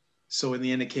 So in the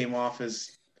end, it came off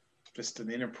as just an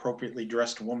inappropriately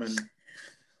dressed woman,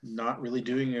 not really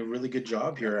doing a really good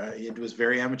job here. It was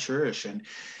very amateurish,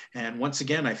 and once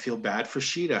again, I feel bad for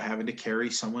Shida having to carry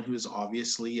someone who is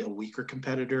obviously a weaker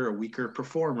competitor, a weaker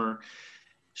performer.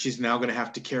 She's now going to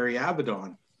have to carry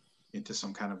Abaddon into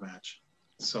some kind of match.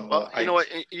 So Well, you know what?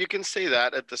 You can say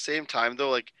that at the same time,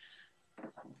 though. Like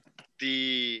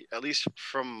at least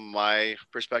from my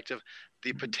perspective,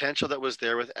 the potential that was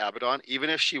there with Abaddon, even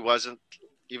if she wasn't,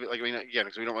 even like, I mean, again,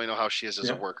 because we don't really know how she is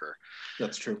as a worker.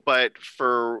 That's true. But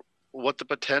for what the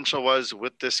potential was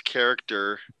with this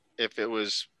character, if it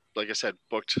was, like I said,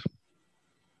 booked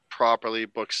properly,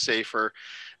 booked safer,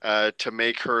 to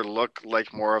make her look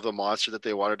like more of the monster that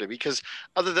they wanted to be. Because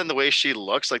other than the way she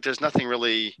looks, like there's nothing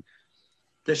really.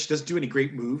 Yeah, she doesn't do any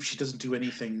great moves. She doesn't do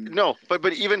anything. No, but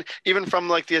even from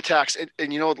like the attacks,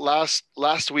 and you know,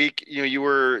 last week, you know, you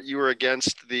were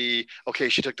against the, okay,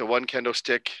 she took the one kendo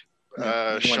stick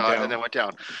shot and then went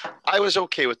down. I was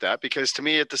okay with that, because to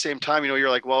me, at the same time, you know, you're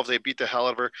like, well, if they beat the hell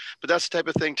out of her, but that's the type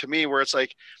of thing to me where it's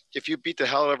like, if you beat the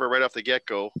hell out of her right off the get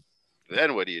go,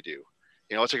 then what do? You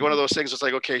know, it's like one of those things. It's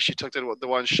like, okay, she took the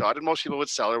one shot, and most people would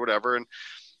sell or whatever, and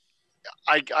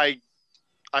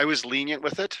I was lenient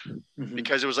with it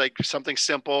because it was like something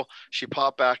simple. She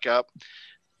popped back up.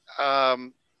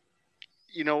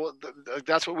 You know,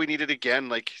 that's what we needed again.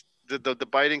 Like the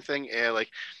biting thing, like,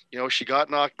 you know, she got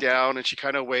knocked down and she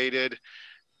kind of waited.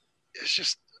 It's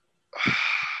just,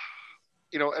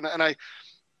 you know, and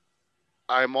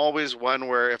I'm always one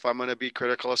where if I'm going to be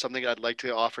critical of something, I'd like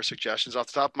to offer suggestions off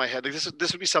the top of my head. Like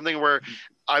this would be something where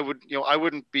I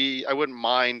wouldn't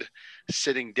mind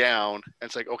sitting down and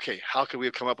it's like, okay, how can we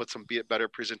come up with some better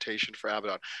presentation for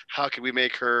Abaddon? How can we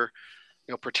make her,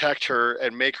 you know, protect her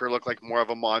and make her look like more of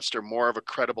a monster, more of a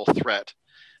credible threat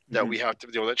that we have to,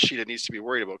 you know, that Shida needs to be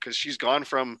worried about, because she's gone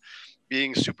from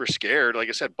being super scared, like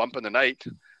I said, bumping during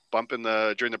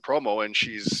the promo, and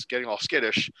she's getting all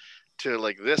skittish, to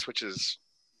like this, which is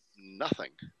nothing.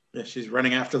 Yeah, she's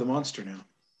running after the monster now.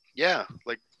 Yeah,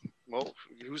 like, well,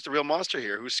 who's the real monster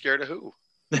here? Who's scared of who?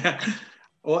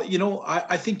 Well, you know,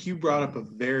 I think you brought up a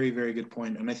very, very good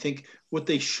point. And I think what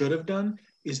they should have done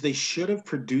is they should have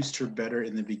produced her better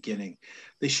in the beginning.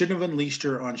 They shouldn't have unleashed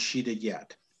her on Shida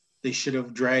yet. They should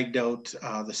have dragged out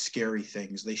the scary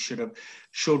things. They should have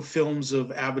showed films of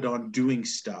Abaddon doing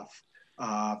stuff.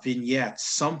 Vignettes,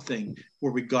 something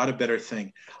where we got a better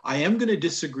thing. I am going to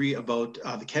disagree about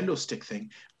the kendo stick thing,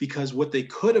 because what they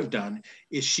could have done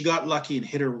is she got lucky and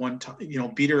hit her one time, you know,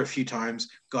 beat her a few times,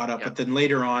 got up, but then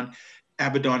later on,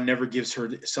 Abaddon never gives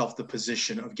herself the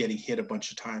position of getting hit a bunch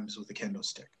of times with a kendo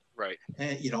stick. Right.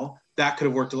 And, you know, that could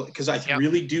have worked a lot, because I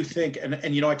really do think,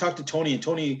 and, you know, I talked to Tony, and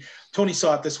Tony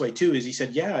saw it this way too, is he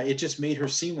said, yeah, it just made her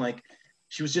seem like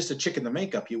she was just a chick in the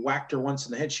makeup. You whacked her once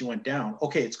in the head, she went down.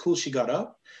 Okay, it's cool she got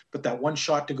up, but that one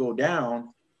shot to go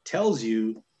down tells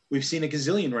you, we've seen a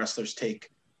gazillion wrestlers take,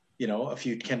 you know, a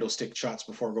few kendo stick shots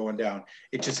before going down.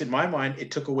 It just, in my mind, it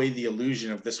took away the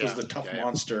illusion of this was the tough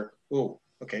monster. Oh,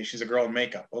 okay, she's a girl in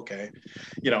makeup. Okay,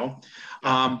 you know,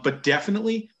 but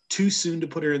definitely too soon to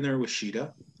put her in there with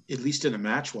Shida, at least in a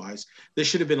match-wise. There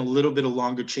should have been a little bit of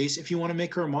longer chase. If you want to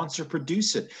make her a monster,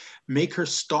 produce it. Make her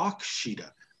stalk Shida.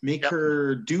 Make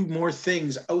her do more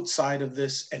things outside of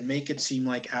this, and make it seem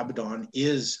like Abaddon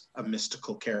is a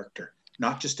mystical character,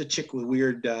 not just a chick with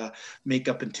weird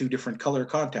makeup and two different color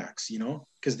contacts, you know,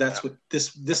 because that's what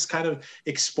this kind of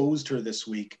exposed her this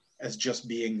week as just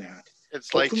being that. It's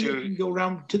Hopefully like we can go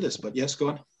around to this, but yes, go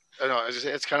on. I know,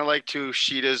 it's kind of like to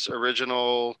Shida's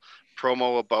original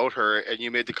promo about her, and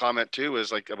you made the comment too,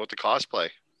 is like about the cosplay.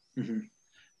 Mm-hmm.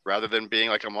 Rather than being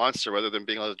like a monster, rather than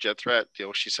being a legit threat, you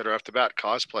know, she said her off the bat,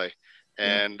 cosplay.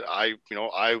 And I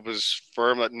was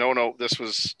firm that no, this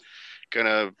was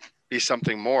gonna be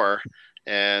something more,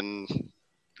 and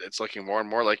it's looking more and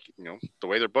more like, you know, the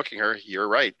way they're booking her, you're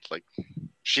right. Like,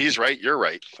 she's right, you're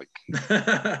right.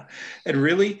 Like, and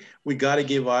really, we got to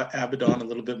give Abaddon a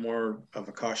little bit more of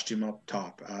a costume up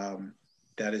top.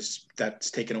 That's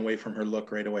taken away from her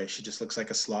look right away. She just looks like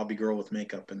a slobby girl with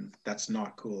makeup, and that's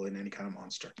not cool in any kind of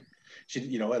monster. She,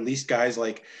 you know, at least guys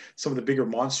like some of the bigger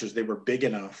monsters, they were big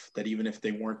enough that even if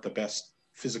they weren't the best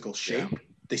physical shape,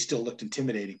 they still looked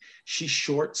intimidating. She's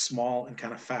short, small, and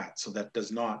kind of fat, so that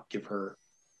does not give her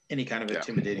any kind of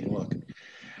intimidating look.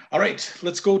 All right,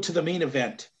 let's go to the main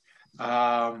event.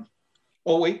 Oh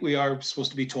wait, we are supposed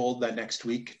to be told that next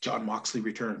week Jon Moxley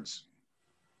returns.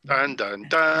 Dun dun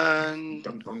dun.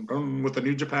 Dun, dun, dun, with the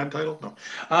New Japan title? No.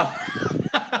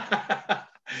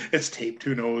 It's taped.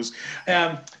 Who knows?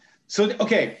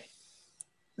 Okay.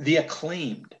 The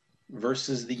Acclaimed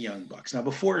versus the Young Bucks. Now,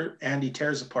 before Andy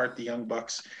tears apart the Young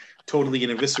Bucks totally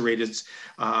and eviscerated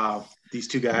these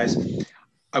two guys,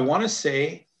 I want to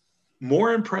say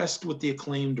more impressed with the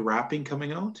Acclaimed rapping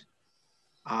coming out.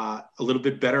 A little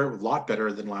bit better, a lot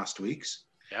better than last week's.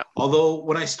 Yeah. Although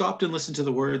when I stopped and listened to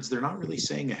the words, they're not really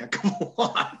saying a heck of a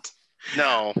lot.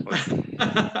 No.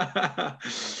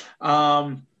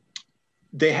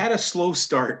 They had a slow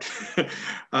start.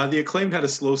 The Acclaimed had a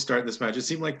slow start in this match. It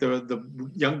seemed like the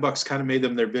Young Bucks kind of made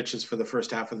them their bitches for the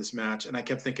first half of this match. And I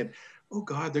kept thinking, oh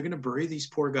God, they're going to bury these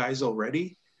poor guys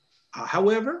already.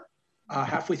 However,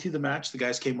 halfway through the match, the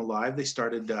guys came alive. They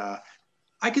started,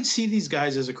 I could see these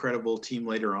guys as a credible team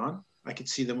later on. I could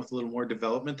see them with a little more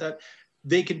development that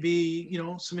they could be,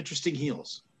 some interesting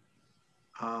heels.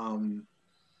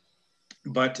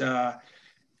 But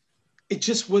it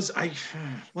just was,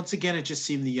 once again, it just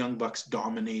seemed the Young Bucks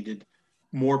dominated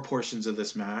more portions of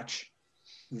this match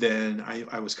than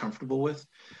I was comfortable with.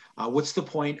 What's the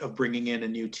point of bringing in a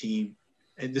new team?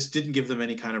 And this didn't give them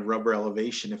any kind of rubber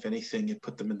elevation. If anything, it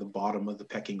put them in the bottom of the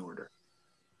pecking order.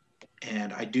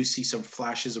 And I do see some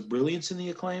flashes of brilliance in the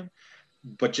Acclaim,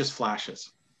 but just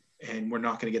flashes. And we're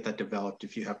not going to get that developed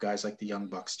if you have guys like the Young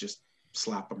Bucks just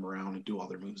slap them around and do all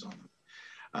their moves on them.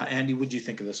 Andy, what do you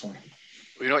think of this one?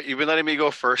 You know what? You've been letting me go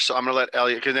first, so I'm going to let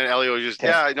Elio, because then Elio just,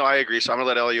 yeah, no, I agree. So I'm going to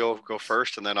let Elio go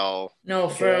first, and then I'll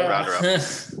round her up.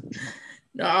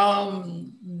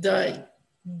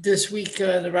 This week,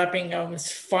 the rapping, I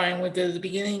was fine with it at the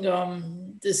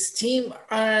beginning. This team,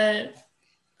 after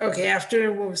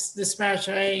this match,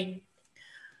 I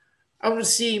want to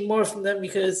see more from them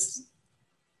because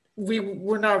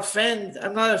we're not a fan.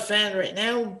 I'm not a fan right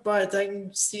now, but I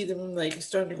can see them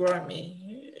starting to grow on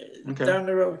me down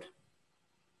the road.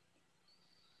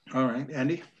 All right,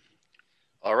 Andy.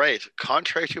 All right.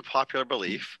 Contrary to popular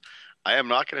belief, I am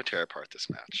not going to tear apart this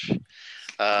match.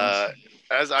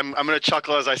 As I'm going to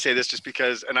chuckle as I say this, just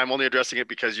because, and I'm only addressing it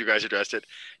because you guys addressed it.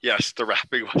 Yes, the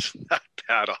rapping wasn't that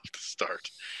bad off the start.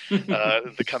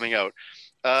 The coming out.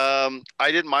 I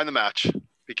didn't mind the match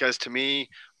because to me,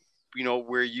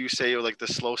 where you say the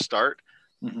slow start,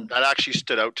 that actually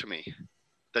stood out to me.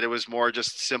 That it was more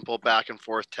just simple back and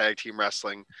forth tag team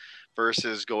wrestling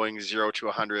versus going 0 to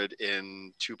 100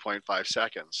 in 2.5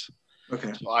 seconds.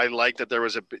 Okay. So I like that there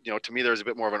was to me, there was a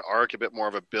bit more of an arc, a bit more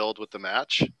of a build with the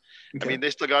match. Okay. I mean, they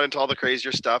still got into all the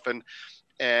crazier stuff and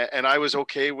I was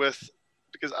okay with,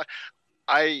 because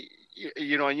and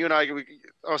you and I,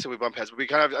 say we bump heads, but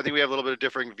I think we have a little bit of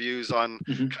differing views on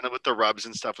kind of with the rubs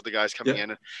and stuff with the guys coming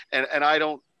in. And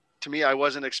I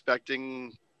wasn't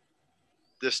expecting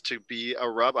this to be a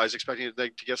rub. I was expecting it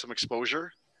to get some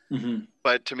exposure.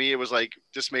 But to me, it was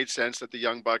just made sense that the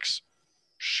Young Bucks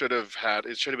should have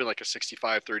been like a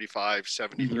 65-35,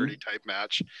 70-30 type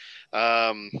match.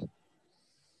 And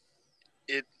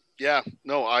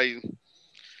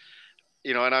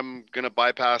I'm going to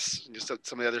bypass just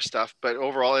some of the other stuff, but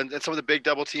overall, and some of the big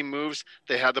double team moves,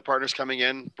 they had the partners coming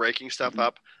in, breaking stuff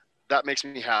up. That makes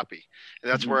me happy. And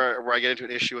that's where I get into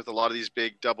an issue with a lot of these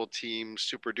big double team,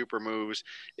 super duper moves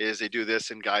is they do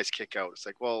this and guys kick out. It's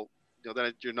well,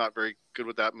 then you're not very good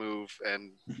with that move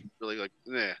and really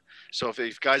So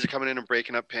if guys are coming in and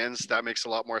breaking up pins, that makes a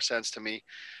lot more sense to me.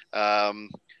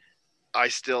 I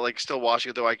still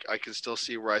watching it though. I can still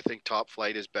see where I think Top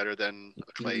Flight is better than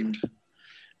Acclaimed.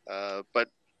 But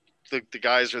the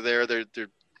guys are there. The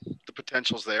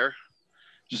potential's there.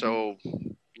 So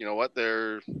you know what?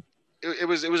 It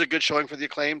was a good showing for the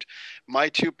Acclaimed. My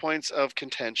 2 points of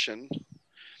contention.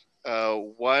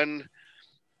 One,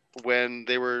 when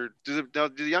they were do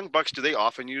the Young Bucks, do they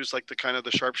often use the kind of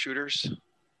the sharpshooters?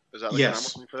 Is that yes.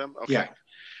 a normal thing for them? Okay.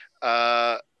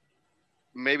 Yeah.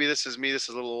 Maybe this is me. This is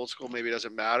a little old school. Maybe it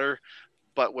doesn't matter.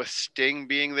 But with Sting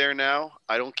being there now,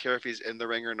 I don't care if he's in the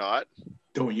ring or not.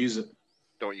 Don't use it.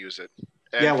 Don't use it.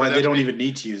 And why they don't even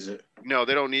need to use it. No,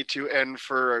 they don't need to. And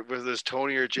with this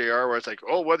Tony or JR, where it's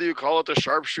whether you call it the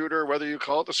sharpshooter, whether you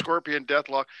call it the Scorpion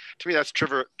Deathlock, to me that's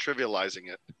trivializing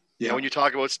it. Yeah. When you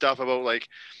talk about stuff about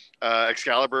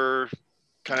Excalibur,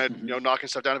 kind of knocking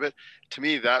stuff down a bit, to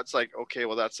me that's okay,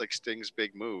 well that's Sting's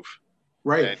big move.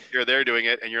 Right. And you're there doing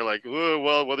it, and you're oh,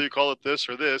 well, whether you call it this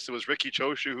or this, it was Ricky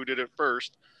Choshu who did it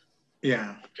first.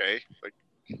 Yeah. Okay.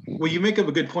 Well, you make up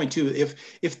a good point too.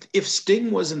 If Sting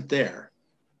wasn't there,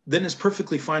 then it's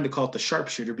perfectly fine to call it the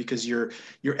sharpshooter because you're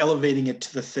elevating it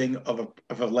to the thing of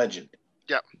a legend.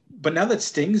 Yeah. But now that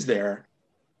Sting's there,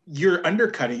 you're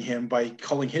undercutting him by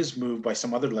calling his move by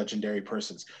some other legendary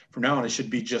persons. From now on, it should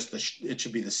be just it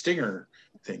should be the Stinger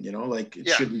thing, like it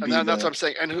shouldn't be. That's what I'm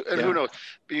saying. And who knows?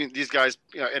 These guys,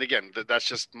 and again, that's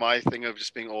just my thing of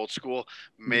just being old school.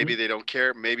 Maybe they don't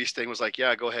care. Maybe Sting was like,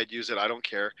 yeah, go ahead, use it. I don't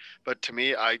care. But to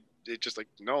me, it just like,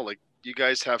 no, like you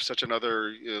guys have such an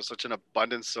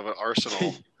abundance of an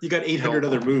arsenal. You got 800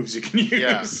 other moves you can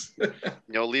use.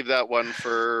 Yeah. Leave that one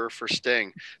for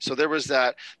Sting. So there was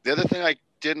that. The other thing I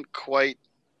didn't quite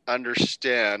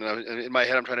understand, and in my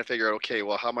head, I'm trying to figure out, okay,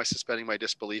 well, how am I suspending my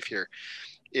disbelief here?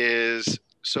 Is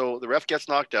so the ref gets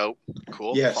knocked out.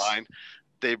 Cool. Yes. Fine.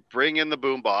 They bring in the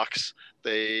boom box.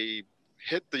 They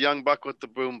hit the young buck with the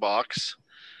boom box.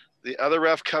 The other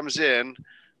ref comes in,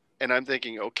 and I'm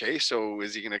thinking, okay, so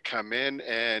is he going to come in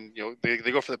and,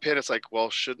 they go for the pin. It's like, well,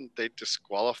 shouldn't they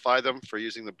disqualify them for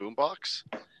using the boom box?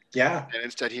 Yeah. And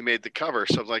instead he made the cover.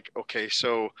 So I'm like, okay,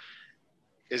 so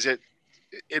is it,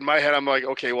 in my head, I'm like,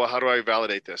 okay, well, how do I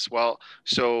validate this? Well,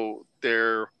 so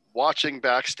they're watching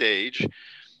backstage.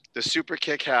 The super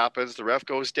kick happens. The ref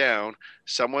goes down.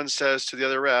 Someone says to the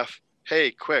other ref,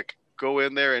 hey, quick, go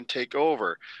in there and take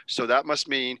over. So that must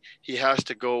mean he has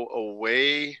to go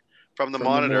away from the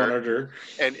monitor.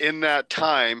 And in that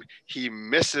time, he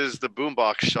misses the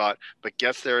boombox shot, but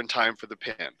gets there in time for the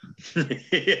pin.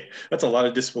 That's a lot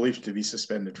of disbelief to be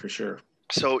suspended for sure.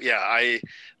 So, yeah,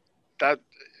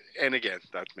 and again,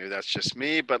 that's just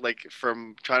me, but like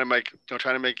from trying to make,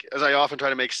 as I often try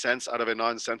to make sense out of a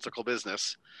nonsensical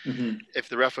business. If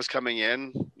the ref was coming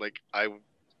in, like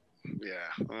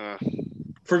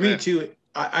for me too,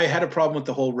 I had a problem with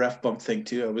the whole ref bump thing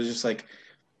too. I was just like,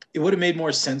 it would have made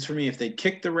more sense for me if they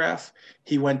kicked the ref,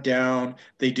 he went down,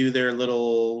 they do their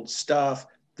little stuff,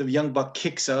 the young buck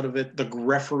kicks out of it, the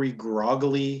referee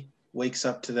groggily wakes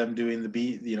up to them doing the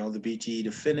BTE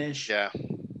to finish. Yeah.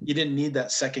 You didn't need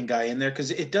that second guy in there because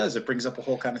it brings up a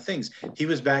whole kind of things. He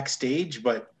was backstage,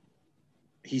 but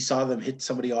he saw them hit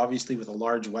somebody obviously with a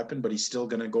large weapon, but he's still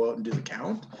going to go out and do the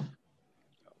count.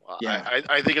 Well, yeah,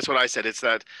 I think it's what I said. It's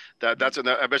that's I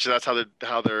bet you that's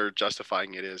how they're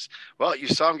justifying it is. Well, you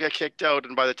saw him get kicked out,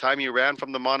 and by the time you ran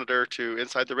from the monitor to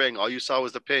inside the ring, all you saw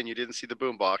was the pin. You didn't see the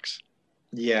boombox.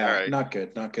 Yeah, right. Not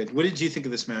good. What did you think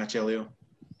of this match, Elio?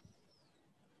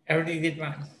 I already did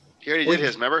mine. He already did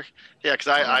his, remember? Yeah, because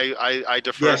I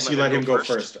deferred. Yes, you let him go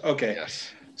first. Okay.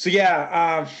 Yes. So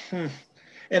yeah,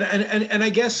 and I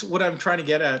guess what I'm trying to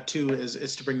get at too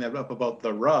is to bring that up about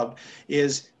the rub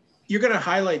is you're going to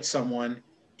highlight someone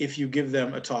if you give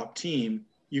them a top team.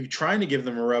 You're trying to give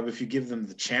them a rub if you give them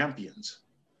the champions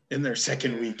in their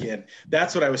second weekend.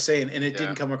 That's what I was saying, and it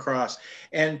didn't come across.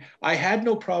 And I had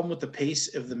no problem with the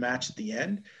pace of the match at the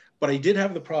end, but I did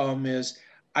have the problem is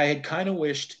I had kind of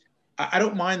wished. I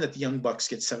don't mind that the Young Bucks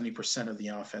get 70% of the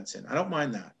offense in. I don't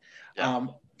mind that. Yeah.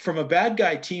 From a bad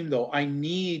guy team, though, I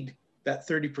need that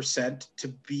 30% to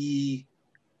be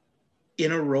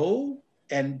in a row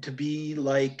and to be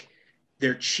like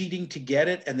they're cheating to get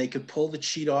it and they could pull the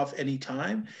cheat off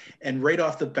anytime. And right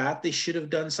off the bat, they should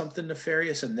have done something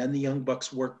nefarious. And then the Young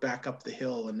Bucks work back up the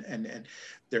hill and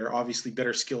their obviously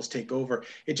better skills take over.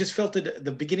 It just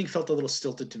the beginning felt a little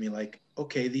stilted to me. Like,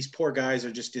 okay, these poor guys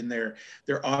are just in there.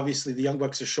 They're obviously, the Young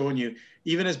Bucks are showing you,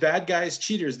 even as bad guys,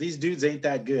 cheaters, these dudes ain't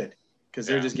that good because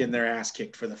they're just getting their ass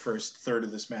kicked for the first third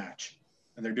of this match.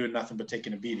 And they're doing nothing but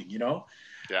taking a beating,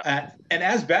 Yeah. And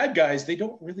as bad guys, they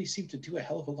don't really seem to do a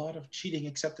hell of a lot of cheating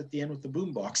except at the end with the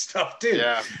boombox stuff too.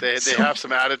 Yeah, they have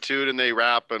some attitude and they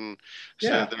rap and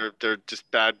so they're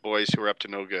just bad boys who are up to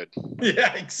no good.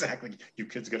 Yeah, exactly. You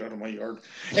kids get out of my yard.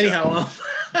 Anyhow,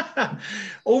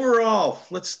 overall,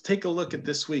 let's take a look at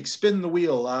this week. Spin the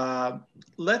wheel.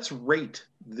 Let's rate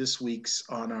this week's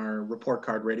on our report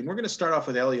card rating. We're going to start off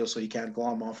with Elio so he can't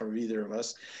glom off of either of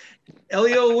us.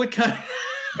 Elio, what kind of...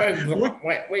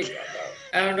 Wait.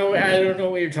 I don't know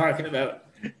what you're talking about.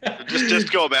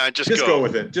 Just go, man. Just go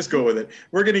with it. Just go with it.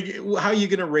 How are you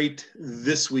gonna rate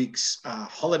this week's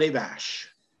holiday bash?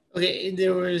 Okay,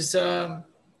 there was some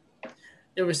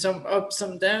up,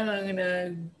 some down. I'm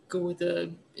gonna go with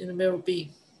in the middle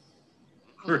B.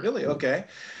 Really? Okay.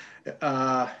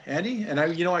 Andy, and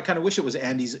I kind of wish it was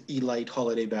Andy's Elite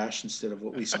holiday bash instead of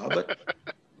what we saw, but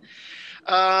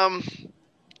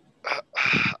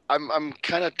I'm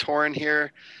kind of torn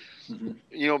here. Mm-hmm.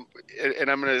 And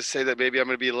I'm going to say that maybe I'm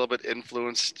going to be a little bit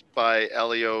influenced by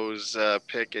Elio's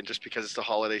pick, and just because it's the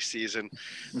holiday season,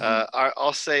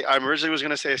 I'll say I'm originally was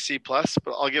going to say a C+, but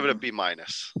I'll give it a B-.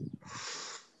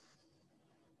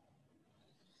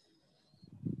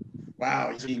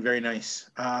 Wow, he's being very nice.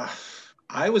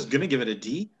 I was going to give it a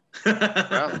D,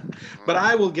 But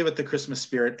I will give it the Christmas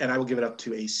spirit, and I will give it up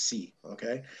to a C.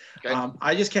 Okay.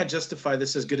 I just can't justify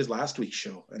this as good as last week's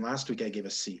show, and last week I gave a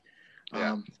C.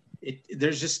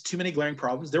 There's just too many glaring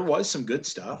problems. There was some good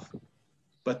stuff,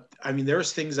 but I mean,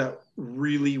 there's things that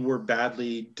really were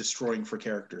badly destroying for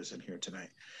characters in here tonight.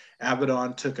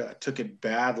 Abaddon took it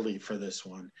badly for this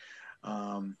one.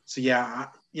 So yeah,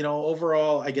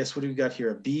 overall, I guess what do we got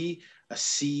here? A B, a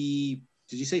C.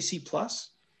 Did you say C plus?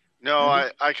 No,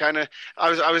 I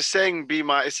was saying B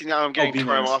minus. See, now I'm getting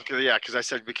thrown off. Yeah, because I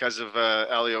said because of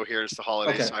Elio here, it's the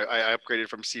holidays. Okay. So I upgraded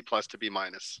from C plus to B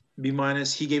minus. B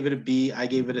minus. He gave it a B. I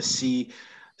gave it a C.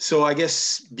 So I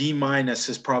guess B minus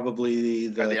is probably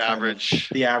the average.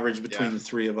 The average between the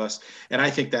three of us, and I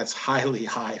think that's highly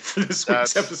high for this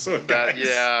week's episode, guys.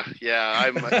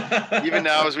 I'm even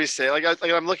now as we say,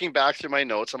 I'm looking back through my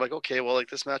notes. I'm like, okay, well,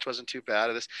 this match wasn't too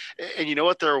bad. And you know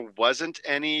what? There wasn't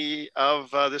any of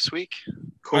this week.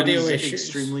 Cody's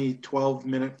extremely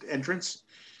 12-minute entrance.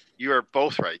 You are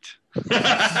both right.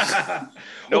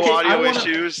 No audio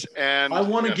issues, and I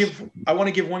want to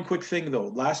give one quick thing though.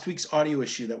 Last week's audio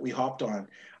issue that we hopped on,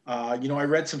 I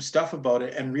read some stuff about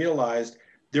it and realized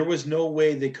there was no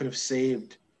way they could have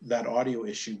saved that audio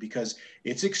issue, because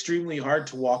it's extremely hard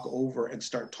to walk over and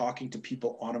start talking to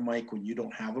people on a mic when you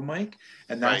don't have a mic,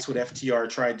 and that's what FTR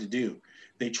tried to do.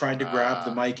 They tried to grab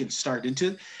the mic and start into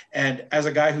it. And as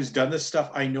a guy who's done this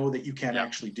stuff, I know that you can't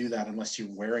actually do that unless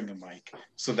you're wearing a mic.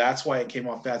 So that's why it came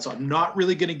off bad. So I'm not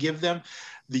really going to give them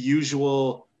the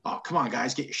usual, oh, come on,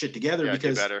 guys, get your shit together,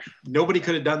 because nobody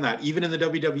could have done that. Even in the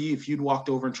WWE, if you'd walked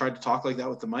over and tried to talk like that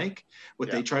with the mic,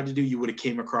 they tried to do, you would have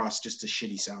came across just as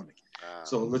shitty sounding.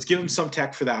 So let's give them some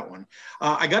tech for that one.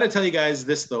 I got to tell you guys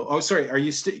this, though. Oh, sorry. Are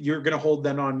you you're going to hold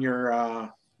then on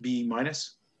your B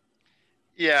minus?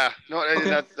 Yeah, no, okay.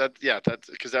 That's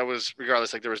because that was,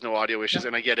 regardless, there was no audio issues,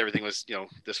 and I get everything was,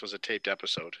 this was a taped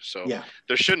episode, so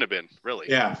there shouldn't have been, really.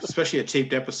 Yeah, especially a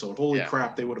taped episode. Holy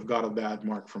crap, they would have got a bad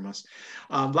mark from us.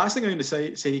 Last thing I'm going to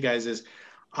say to you guys is,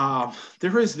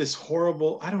 there is this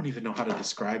horrible, I don't even know how to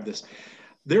describe this.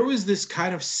 There was this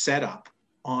kind of setup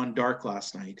on Dark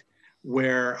last night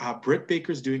where Britt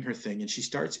Baker's doing her thing, and she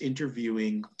starts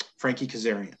interviewing Frankie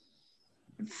Kazarian,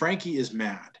 and Frankie is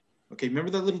mad. Okay,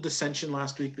 remember that little dissension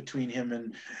last week between him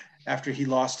and after he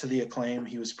lost to the Acclaim?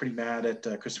 He was pretty mad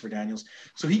at Christopher Daniels.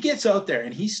 So he gets out there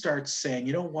and he starts saying,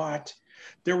 you know what?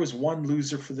 There was one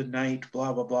loser for the night,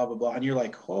 blah, blah, blah, blah, blah. And you're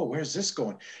like, oh, where's this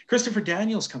going? Christopher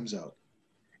Daniels comes out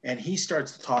and he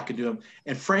starts talking to him.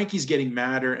 And Frankie's getting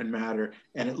madder and madder.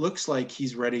 And it looks like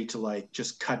he's ready to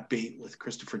just cut bait with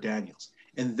Christopher Daniels.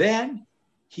 And then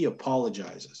he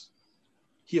apologizes.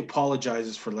 He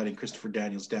apologizes for letting Christopher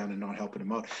Daniels down and not helping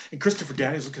him out. And Christopher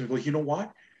Daniels looks at him and goes, you know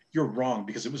what? You're wrong,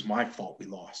 because it was my fault we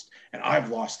lost. And I've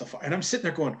lost the fight. And I'm sitting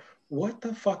there going, what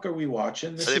the fuck are we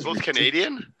watching? Are they both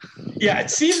Canadian? Yeah,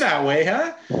 it seemed that way,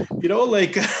 huh?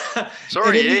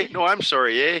 Sorry, eh? No, I'm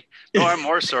sorry, eh? No, I'm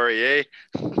more sorry, eh?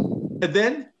 And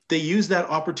then they use that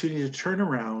opportunity to turn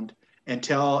around and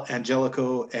tell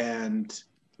Angelico and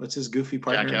what's his goofy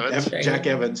partner? Jack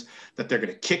Evans, that they're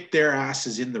going to kick their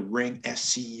asses in the ring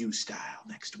SCU style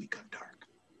next week on Dark.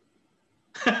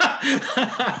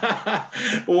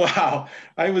 Wow.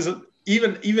 I was,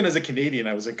 even as a Canadian,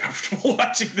 I was uncomfortable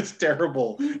watching this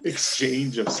terrible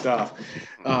exchange of stuff.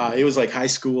 It was like high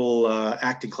school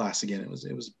acting class again. It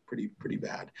was pretty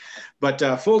bad. But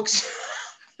folks,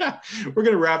 we're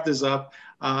going to wrap this up.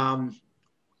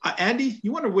 Andy,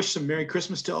 you want to wish some Merry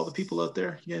Christmas to all the people out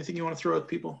there? You got anything you want to throw at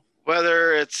people?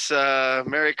 Whether it's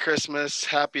Merry Christmas,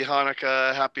 Happy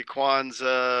Hanukkah, Happy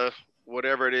Kwanzaa,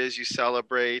 whatever it is you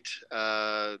celebrate,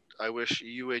 I wish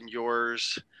you and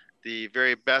yours the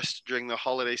very best during the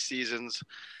holiday seasons.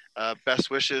 Best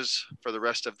wishes for the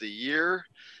rest of the year.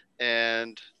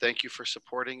 And thank you for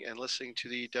supporting and listening to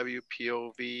the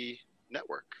WPOV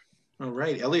network. All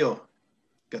right. Elio,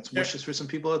 got some wishes for some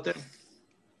people out there?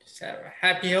 Just have a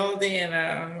happy holiday,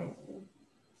 and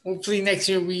hopefully next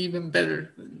year will be even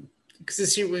better, because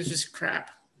this year was just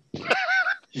crap.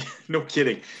 No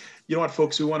kidding. You know what,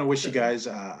 folks? We want to wish you guys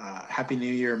a Happy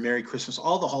New Year, Merry Christmas,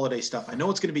 all the holiday stuff. I know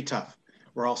it's going to be tough.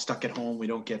 We're all stuck at home. We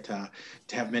don't get to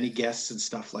have many guests and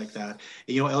stuff like that.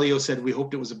 And, Elio said we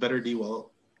hoped it was a better deal.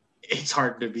 Well, it's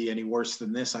hard to be any worse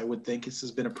than this, I would think. This has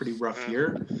been a pretty rough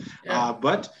year. Yeah.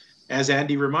 But as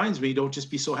Andy reminds me, don't just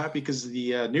be so happy because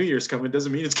the New Year's coming. It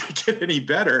doesn't mean it's going to get any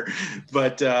better,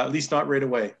 but at least not right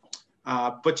away.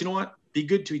 But you know what? Be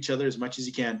good to each other as much as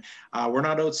you can. We're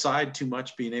not outside too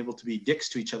much being able to be dicks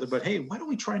to each other, but hey, why don't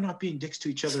we try not being dicks to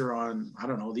each other on, I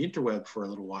don't know, the interweb for a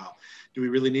little while? Do we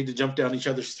really need to jump down each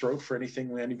other's throat for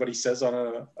anything anybody says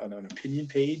on an opinion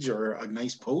page or a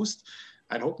nice post?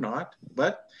 I'd hope not.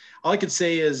 But all I can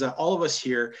say is all of us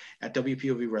here at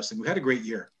WPOV Wrestling, we've had a great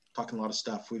year, talking a lot of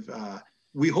stuff.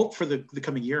 We hope for the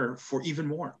coming year for even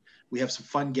more. We have some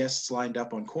fun guests lined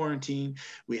up on quarantine.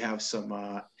 We have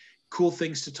some cool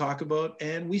things to talk about,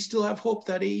 and we still have hope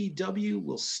that AEW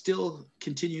will still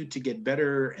continue to get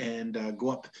better and go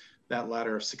up that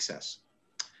ladder of success.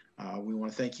 We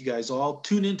want to thank you guys all.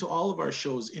 Tune into all of our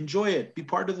shows. Enjoy it. Be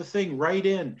part of the thing. Write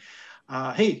in.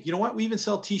 Hey, you know what? We even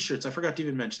sell t-shirts. I forgot to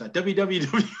even mention that.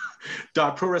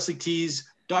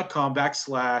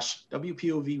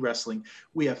 www.prowrestlingtees.com/WPOV Wrestling.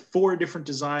 We have 4 different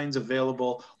designs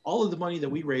available. All of the money that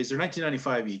we raise, they're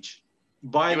 $19.95 each.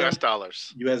 Buy US them.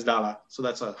 dollars. US dollar. So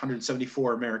that's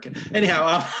 174 American.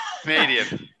 Anyhow.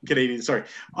 Canadian, sorry.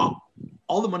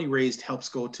 All the money raised helps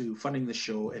go to funding the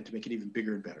show and to make it even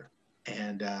bigger and better.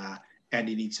 And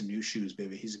Andy needs some new shoes,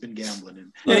 baby. He's been gambling.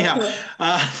 And anyhow,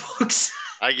 folks.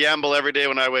 I gamble every day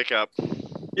when I wake up.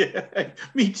 Yeah,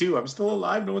 me too. I'm still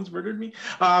alive. No one's murdered me.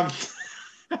 I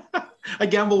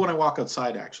gamble when I walk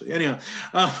outside, actually. Anyhow,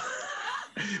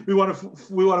 we want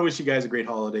to wish you guys a great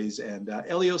holidays. And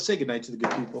Elio, say goodnight to the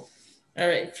good people. All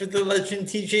right, for the legend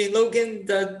TJ Logan,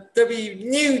 the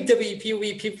new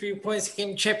WPOV pay-per-view points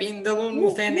game champion, the Lone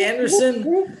Wolf Andy Anderson.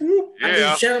 I'm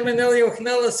the gentleman Elio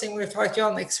Canellis, and we'll talk to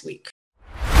y'all next week.